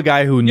 We know a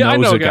guy who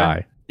knows a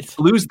guy. It's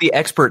Blue's the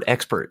expert.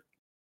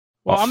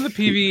 Well, I'm the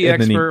PvE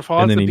expert.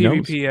 Fallout's the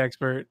PvP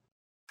expert.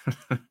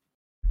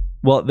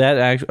 Well, that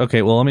actually...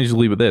 Okay, well, let me just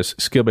leave with this.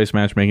 Skill-based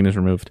matchmaking is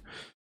removed.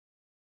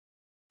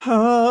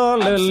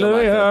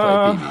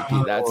 Hallelujah.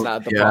 That's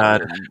not the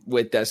problem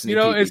with Destiny.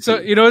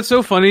 It's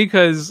so funny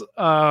because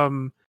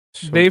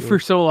for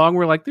so long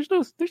were like, there's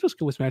no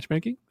skill-based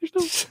matchmaking.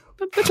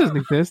 That doesn't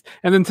exist.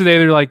 And then today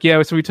they're like,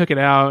 yeah, so we took it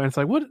out. And it's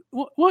like, what?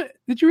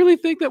 Did you really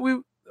think that we...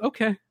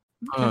 Okay.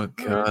 Oh,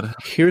 God.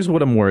 Here's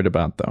what I'm worried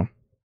about, though.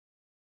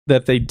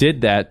 That they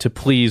did that to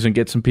please and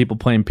get some people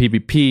playing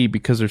PvP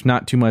because there's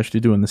not too much to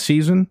do in the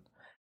season.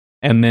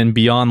 And then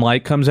Beyond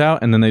Light comes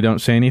out, and then they don't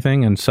say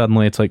anything, and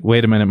suddenly it's like,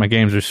 wait a minute, my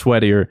games are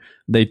sweatier.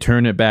 They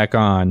turn it back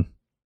on.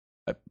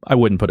 I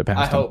wouldn't put it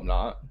past them. I hope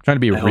not. I'm trying to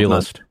be a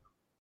realist.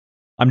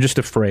 I'm just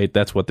afraid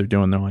that's what they're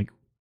doing. They're like,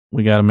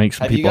 we got to make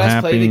some people happy.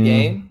 Have you guys played a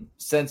game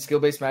since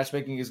skill-based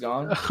matchmaking is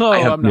gone?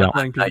 I'm not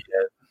playing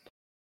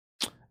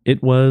yet.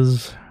 It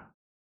was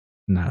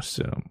not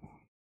so.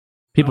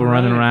 People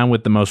running around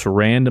with the most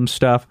random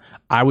stuff.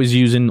 I was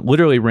using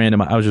literally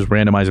random. I was just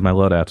randomizing my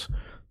loadouts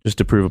just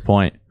to prove a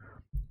point.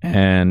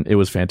 And it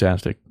was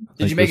fantastic.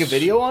 Did you make a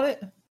video on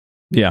it?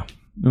 Yeah.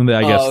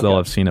 I guess they'll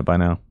have seen it by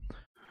now.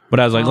 But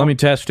I was like, let me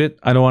test it.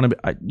 I don't want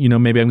to be,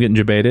 maybe I'm getting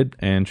jebaited.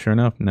 And sure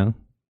enough, no.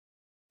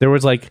 There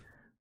was like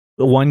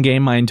one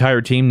game, my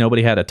entire team,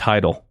 nobody had a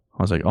title.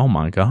 I was like, oh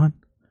my God.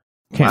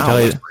 Can't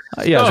tell you.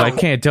 Yeah, I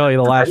can't tell you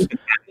the last.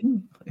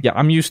 Yeah,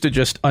 I'm used to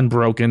just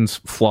unbrokens,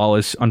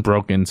 flawless,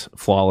 unbrokens,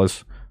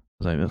 flawless.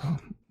 I was like,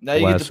 now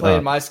you get to play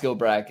in my skill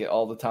bracket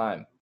all the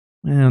time.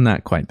 Well,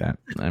 not quite that.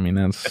 I mean,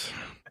 that's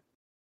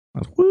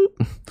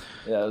whoop.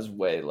 Yeah, it was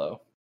way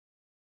low.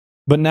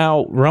 But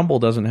now Rumble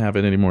doesn't have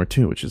it anymore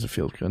too, which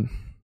feels good.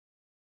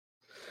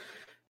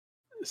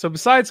 So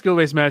besides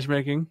skill-based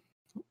matchmaking,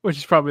 which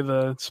is probably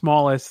the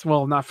smallest,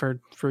 well, not for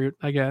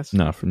I guess.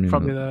 Not for me.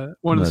 Probably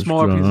one of the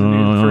smaller pieces of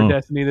news for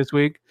Destiny this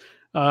week.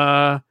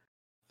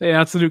 They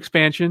announced the new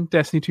expansion,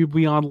 Destiny 2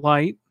 Beyond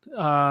Light.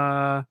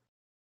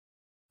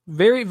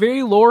 Very,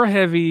 very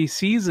lore-heavy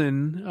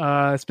season.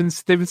 They've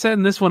been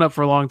setting this one up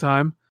for a long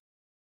time.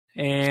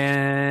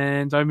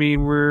 And, I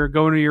mean, we're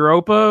going to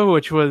Europa,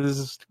 which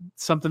was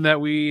something that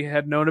we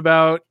had known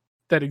about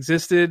that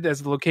existed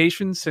as a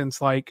location since,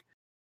 like,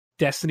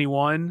 Destiny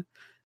 1.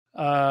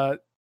 So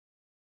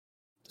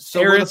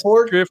Eris,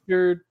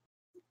 Drifter,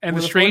 and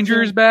the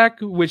Stranger is back,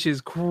 which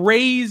is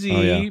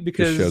crazy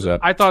because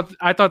I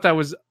thought that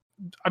was...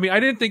 I mean, I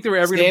didn't think they were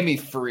ever. Sammy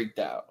freaked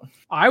out.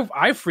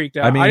 I freaked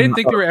out. I didn't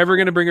think they were ever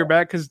going to bring her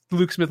back because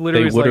Luke Smith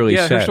literally was like,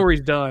 "Yeah, her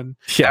story's done."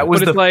 Yeah, that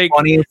was the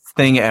funniest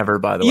thing ever.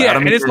 By the way,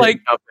 and it's like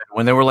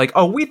when they were like,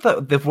 "Oh, we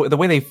thought the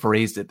way they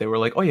phrased it, they were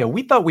like, oh yeah,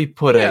 we thought we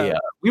put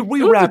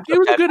we wrapped it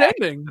was a good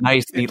ending,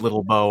 nice neat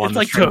little bow on." It's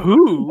like to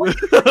who? What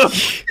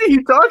are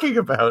you talking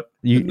about?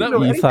 You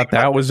thought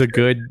that was a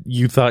good?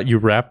 You thought you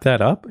wrapped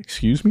that up?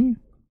 Excuse me.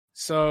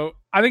 So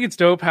I think it's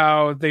dope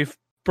how they've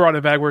brought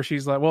it back where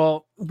she's like,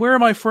 well, where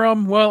am I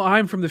from? Well,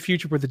 I'm from the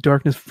future where the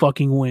darkness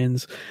fucking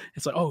wins.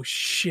 It's like, oh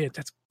shit,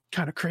 that's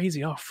kind of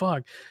crazy. Oh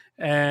fuck.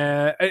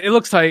 It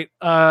looks tight.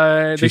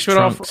 They showed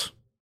off.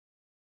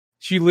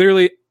 She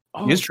literally.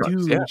 Oh,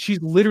 dude,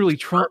 she's literally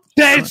Trump.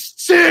 That's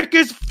sick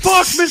as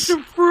fuck,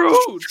 Mr.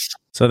 Fruit.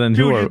 So then,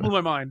 blew my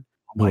mind.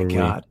 Oh my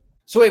God.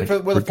 So wait,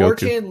 were the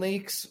 4chan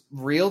leaks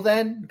real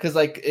then? Because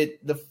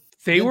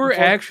they were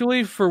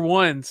actually for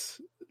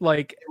once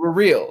like they were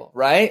real,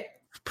 right?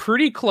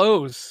 Pretty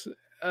close.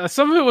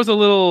 Some of it was a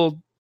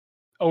little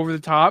over the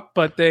top,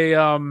 but they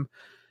a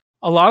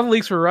lot of the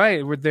leaks were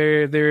right.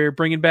 They're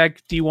bringing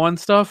back D1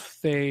 stuff.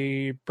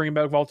 They bring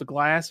back Vault of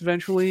Glass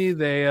eventually.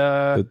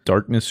 The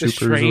Darkness the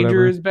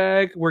Stranger is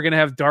back. We're gonna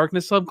have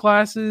Darkness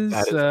subclasses.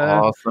 That is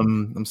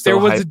awesome. I'm so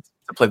hyped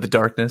to play the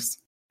Darkness.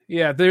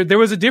 Yeah, there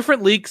was a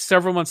different leak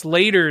several months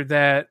later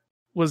that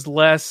was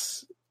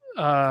less.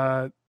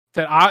 That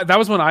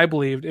was one I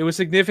believed. It was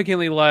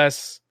significantly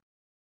less.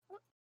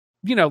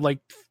 Like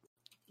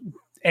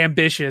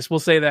ambitious. We'll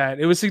say that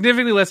it was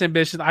significantly less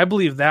ambitious. I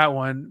believe that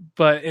one,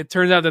 but it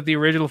turns out that the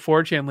original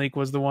 4chan leak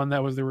was the one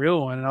that was the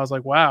real one, and I was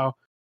like, wow.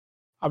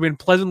 I've been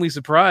pleasantly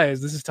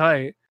surprised. This is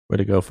tight. Way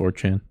to go,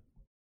 4chan.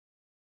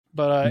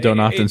 But don't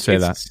often say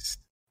that.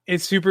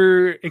 It's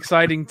super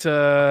exciting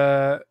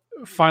to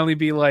finally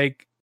be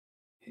like,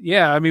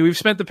 yeah, I mean, we've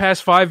spent the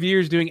past 5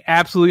 years doing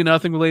absolutely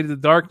nothing related to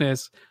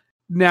darkness.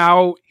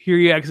 Now here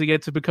you actually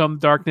get to become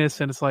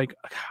darkness, and it's like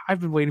I've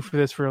been waiting for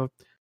this for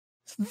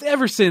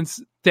ever since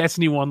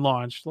Destiny 1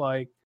 launched.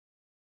 Like,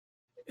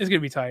 it's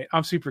gonna be tight.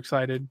 I'm super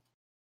excited.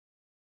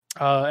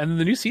 And then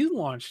the new season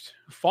launched.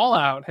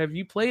 Fallout. Have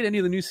you played any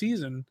of the new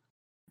season?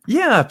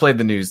 Yeah, I played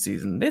the new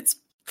season. It's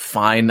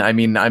fine. I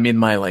mean, I'm in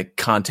my like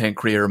content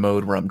creator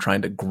mode where I'm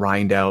trying to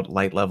grind out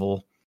light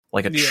level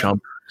like a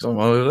chump. So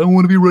I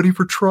want to be ready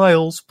for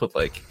trials, but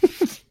like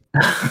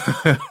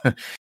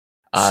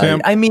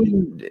I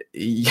mean,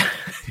 yeah.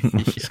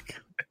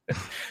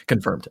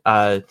 Confirmed.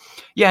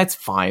 Yeah, it's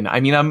fine.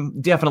 I mean,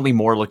 I'm definitely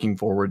more looking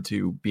forward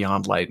to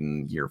Beyond Light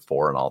and Year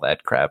 4 and all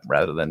that crap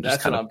rather than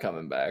just I'm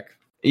coming back.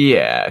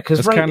 Yeah,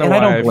 because right, and I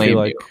don't blame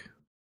you.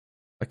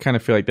 I kind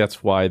of feel like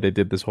that's why they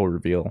did this whole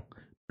reveal.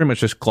 Pretty much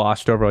just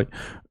glossed over, like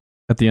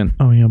at the end.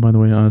 Oh yeah, by the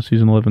way,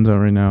 season 11's out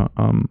right now.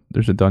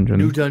 There's a dungeon.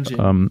 New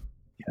dungeon.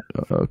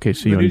 Okay,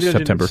 see you in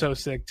September. Is so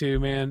sick too,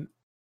 man.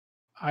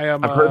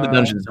 I've heard the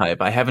dungeon's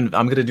hype. I'm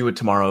gonna do it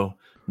tomorrow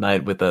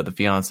night with the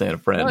fiance and a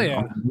friend. Oh, yeah.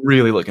 I'm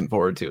really looking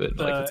forward to it.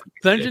 The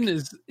dungeon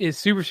is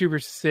super, super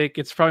sick.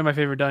 It's probably my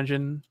favorite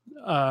dungeon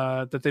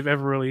that they've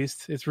ever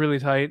released. It's really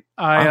tight.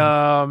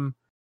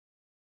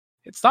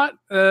 It's not.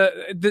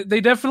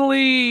 They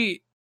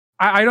definitely.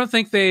 I don't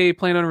think they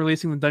plan on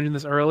releasing the dungeon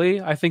this early.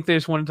 I think they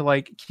just wanted to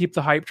like keep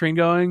the hype train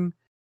going,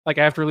 like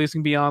after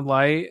releasing Beyond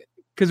Light.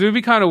 Because it would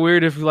be kind of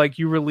weird if like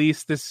you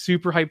release this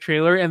super hype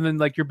trailer and then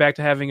like you're back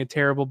to having a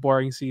terrible,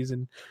 boring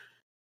season.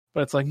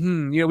 But it's like,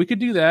 we could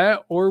do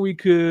that, or we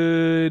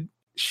could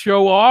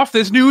show off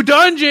this new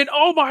dungeon.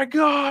 Oh my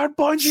god,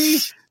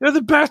 Bungie, they're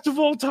the best of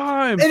all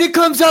time, and it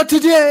comes out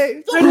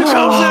today.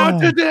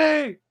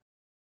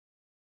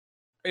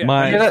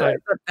 Yeah,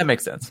 that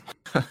makes sense.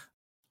 I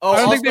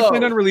don't think they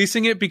plan on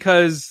releasing it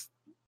because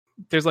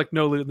there's like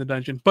no loot in the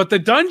dungeon, but the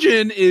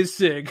dungeon is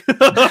sick.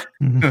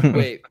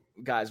 Wait,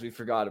 guys, we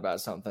forgot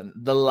about something.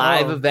 The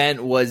live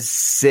event was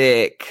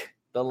sick.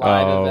 The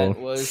live event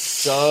was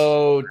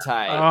so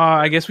tight.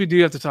 I guess we do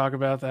have to talk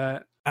about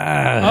that.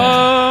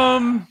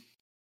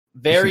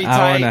 Very tight.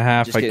 Hour and a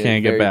half. I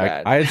can't get back.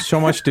 Bad. I had so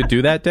much to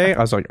do that day. I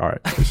was like, all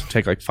right, this will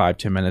take like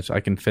 5-10 minutes. I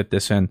can fit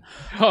this in.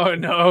 Oh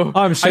no!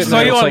 I saw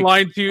you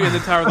online too in the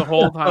tower the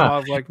whole time. I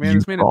was like, man,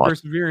 this man has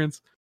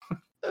perseverance.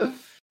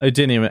 I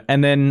didn't even.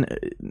 And then,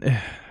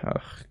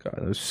 oh god,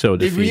 it was so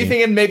defeating. Were you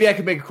thinking maybe I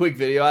could make a quick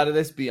video out of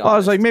this? Well, I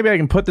was like, maybe I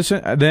can put this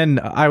in. Then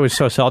I was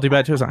so salty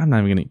about it. I was like, I'm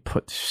not even going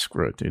to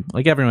screw it, dude.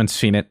 Like everyone's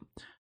seen it,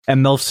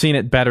 and they've seen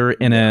it better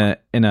in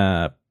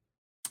a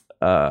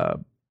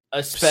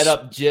sped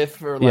up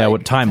GIF or like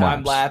with time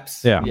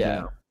lapse.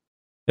 Yeah.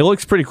 It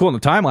looks pretty cool in the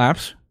time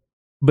lapse,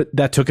 but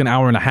that took an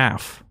hour and a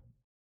half.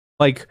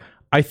 Like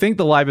I think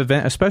the live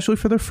event, especially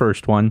for their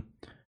first one,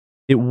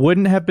 it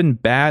wouldn't have been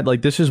bad.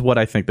 Like, this is what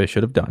I think they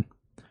should have done.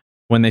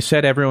 When they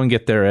said everyone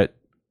get there at,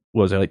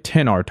 what was it, like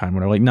 10 our time,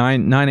 or like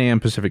 9 a.m.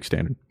 Pacific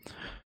Standard.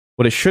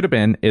 What it should have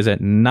been is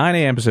at 9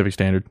 a.m. Pacific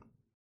Standard,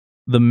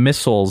 the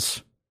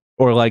missiles,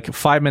 or like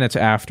 5 minutes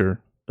after,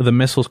 the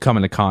missiles come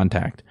into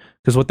contact.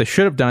 Because what they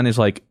should have done is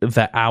like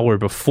the hour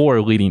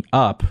before leading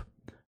up,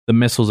 the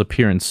missiles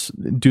appear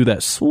and do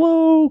that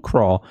slow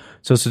crawl.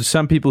 So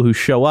some people who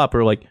show up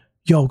are like,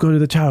 yo, go to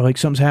the tower, like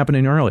something's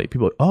happening early.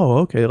 People are like, oh,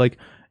 okay, like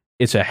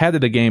it's ahead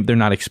of the game, they're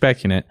not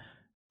expecting it.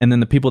 And then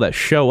the people that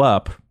show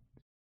up,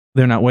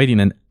 they're not waiting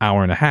an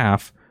hour and a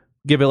half.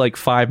 Give it like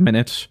 5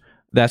 minutes,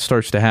 that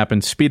starts to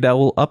happen. Speed that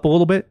up a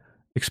little bit,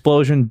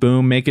 explosion,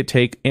 boom, make it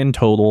take in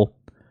total,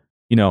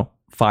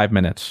 5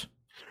 minutes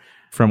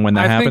from when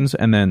that happens.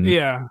 And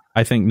then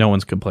I think no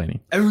one's complaining.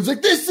 Everyone's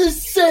like, this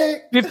is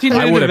sick.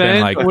 15-minute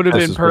event would have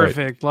been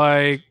perfect. Great.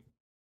 Like,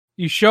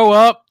 you show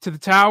up to the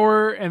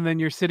tower, and then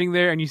you're sitting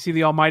there, and you see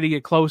the Almighty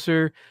get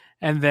closer,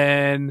 and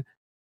then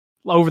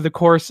over the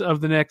course of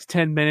the next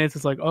 10 minutes,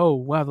 it's like, oh,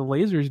 wow, the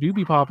lasers do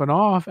be popping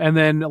off. And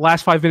then the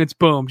last 5 minutes,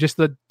 boom, just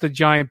the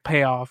giant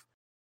payoff.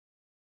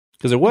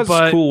 Because it was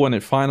cool when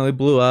it finally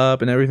blew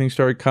up and everything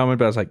started coming,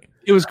 but I was like...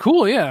 It was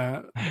cool,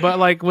 yeah. But,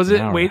 like, was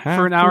it wait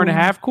for an hour and a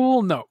half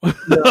cool? No.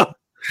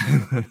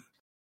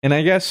 And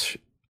I guess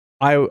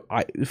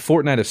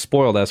Fortnite has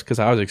spoiled us because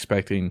I was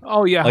expecting...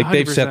 Oh, yeah, like, 100%.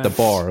 They've set the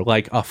bar,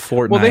 like a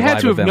Fortnite. Well, they had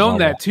to have known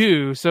that,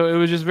 too. So it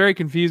was just very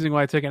confusing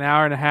why it took an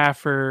hour and a half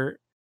for...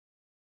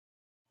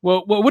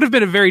 Well, what would have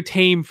been a very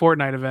tame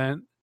Fortnite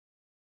event.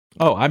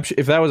 Oh, I'm sure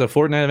if that was a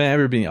Fortnite event,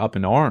 everybody would be up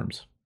in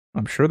arms.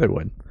 I'm sure they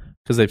would,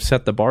 because they've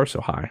set the bar so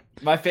high.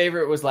 My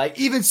favorite was like,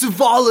 even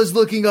Savala's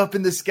looking up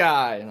in the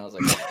sky, and I was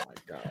like, oh my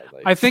god.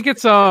 Like, I think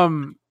it's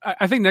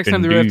I think next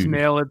time they really have to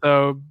nail it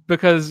though,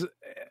 because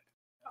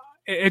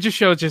it just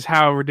shows just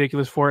how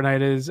ridiculous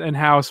Fortnite is and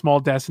how small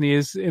Destiny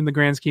is in the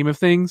grand scheme of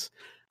things.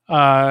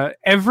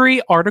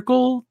 Every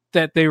article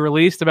that they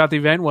released about the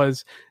event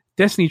was,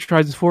 Destiny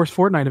tries his first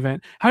Fortnite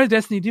event. How did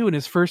Destiny do in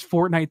his first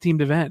Fortnite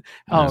themed event?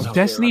 Oh,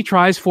 Destiny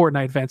tries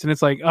Fortnite events, and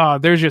it's like,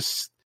 there's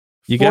just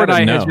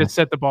Fortnite has just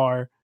set the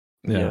bar.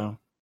 Yeah.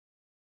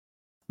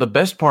 The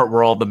best part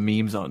were all the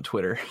memes on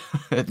Twitter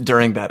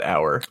during that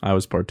hour. I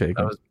was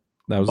partaking.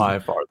 That was by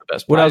far the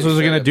best. What else was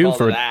I going to do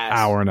for an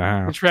hour and a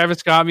half? The Travis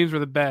Scott memes were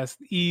the best.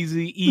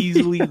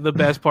 Easily the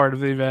best part of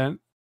the event.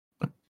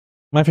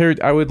 My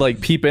favorite, I would like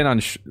peep in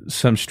on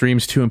some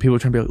streams too, and people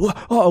would try to be like,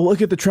 "Oh,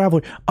 look at the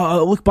traveler!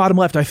 Look bottom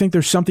left. I think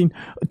there's something.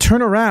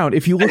 Turn around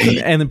if you look."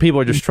 And then people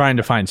are just trying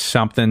to find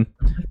something,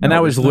 and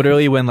that was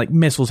literally when like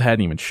missiles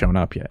hadn't even shown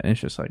up yet. And it's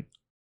just like,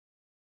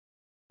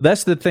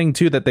 that's the thing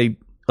too, that they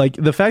like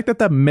the fact that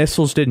the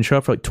missiles didn't show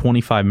up for like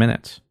 25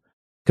 minutes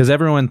because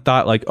everyone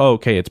thought like, oh,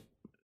 okay, it's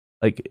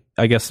like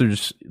I guess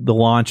there's the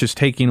launch is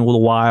taking a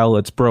little while.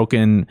 It's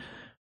broken.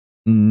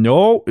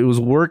 No, it was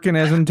working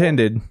as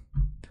intended.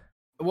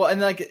 Well,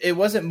 and like it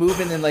wasn't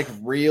moving in like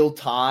real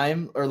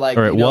time, or like,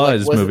 or it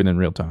was moving in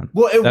real time.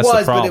 Well, it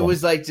was, but it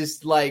was like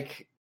just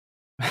like.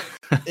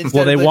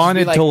 Well, they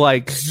wanted to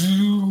like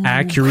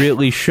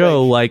accurately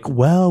show, like,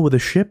 well, with a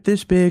ship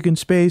this big in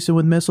space and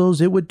with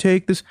missiles, it would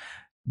take this.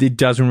 It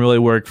doesn't really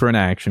work for an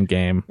action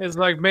game. It's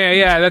like, man,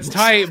 yeah, that's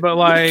tight, but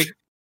like.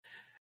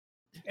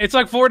 It's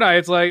like Fortnite.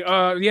 It's like,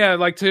 yeah,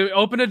 like to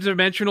open a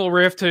dimensional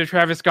rift to a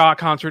Travis Scott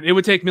concert, it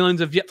would take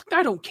millions of.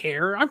 I don't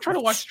care. I'm trying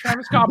to watch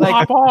Travis Scott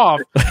pop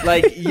off.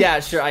 Like, yeah,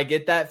 sure, I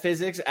get that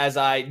physics as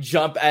I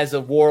jump as a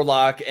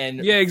warlock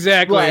and yeah,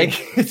 exactly.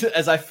 Like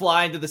as I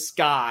fly into the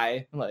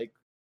sky, like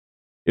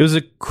it was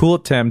a cool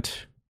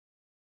attempt.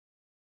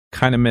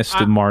 Kind of missed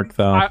the mark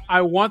though.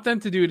 I want them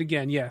to do it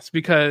again, yes,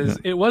 because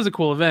it was a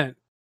cool event.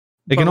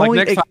 It can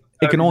only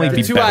it can only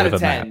be 2 better out of than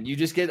 10. that. You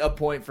just get a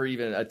point for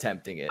even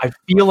attempting it. I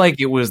feel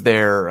like it was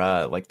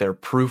their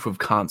proof of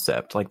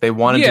concept. Like they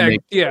wanted to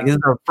make this is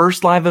our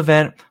first live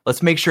event.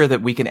 Let's make sure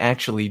that we can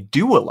actually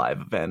do a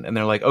live event. And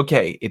they're like,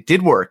 okay, it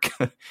did work.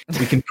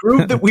 We can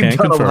prove that we've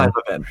done a live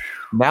event.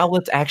 Now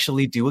let's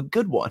actually do a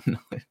good one.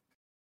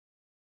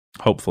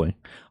 Hopefully.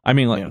 I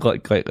mean,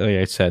 like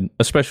I said,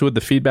 especially with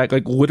the feedback,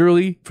 like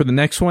literally for the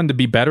next one to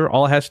be better,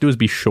 all it has to do is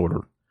be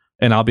shorter.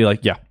 And I'll be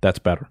like, yeah, that's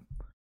better.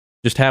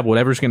 Just have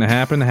whatever's going to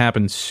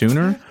happen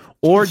sooner,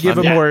 or give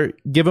a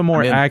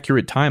more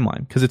accurate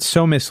timeline, because it's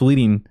so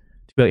misleading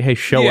to be like, hey,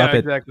 show up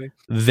at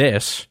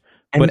this,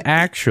 but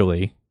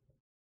actually.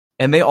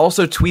 And they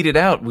also tweeted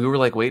out, we were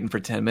like waiting for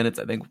 10 minutes.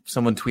 I think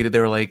someone tweeted, they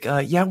were like,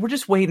 yeah, we're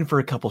just waiting for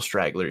a couple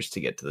stragglers to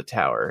get to the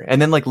tower.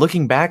 And then like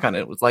looking back on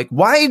it, was like,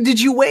 why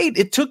did you wait?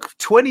 It took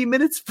 20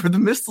 minutes for the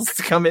missiles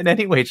to come in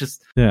anyway.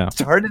 Just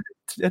started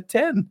at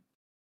 10.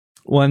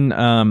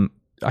 When,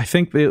 I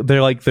think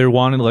they're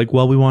wanting like,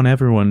 well, we want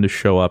everyone to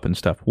show up and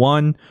stuff.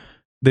 One,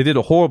 they did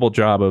a horrible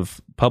job of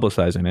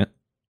publicizing it.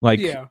 Like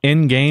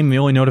in game, the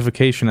only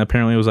notification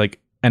apparently was like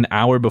an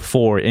hour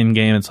before in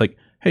game. It's like,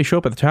 hey, show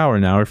up at the tower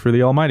an hour for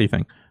the Almighty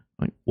thing.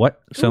 Like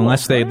what? So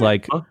unless they'd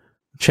like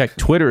check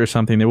Twitter or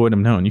something, they wouldn't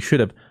have known. You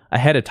should have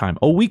ahead of time,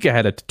 a week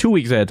ahead of 2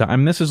 weeks ahead of time. I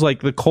mean, this is like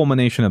the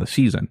culmination of the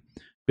season.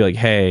 Be like,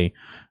 hey,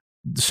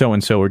 so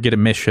and so, or get a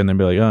mission, and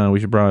be like, oh,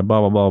 we should blah blah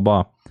blah blah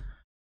blah,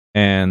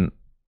 and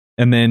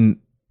then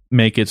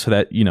make it so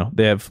that, you know,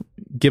 they have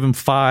give them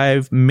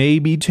 5,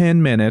 maybe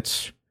 10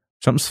 minutes.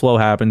 Something slow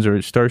happens, or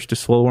it starts to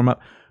slow warm up.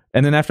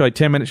 And then after like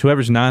 10 minutes,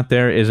 whoever's not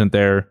there isn't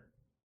there.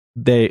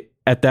 They,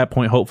 at that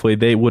point, hopefully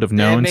they would have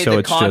known. So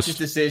it's just conscious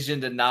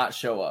decision to not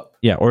show up.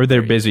 Yeah. Or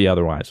they're busy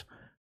otherwise.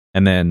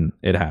 And then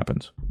it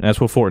happens. And that's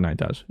what Fortnite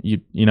does.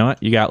 You know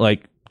what? You got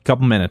like a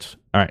couple minutes.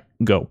 All right,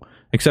 go.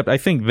 Except I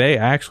think they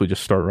actually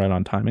just start right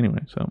on time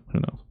anyway. So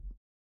who knows?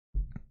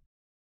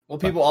 Well,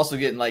 people also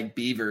getting like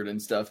beavered and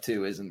stuff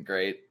too isn't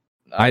great.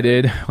 I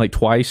did like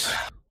twice.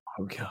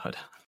 Oh God!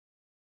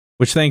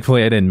 Which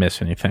thankfully I didn't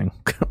miss anything.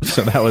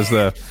 So that was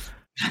the,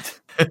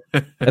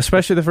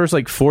 especially the first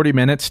like 40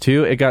 minutes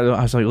too. It got.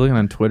 I was like looking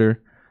on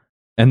Twitter,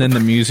 and then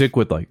the music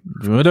would like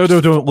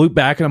don't loop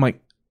back, and I'm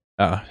like,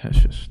 oh, that's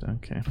just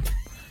okay.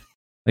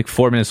 Like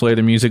 4 minutes later,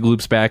 the music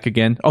loops back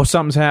again. Oh,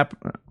 something's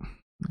happened.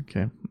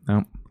 Okay,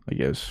 no, I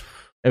guess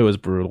it was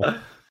brutal.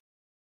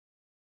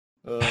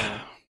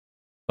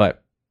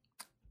 But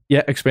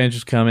yeah,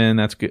 expansions come in.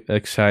 That's good,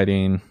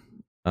 exciting.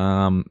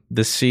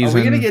 This season,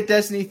 are we gonna get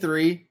Destiny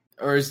 3,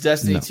 or is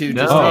Destiny 2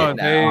 just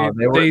now?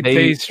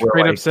 They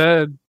straight up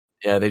said,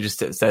 yeah, they just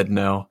said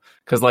no,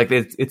 because like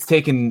it's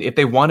taken. If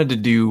they wanted to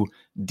do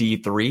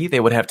D3, they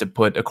would have to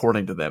put,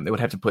 according to them, they would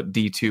have to put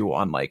D2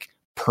 on like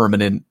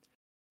permanent,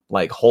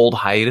 like hold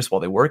hiatus while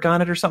they work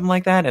on it or something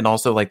like that, and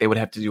also like they would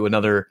have to do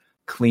another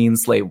clean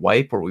slate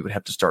wipe, where we would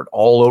have to start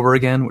all over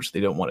again, which they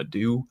don't want to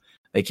do.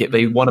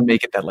 They want to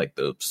make it that like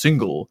the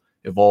single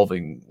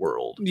evolving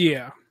world,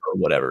 or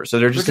whatever. So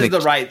they're just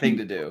the right thing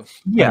to do.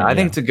 Yeah, I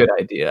think it's a good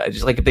idea. I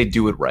just like if they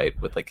do it right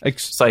with like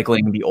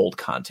cycling the old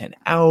content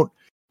out,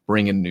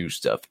 bringing new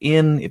stuff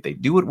in. If they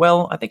do it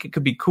well, I think it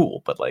could be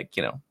cool. But like,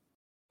 you know,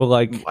 well,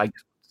 like I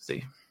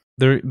see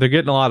they're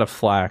getting a lot of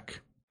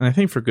flack, and I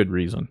think for good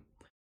reason.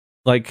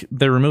 Like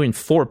they're removing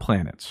 4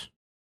 planets,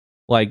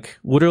 like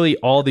literally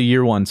all the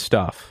year 1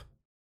 stuff.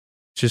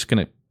 It's just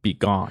gonna be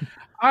gone.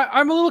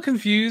 I'm a little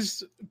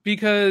confused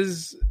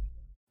because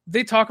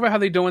they talk about how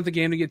they don't want the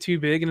game to get too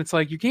big, and it's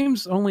like your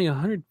game's only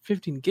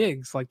 115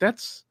 gigs. Like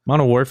that's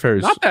Modern Warfare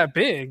is not that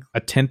big. A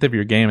tenth of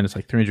your game, and it's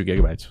like 300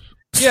 gigabytes.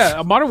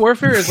 Yeah, Modern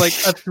Warfare is like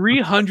a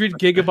 300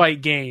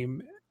 gigabyte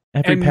game,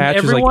 Every patch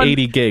is like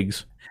 80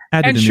 gigs.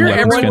 Added a new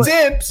weapon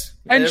skin.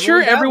 And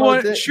sure,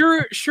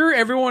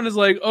 everyone is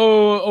like,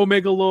 "Oh,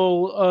 Omega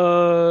Lol,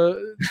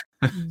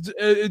 I'm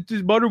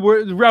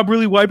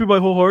really wiping my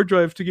whole hard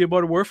drive to get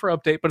Modern Warfare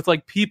update." But it's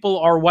like people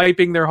are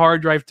wiping their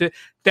hard drive to.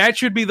 That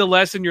should be the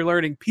lesson you're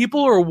learning.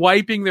 People are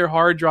wiping their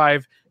hard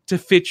drive to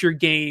fit your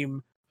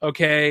game.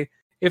 Okay,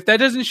 if that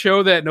doesn't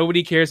show that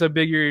nobody cares how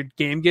big your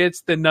game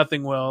gets, then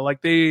nothing will. Like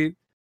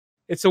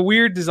it's a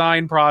weird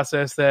design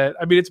process. That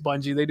I mean, it's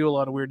Bungie. They do a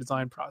lot of weird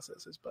design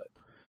processes, but.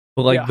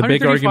 Well, like the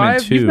big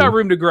argument too. You've got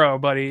room to grow,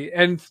 buddy.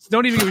 And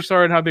don't even get me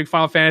started on how big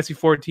Final Fantasy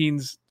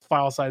 14's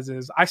file size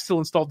is. I still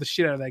installed the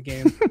shit out of that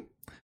game.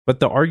 But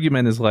the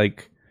argument is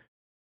like,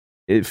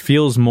 it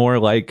feels more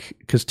like,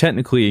 because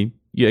technically,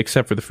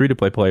 except for the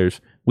free-to-play players,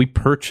 we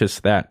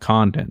purchased that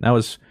content. That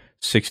was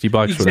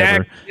 $60,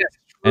 whatever. Yes,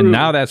 and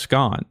now that's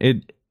gone.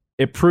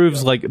 It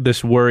proves like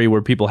this worry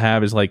where people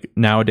have is like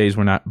nowadays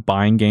we're not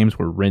buying games,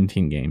 we're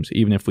renting games,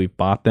 even if we've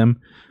bought them.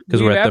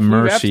 Because we're at the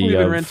mercy we've of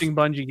been renting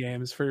Bungie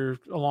games for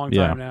a long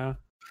time now.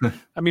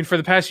 I mean, for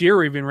the past year,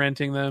 we've been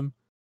renting them.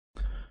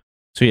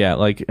 So yeah,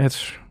 like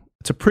it's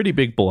a pretty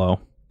big blow.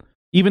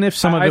 Even if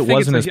some of it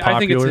wasn't as popular, I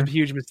think it's a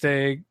huge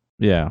mistake.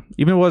 Yeah,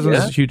 even if it wasn't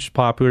as huge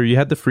popular, you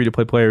had the free to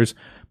play players.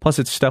 Plus,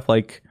 it's stuff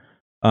like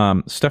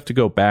stuff to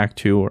go back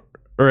to,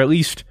 or at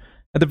least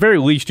at the very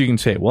least, you can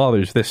say, well,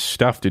 there's this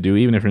stuff to do.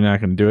 Even if you're not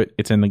going to do it,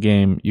 it's in the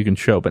game. You can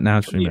show. But now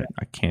it's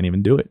I can't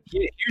even do it.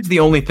 Here's the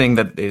only thing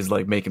that is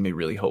like making me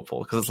really hopeful,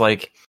 because it's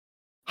like,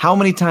 how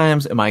many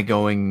times am I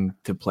going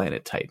to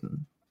Planet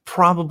Titan?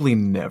 Probably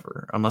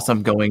never, unless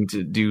I'm going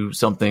to do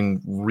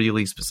something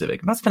really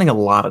specific. I'm not spending a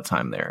lot of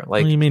time there.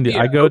 Like, what do you mean?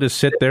 I go to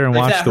sit there and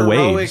watch the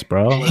waves,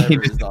 bro.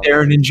 You just sit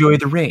there and enjoy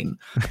the rain.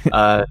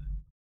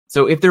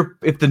 So if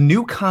the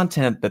new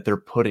content that they're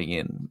putting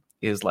in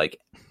is like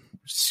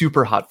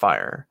super hot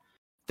fire,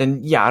 then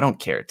yeah, I don't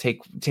care.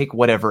 Take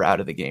whatever out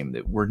of the game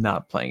that we're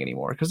not playing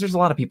anymore, because there's a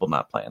lot of people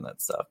not playing that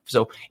stuff.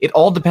 So it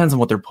all depends on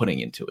what they're putting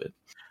into it.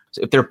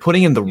 So if they're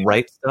putting in the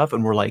right stuff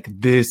and we're like,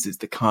 this is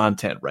the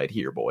content right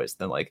here, boys,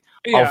 then like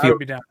I'll feel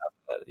be down.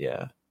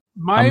 Yeah.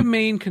 My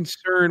main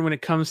concern when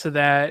it comes to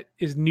that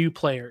is new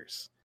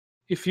players.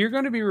 If you're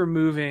going to be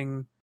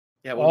removing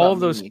all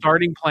of those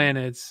starting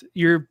planets,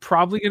 you're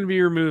probably going to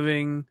be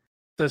removing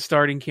the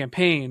starting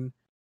campaign.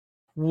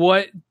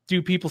 What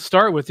do people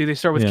start with? Do they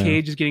start with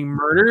Cage just getting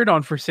murdered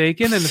on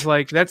Forsaken? And it's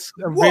like, that's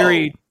a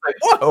very...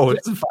 Whoa,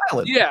 it's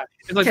violent. Yeah.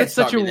 It's like, that's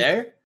such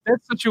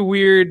a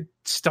weird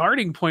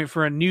starting point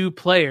for a new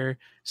player.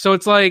 So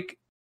it's like,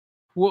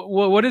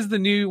 what is the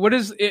new...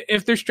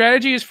 If their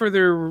strategy is for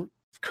their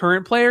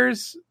current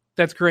players,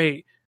 that's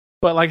great.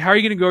 But like, how are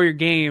you going to grow your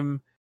game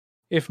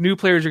if new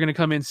players are going to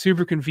come in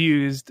super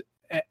confused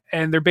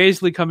and they're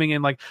basically coming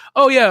in like,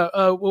 oh yeah,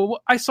 well,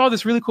 I saw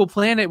this really cool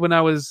planet when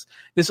I was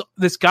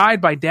this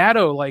guide by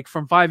Datto like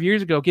from 5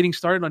 years ago getting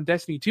started on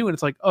Destiny 2, and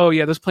it's like, oh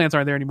yeah, those planets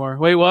aren't there anymore.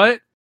 Wait, what?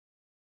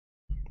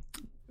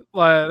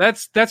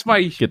 That's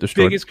my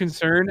biggest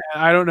concern.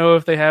 I don't know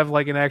if they have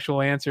like an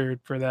actual answer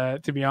for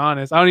that, to be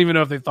honest. I don't even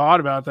know if they thought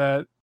about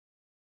that.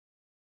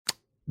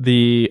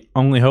 The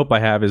only hope I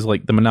have is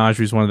like the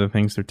Menagerie is one of the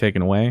things they're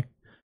taking away.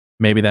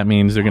 Maybe that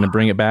means they're going to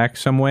bring it back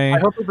some way. I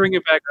hope they bring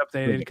it back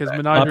updated, because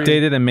Menagerie...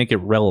 Updated and make it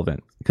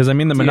relevant. Because, I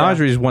mean, the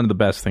Menagerie is one of the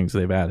best things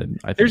they've added.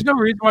 I think. There's no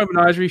reason why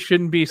Menagerie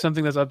shouldn't be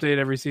something that's updated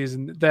every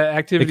season. The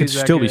activity is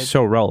still be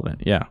so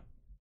relevant, yeah.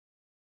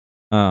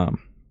 But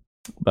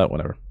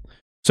whatever.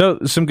 So,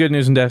 some good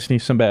news in Destiny,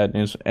 some bad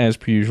news, as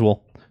per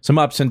usual. Some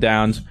ups and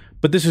downs.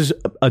 But this is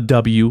a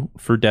W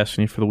for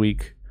Destiny for the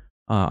week,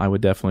 I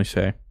would definitely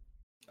say.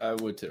 I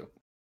would, too.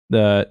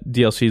 The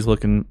DLC is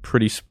looking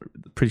pretty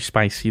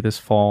spicy this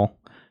fall,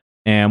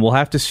 and we'll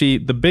have to see.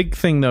 The big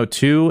thing though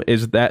too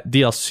is that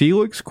DLC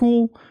looks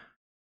cool,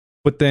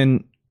 but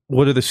then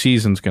what are the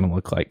seasons going to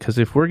look like? Because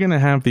if we're going to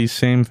have these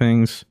same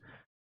things,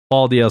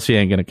 all DLC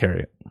ain't going to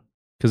carry it.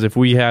 Because if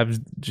we have,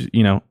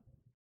 the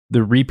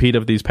repeat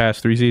of these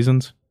past 3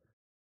 seasons,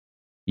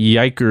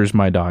 yikers,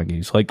 my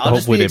doggies! Like,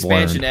 hopefully they've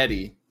learned.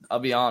 Eddie. I'll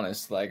be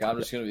honest. Like, I'm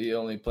just going to be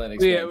only playing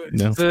expansion.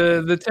 Yeah,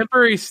 the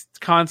temporary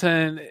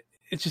content.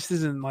 It just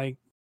isn't like,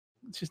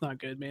 it's just not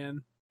good,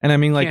 man. And I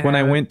mean, like when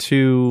I went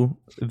to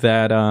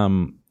that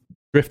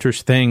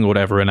Drifters thing,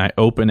 whatever, and I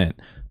open it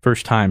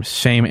first time,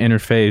 same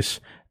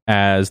interface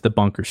as the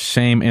bunkers,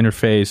 same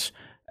interface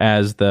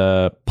as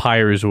the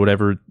pyres or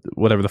whatever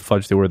the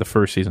fudge they were the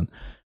first season.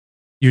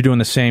 You're doing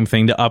the same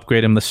thing to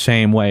upgrade them the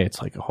same way. It's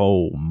like,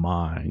 oh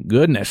my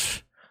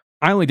goodness.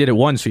 I only did it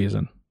 1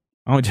 season.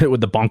 I only did it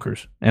with the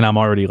bunkers, and I'm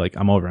already like,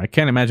 I'm over. I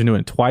can't imagine doing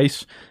it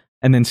twice.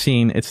 And then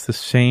seeing it's the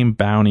same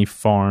bounty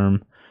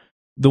farm.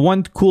 The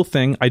one cool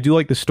thing, I do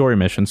like the story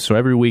missions. So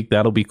every week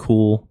that'll be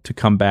cool to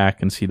come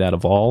back and see that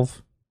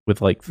evolve with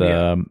like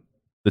the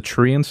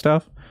tree and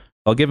stuff.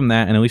 I'll give them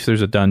that, and at least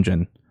there's a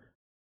dungeon.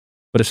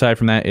 But aside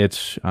from that,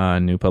 it's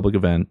a new public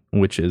event,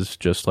 which is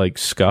just like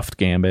scuffed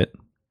Gambit.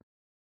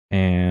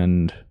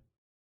 And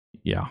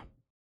yeah.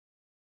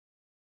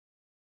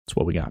 That's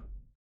what we got.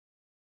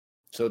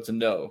 So it's a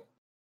no.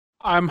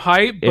 I'm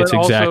hyped, but it's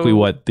exactly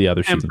what the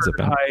other seasons have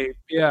been. Hype.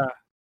 Yeah.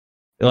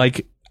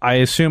 Like, I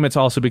assume it's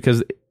also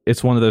because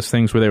it's one of those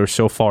things where they were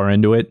so far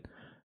into it,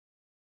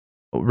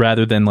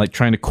 rather than like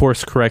trying to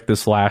course correct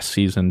this last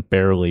season,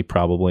 barely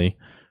probably,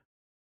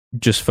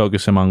 just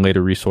focus them on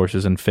later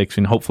resources and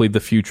fixing hopefully the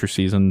future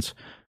seasons,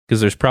 because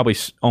there's probably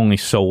only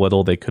so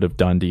little they could have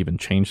done to even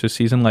change this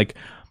season. Like,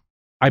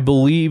 I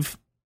believe,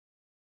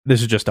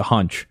 this is just a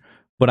hunch,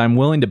 but I'm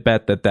willing to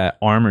bet that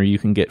armor you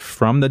can get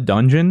from the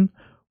dungeon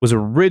was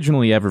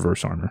originally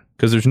Eververse armor,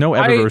 because there's no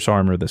Eververse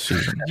armor this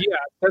season. Yeah,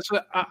 that's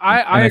what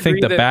I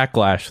think the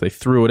backlash, they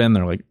threw it in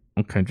there like,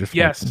 okay, just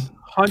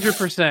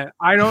 100%.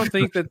 I don't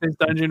think that this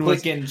dungeon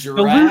was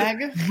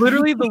drag.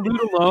 Literally, the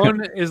loot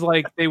alone is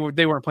like they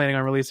weren't planning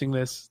on releasing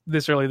this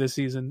early this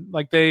season.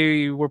 Like,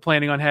 they were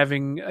planning on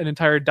having an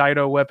entire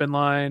Dido weapon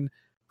line,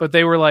 but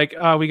they were like,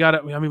 we got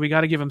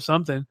to give him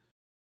something.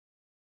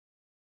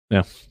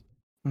 Yeah.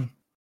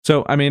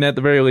 So, I mean, at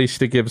the very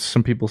least, it gives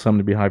some people something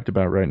to be hyped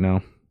about right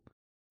now.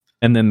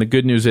 And then the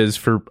good news is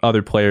for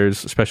other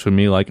players, especially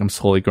me, like I'm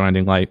slowly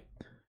grinding light.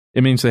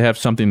 It means they have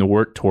something to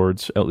work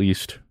towards, at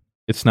least.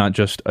 It's not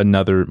just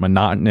another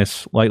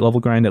monotonous light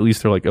level grind. At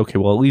least they're like, okay,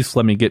 well, at least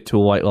let me get to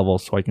a light level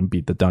so I can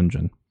beat the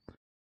dungeon.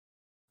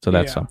 So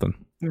that's something.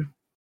 Yeah.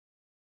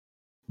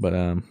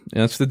 But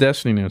that's the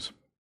Destiny news.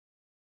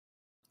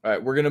 All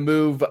right, we're going to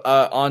move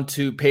on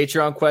to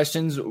Patreon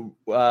questions. We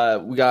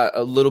got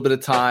a little bit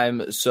of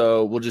time,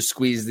 so we'll just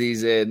squeeze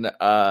these in.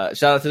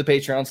 Shout out to the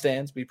Patreon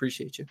stands. We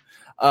appreciate you.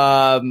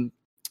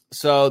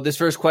 So this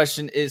first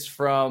question is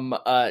from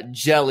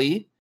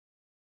Jelly.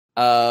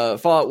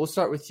 Fallout, we'll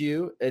start with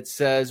you. It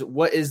says,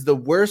 what is the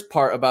worst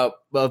part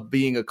of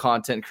being a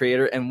content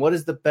creator, and what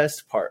is the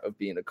best part of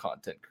being a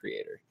content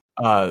creator?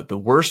 The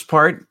worst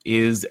part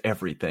is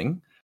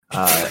everything.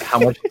 How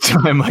much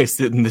time I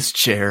sit in this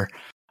chair.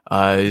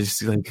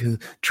 Just like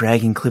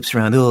dragging clips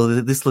around.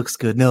 Oh, this looks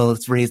good. No,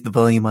 let's raise the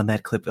volume on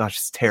that clip. Gosh,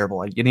 it's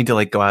terrible. You need to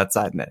like go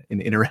outside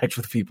and interact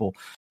with people.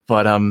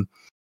 But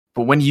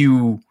when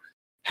you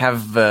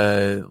have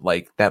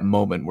like that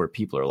moment where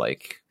people are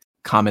like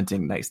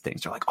commenting nice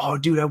things, they're like, "Oh,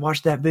 dude, I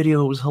watched that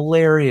video. It was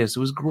hilarious. It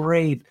was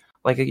great.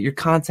 Like your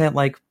content,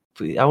 like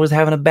I was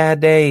having a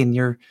bad day, and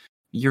your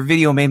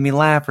video made me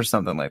laugh," or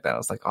something like that. I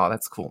was like, "Oh,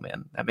 that's cool,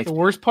 man." That makes the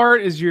worst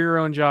part is you're your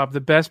own job.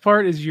 The best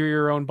part is you're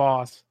your own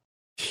boss.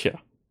 Yeah.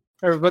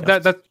 But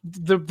that's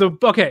the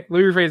okay. Let me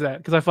rephrase that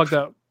because I fucked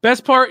up.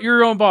 Best part, you're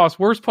your own boss.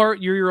 Worst part,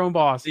 you're your own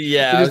boss.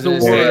 Yeah, it is the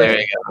worst. There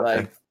you go.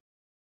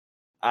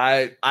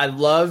 Like, I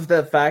love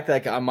the fact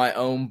that like, I'm my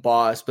own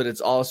boss, but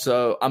it's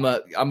also I'm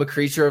a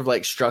creature of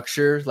like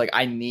structure. Like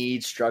I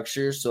need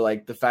structure. So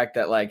like the fact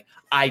that like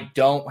I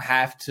don't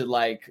have to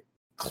like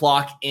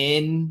clock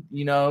in,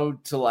 you know,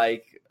 to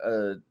like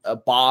a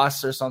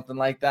boss or something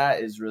like that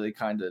is really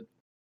kind of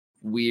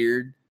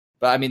weird.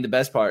 But I mean, the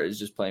best part is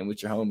just playing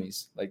with your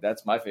homies. Like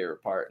that's my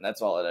favorite part, and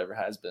that's all it ever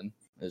has been.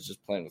 Is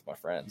just playing with my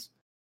friends.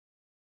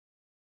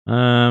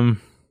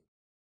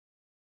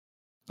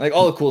 Like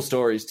all the cool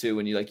stories too.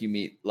 When you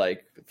meet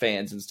like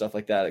fans and stuff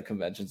like that at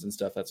conventions and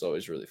stuff. That's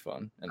always really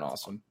fun and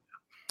awesome.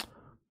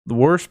 The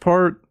worst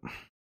part, I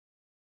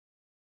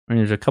mean,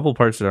 there's a couple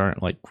parts that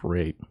aren't like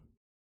great.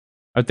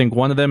 I think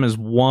one of them is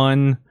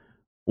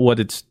what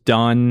it's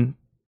done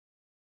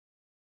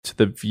to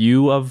the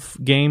view of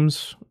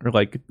games, or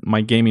like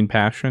my gaming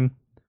passion.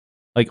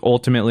 Like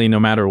ultimately, no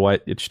matter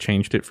what, it's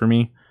changed it for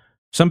me.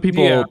 Some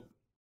people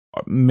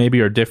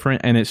maybe are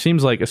different, and it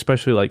seems like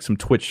especially like some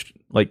Twitch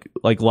like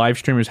live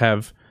streamers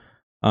have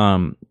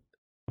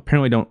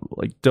apparently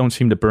don't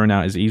seem to burn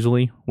out as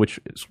easily, which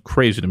is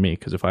crazy to me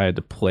because if I had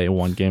to play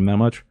one game that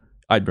much,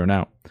 I'd burn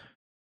out.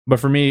 But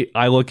for me,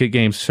 I look at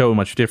games so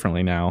much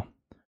differently now,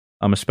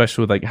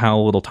 especially with like how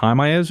little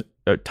time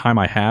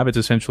I have. It's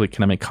essentially,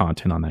 can I make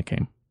content on that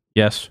game?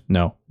 Yes,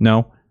 no,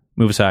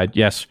 move aside.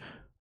 Yes.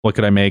 What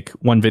could I make?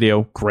 One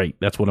video? Great.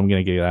 That's what I'm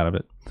going to get out of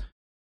it.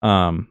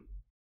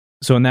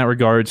 So in that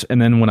regards, and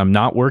then when I'm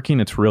not working,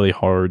 it's really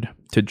hard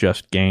to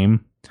just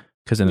game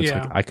because then it's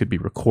like I could be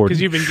recording.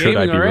 Because you've been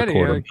gaming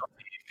already.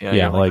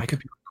 Yeah, like I could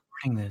be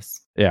recording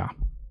this. Yeah.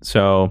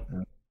 So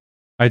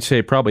I'd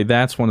say probably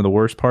that's one of the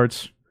worst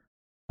parts.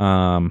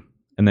 And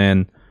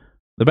then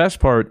the best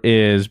part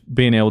is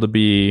being able to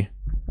be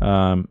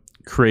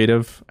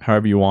creative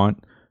however you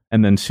want,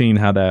 and then seeing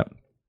how that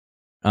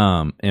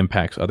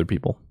impacts other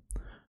people.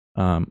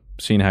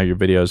 Seeing how your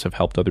videos have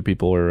helped other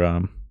people, or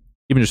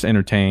even just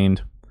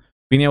entertained.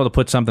 Being able to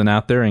put something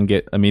out there and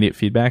get immediate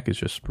feedback is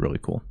just really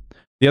cool.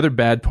 The other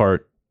bad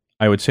part,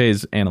 I would say,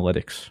 is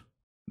analytics.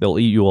 They'll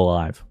eat you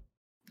alive.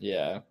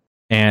 Yeah.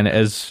 And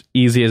as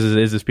easy as it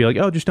is to be like,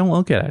 oh, just don't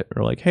look at it.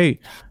 Or like, hey,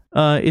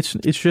 it's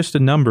just a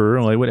number.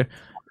 Or like, whatever.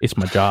 It's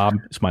my job.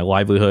 It's my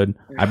livelihood.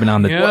 I've been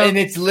on the... Well, and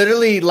it's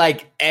literally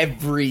like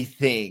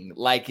everything.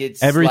 Like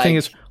it's everything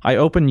is... I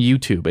open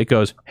YouTube. It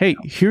goes, hey,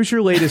 here's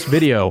your latest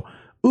video.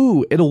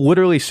 Ooh, it'll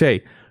literally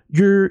say,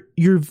 your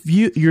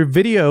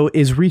video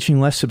is reaching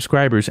less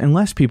subscribers and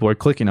less people are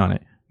clicking on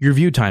it. Your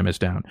view time is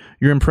down.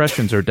 Your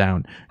impressions are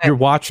down. Your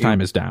watch time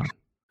is down.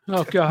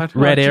 Oh, God.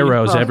 Red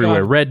arrows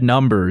everywhere. God. Red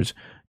numbers.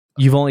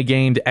 You've only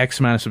gained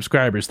X amount of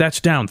subscribers. That's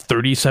down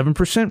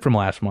 37% from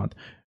last month.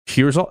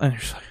 here's all. And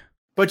like,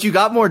 but you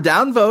got more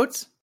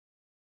downvotes.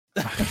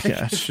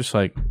 Yeah, it's just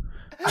like,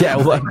 yeah,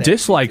 well,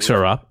 dislikes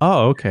are up.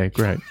 Oh, okay,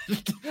 great.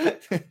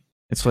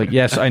 It's like,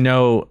 yes, I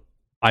know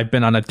I've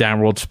been on a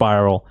downward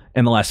spiral,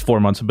 and the last 4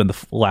 months have been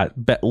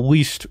the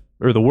least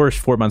or the worst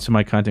 4 months of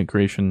my content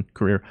creation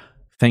career.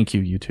 Thank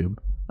you, YouTube.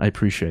 I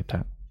appreciate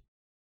that.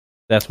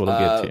 That's what I'll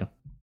get to you.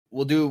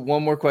 We'll do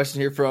one more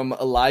question here from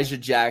Elijah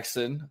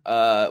Jackson.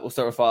 We'll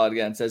start with Fallout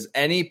again. It says,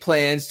 any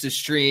plans to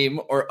stream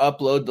or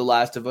upload The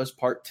Last of Us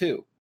Part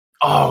 2?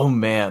 Oh,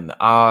 man.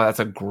 That's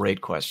a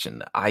great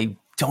question. I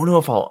don't know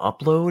if I'll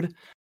upload.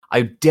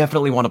 I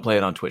definitely want to play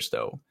it on Twitch,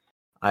 though.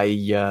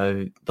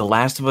 The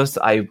Last of Us,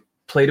 I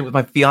played it with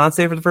my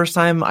fiance for the first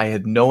time. I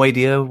had no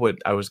idea what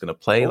I was going to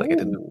play. Like,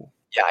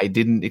 I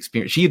didn't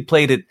experience. She had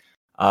played it.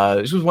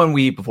 This was 1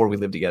 week before we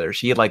lived together.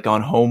 She had like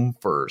gone home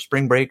for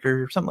spring break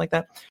or something like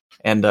that,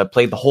 and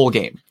played the whole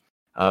game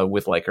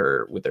with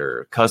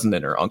her cousin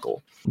and her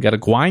uncle. You got a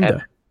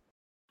grinder.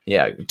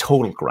 Yeah,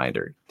 total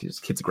grinder. This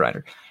kid's a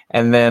grinder.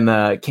 And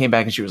then came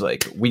back and she was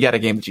like, "We got a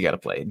game that you got to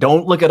play.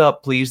 Don't look it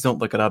up, please. Don't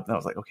look it up." And I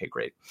was like, "Okay,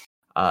 great."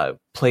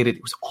 Played it.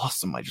 It was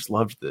awesome. I just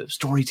loved the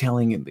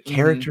storytelling and the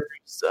characters.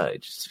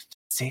 Just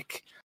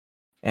sick.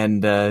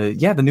 And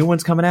the new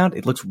one's coming out.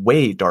 It looks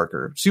way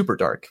darker, super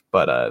dark,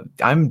 but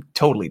I'm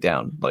totally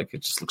down. Like,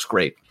 it just looks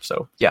great.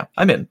 So yeah,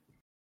 I'm in.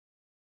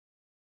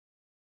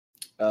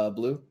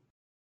 Blue?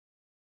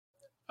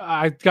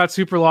 I got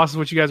super lost in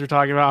what you guys were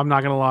talking about. I'm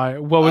not gonna lie.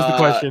 What was the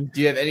question? Do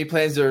you have any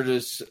plans to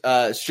just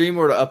stream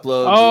or to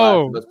upload The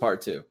Last of Us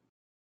Part 2?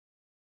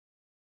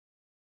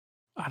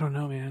 I don't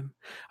know, man.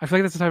 I feel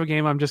like that's the type of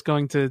game I'm just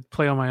going to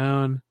play on my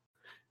own.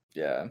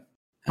 Yeah.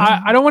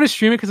 I don't want to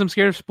stream it because I'm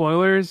scared of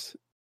spoilers.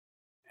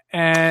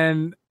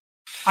 And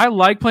I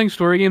like playing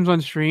story games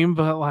on stream,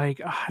 but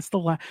like, it's the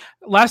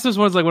Last of Us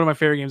 1 is like one of my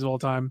favorite games of all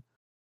time.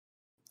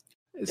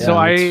 Yeah, so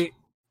I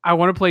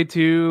want to play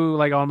 2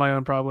 like on my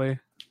own probably.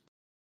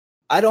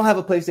 I don't have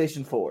a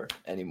PlayStation 4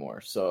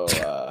 anymore, so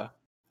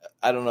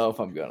I don't know if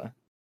I'm gonna.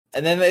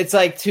 And then it's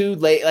like too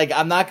late. Like,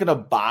 I'm not gonna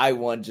buy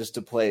one just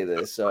to play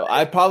this, so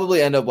I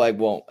probably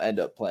won't end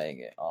up playing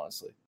it.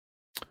 Honestly,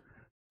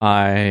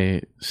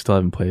 I still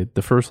haven't played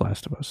the first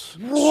Last of Us.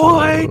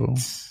 What?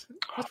 So...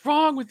 What's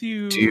wrong with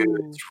you? Dude,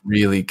 it's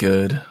really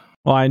good.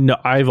 Well, I know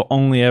I've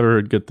only ever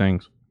heard good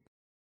things.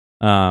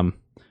 But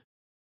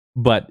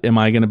am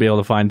I going to be able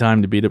to find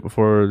time to beat it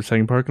before the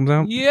second part comes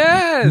out?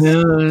 Yes.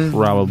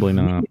 Probably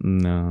not.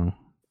 No.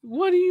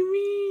 What do you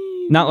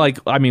mean? Not like,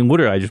 I mean,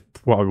 literally, I just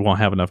probably won't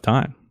have enough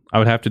time. I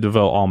would have to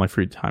devote all my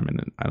free time in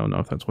it. I don't know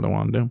if that's what I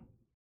want to do.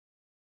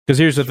 Because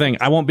here's the thing.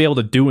 I won't be able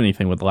to do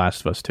anything with The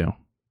Last of Us 2.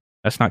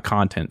 That's not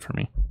content for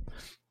me.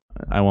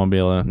 I won't be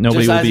able to.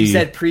 Nobody just will as be. You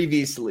said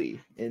previously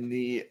in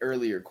the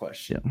earlier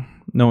question. Yeah,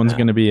 no one's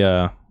going to be.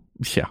 Yeah,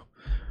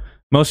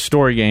 most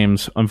story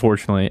games,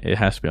 unfortunately, it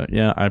has to be. Like,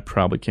 yeah, I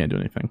probably can't do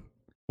anything.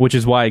 Which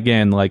is why,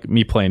 again, like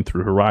me playing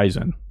through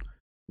Horizon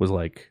was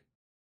like,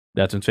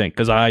 that's insane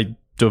because I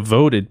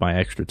devoted my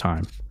extra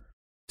time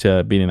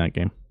to beating that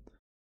game.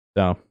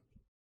 So,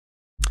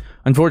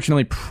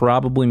 unfortunately,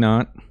 probably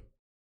not.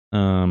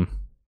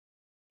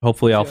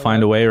 Hopefully, I'll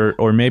find a way,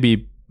 or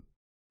maybe.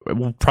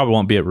 It probably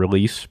won't be at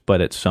release, but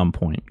at some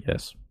point,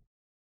 yes.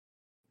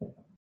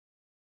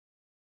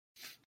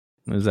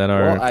 Is that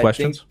our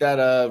questions? I think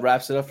that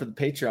wraps it up for the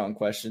Patreon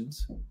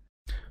questions.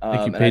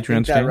 Thank you, Patreon. I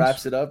think that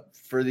wraps it up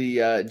for the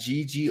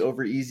GG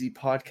Over Easy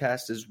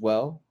podcast as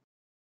well.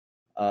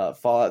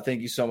 Fallout,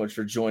 thank you so much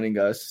for joining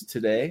us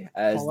today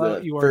as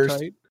Fallout, the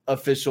first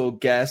official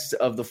guest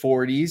of the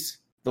 40s,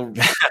 the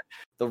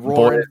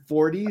Roaring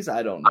 40s.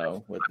 I don't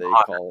know what they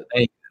call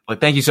it.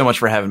 Thank you so much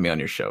for having me on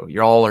your show.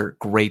 You all are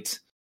great.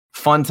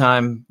 Fun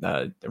time.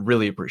 I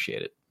really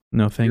appreciate it.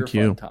 No, thank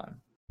you. Fun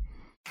time.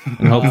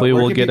 And hopefully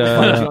we'll get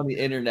on the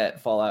internet.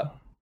 Fallout.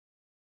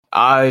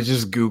 I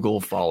just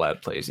Google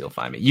Fallout Plays. You'll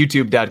find me.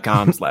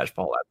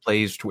 YouTube.com/Fallout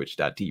Plays.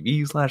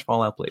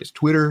 Twitch.tv/Fallout Plays.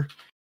 Twitter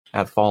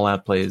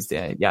 @Fallout Plays.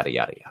 Yada yada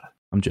yada.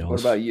 I'm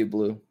jealous. What about you,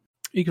 Blue?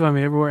 You can find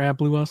me everywhere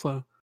 @Blue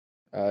Oslo.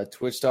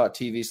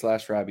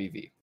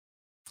 Twitch.tv/RabbyV.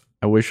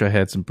 I wish I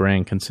had some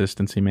brand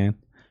consistency, man.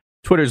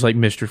 Twitter's like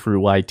Mr.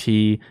 Fruit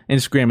YT.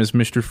 Instagram is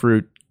Mr.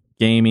 Fruit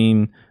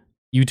Gaming.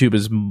 YouTube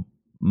is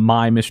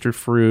my Mr.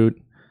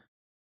 Fruit.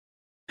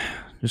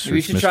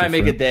 We should try and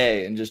make a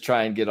day and just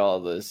try and get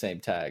all the same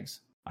tags.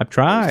 I've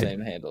tried.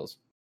 Same handles.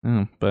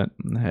 But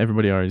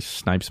everybody always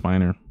snipes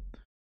mine or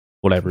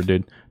whatever,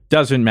 dude.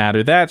 Doesn't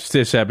matter. That's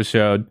this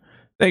episode.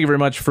 Thank you very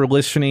much for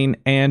listening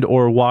and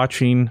or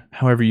watching.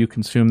 However you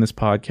consume this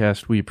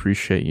podcast, we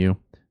appreciate you.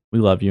 We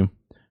love you.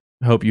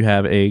 Hope you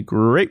have a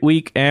great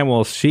week, and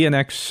we'll see you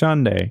next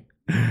Sunday.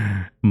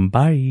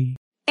 Bye.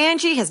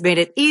 Angie has made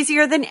it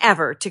easier than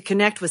ever to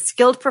connect with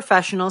skilled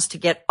professionals to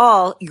get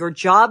all your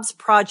jobs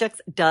projects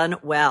done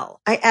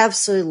well. I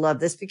absolutely love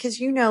this because,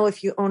 you know,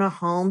 if you own a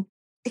home,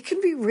 it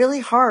can be really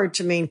hard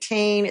to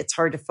maintain. It's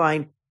hard to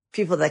find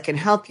people that can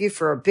help you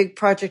for a big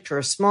project or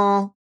a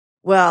small.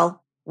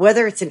 Well,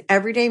 whether it's in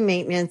everyday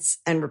maintenance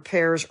and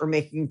repairs or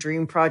making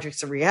dream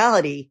projects a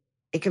reality,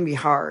 it can be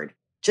hard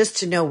just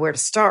to know where to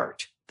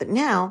start. But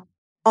now,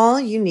 all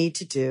you need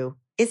to do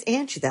is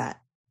Angie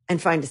that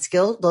and find a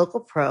skilled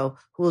local pro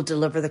who will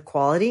deliver the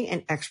quality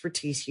and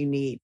expertise you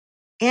need.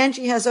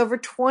 Angie has over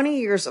 20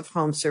 years of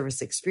home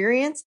service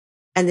experience,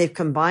 and they've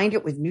combined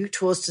it with new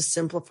tools to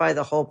simplify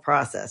the whole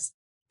process.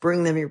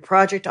 Bring them your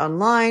project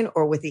online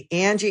or with the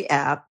Angie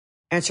app,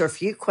 answer a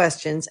few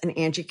questions, and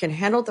Angie can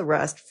handle the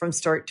rest from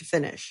start to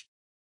finish.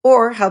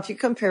 Or help you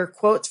compare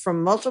quotes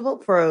from multiple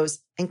pros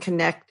and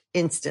connect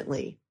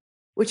instantly,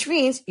 which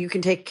means you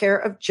can take care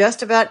of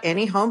just about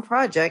any home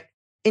project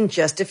in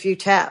just a few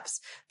taps.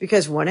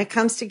 Because when it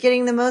comes to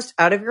getting the most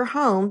out of your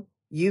home,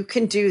 you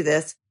can do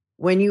this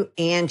when you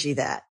Angie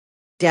that.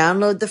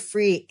 Download the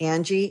free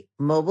Angie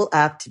mobile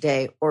app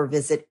today or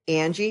visit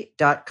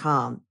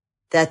Angie.com.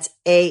 That's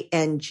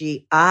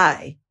ANGI.com.